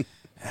 voice.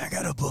 I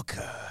got a book,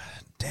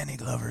 Danny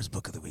Glover's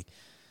Book of the Week.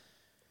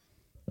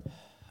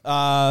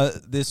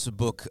 This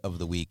Book of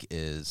the Week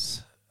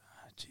is,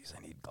 geez,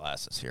 I need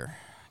glasses here.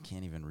 I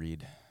can't even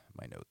read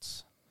my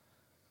notes.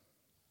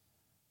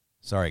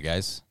 Sorry,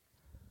 guys.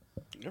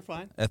 you're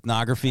fine.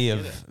 Ethnography of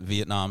With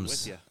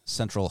Vietnam's ya.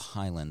 Central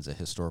Highlands, a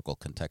historical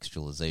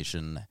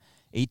contextualization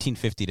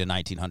 1850 to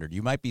 1900.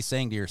 You might be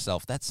saying to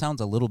yourself, that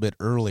sounds a little bit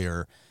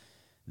earlier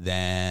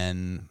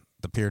than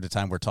the period of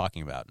time we're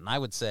talking about. And I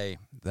would say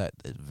that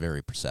is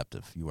very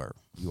perceptive. You are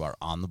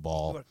on the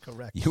ball. You are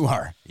correct.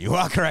 You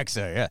are correct,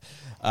 sir. Yeah.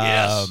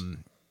 Yes.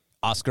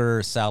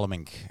 Oscar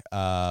Salemink,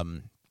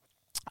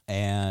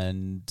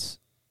 and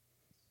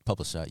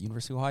published at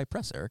University of Hawaii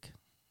Press, Eric.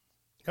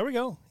 There we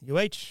go.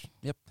 UH.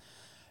 Yep.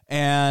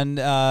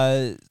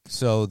 And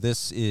so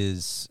this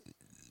is,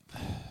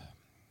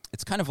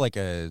 it's kind of like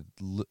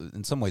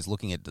in some ways,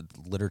 looking at the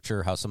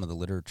literature, how some of the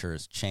literature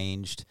has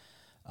changed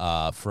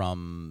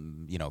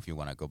from, if you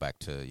want to go back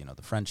to,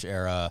 the French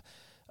era,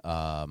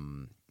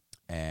 and,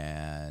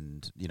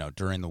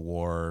 during the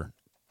war,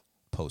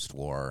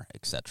 post-war,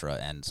 etc.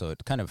 And so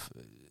it's kind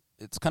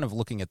of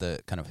looking at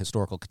the kind of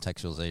historical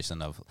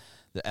contextualization of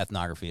the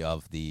ethnography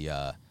of the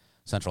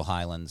Central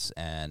Highlands,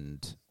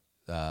 and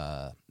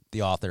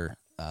the author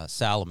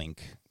Salemink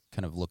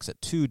kind of looks at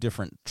two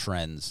different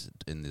trends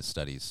in these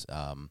studies,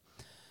 kind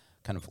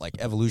of like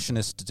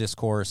evolutionist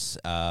discourse,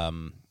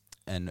 and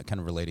kind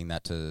of relating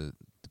that to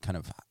kind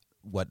of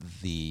what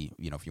the,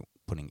 if you're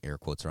putting air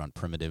quotes around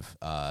primitive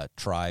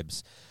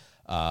tribes,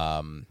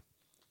 and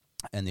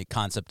the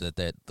concept that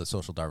the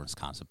social Darwinist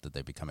concept that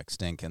they become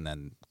extinct, and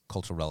then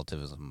cultural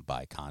relativism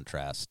by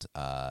contrast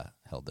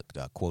held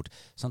that, quote,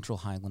 Central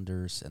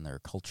Highlanders and their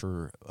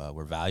culture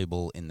were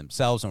valuable in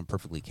themselves and were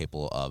perfectly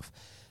capable of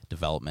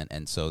development.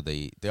 And so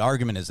the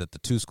argument is that the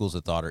two schools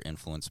of thought are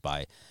influenced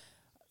by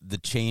the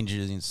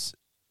changes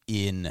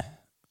in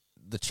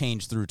the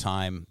change through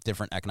time,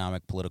 different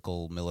economic,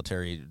 political,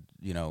 military,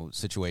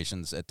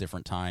 situations at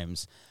different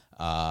times.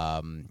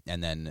 And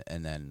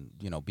then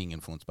being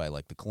influenced by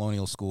like the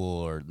colonial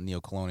school or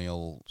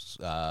neo-colonial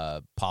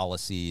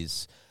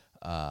policies,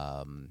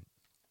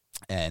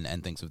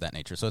 and things of that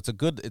nature. So it's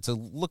a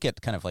look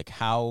at kind of like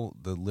how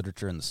the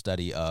literature and the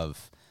study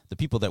of the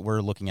people that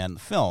we're looking at in the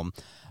film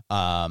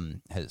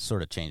has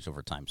sort of changed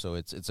over time. So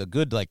it's a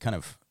good like kind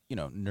of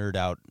nerd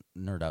out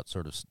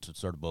sort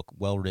of book,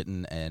 well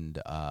written,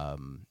 and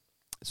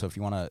so if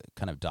you want to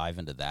kind of dive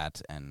into that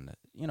and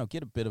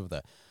get a bit of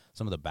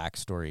some of the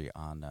backstory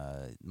on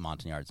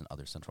Montagnards and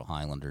other Central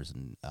Highlanders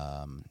and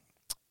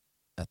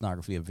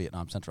ethnography of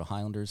Vietnam Central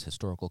Highlanders,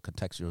 historical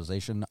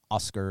contextualization,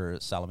 Oscar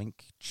Salemink,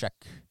 check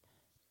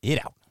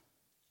it out.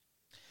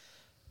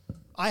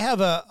 I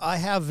have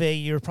a.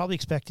 You're probably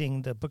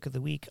expecting the book of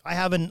the week. I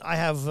have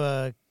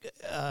a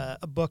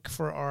book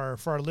for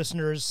our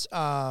listeners.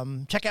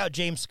 Check out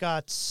James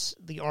Scott's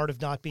The Art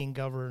of Not Being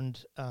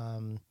Governed,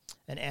 an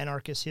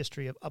anarchist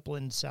history of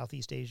upland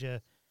Southeast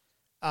Asia.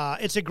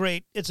 It's a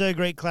great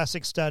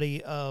classic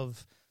study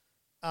of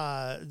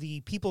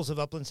the peoples of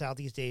upland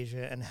Southeast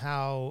Asia and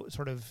how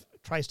sort of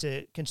tries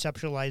to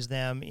conceptualize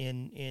them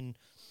in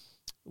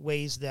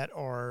ways that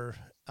are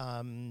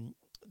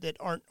that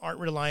aren't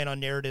reliant on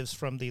narratives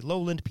from the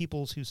lowland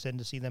peoples, who tend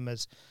to see them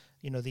as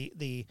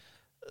the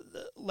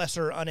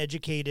lesser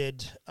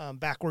uneducated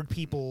backward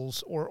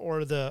peoples,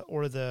 or the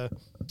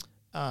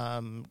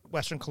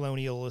Western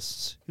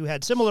colonialists who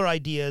had similar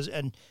ideas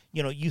and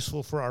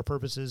useful for our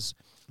purposes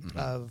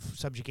of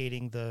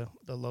subjugating the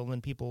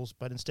lowland peoples,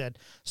 but instead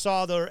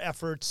saw their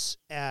efforts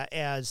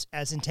as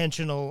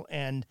intentional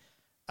and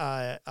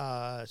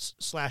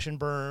slash and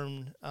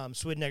burn,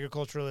 Sweden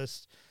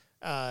agriculturalists,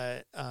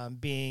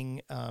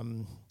 being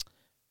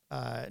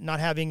not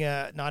having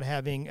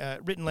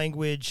written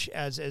language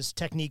as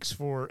techniques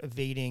for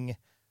evading.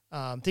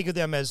 Think of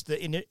them as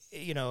the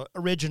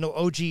original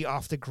OG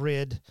off the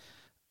grid.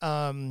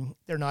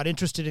 They're not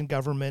interested in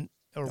government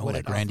or what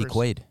it Randy offers.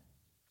 Quaid.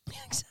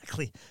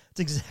 Exactly. It's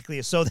exactly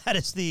it. So that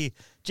is the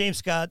James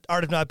Scott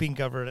Art of Not Being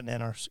Governed, an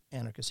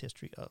Anarchist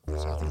History of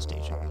Southeast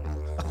Asia.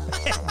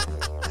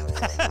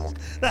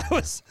 that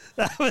was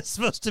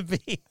supposed to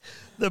be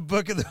the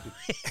book of the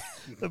week.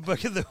 The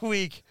book of the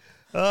week.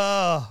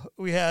 Oh,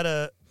 we had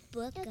a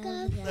Book of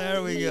the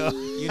there we go.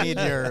 You need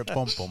your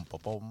boom, boom,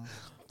 boom,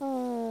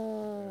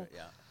 boom.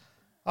 Yeah.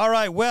 All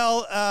right.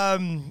 Well,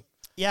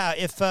 yeah.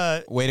 If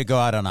Way to go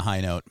out on a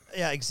high note.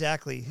 yeah,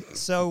 exactly.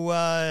 So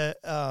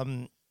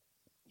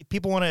if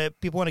people want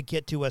to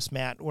get to us,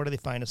 Matt, where do they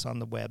find us on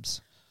the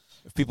webs?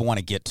 If people want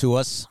to get to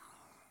us,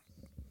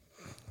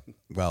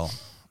 well,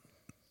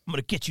 I'm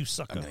gonna get you,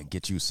 sucker. I'm going to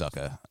get you,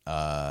 sucker,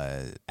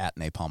 at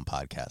Napalm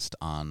Podcast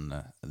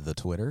on the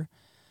Twitter.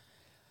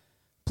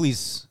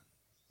 Please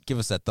give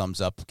us that thumbs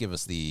up. Give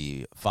us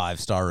the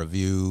 5-star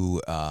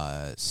review.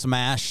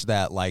 Smash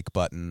that like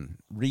button.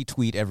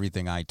 Retweet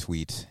everything I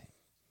tweet.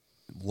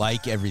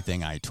 Like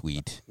everything I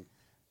tweet.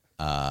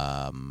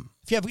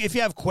 If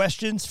you have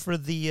questions for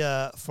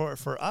the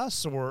for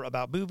us, or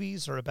about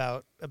movies, or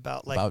about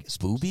like About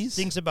boobies?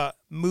 things about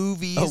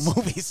movies, Oh,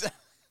 movies.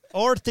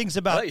 or things I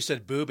about thought you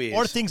said boobies.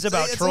 or things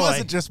about It Troy,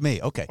 wasn't just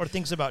me. Okay. or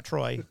things about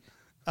Troy.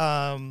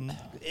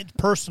 It's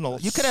personal.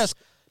 You could ask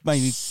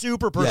maybe.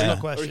 super personal Yeah.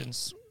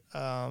 questions.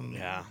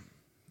 Yeah.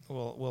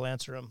 We'll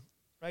answer them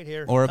right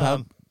here. Or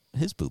about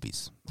his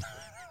boobies.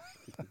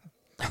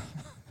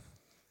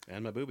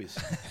 And my boobies.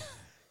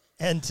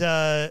 And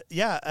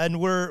and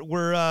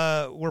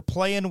we're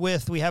playing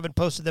with. We haven't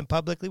posted them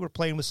publicly. We're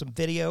playing with some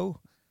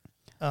video.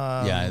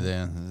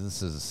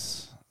 This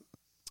is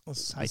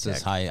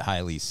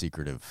highly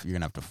secretive. You're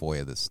gonna have to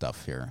FOIA this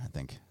stuff here, I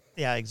think.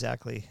 Yeah,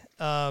 exactly.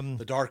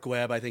 The dark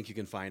web. I think you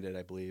can find it.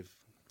 I believe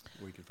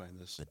where you can find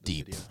this. The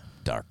deep video.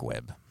 dark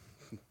web.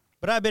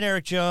 But I've been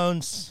Eric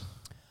Jones.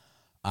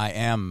 I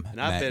am And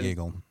Matt I've been,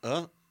 Eagle.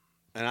 And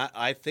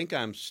I think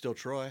I'm still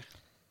Troy.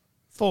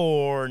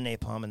 For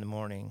Napalm in the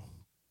Morning.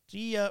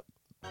 See ya.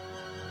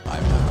 Bye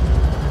now.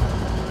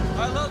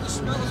 I love the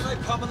smell of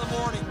napalm in the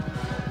morning.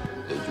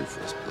 Did you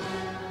first blood?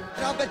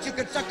 And I'll bet you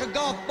could suck a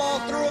golf ball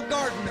through a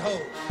garden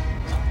hose.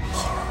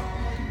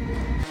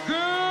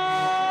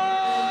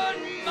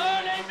 Good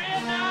morning,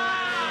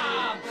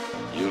 Vietnam!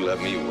 You let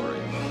me worry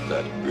about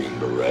that Green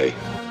Beret.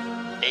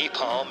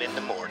 Napalm in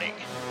the Morning,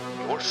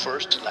 your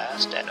first,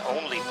 last, and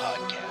only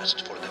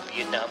podcast for the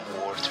Vietnam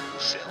War through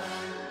film.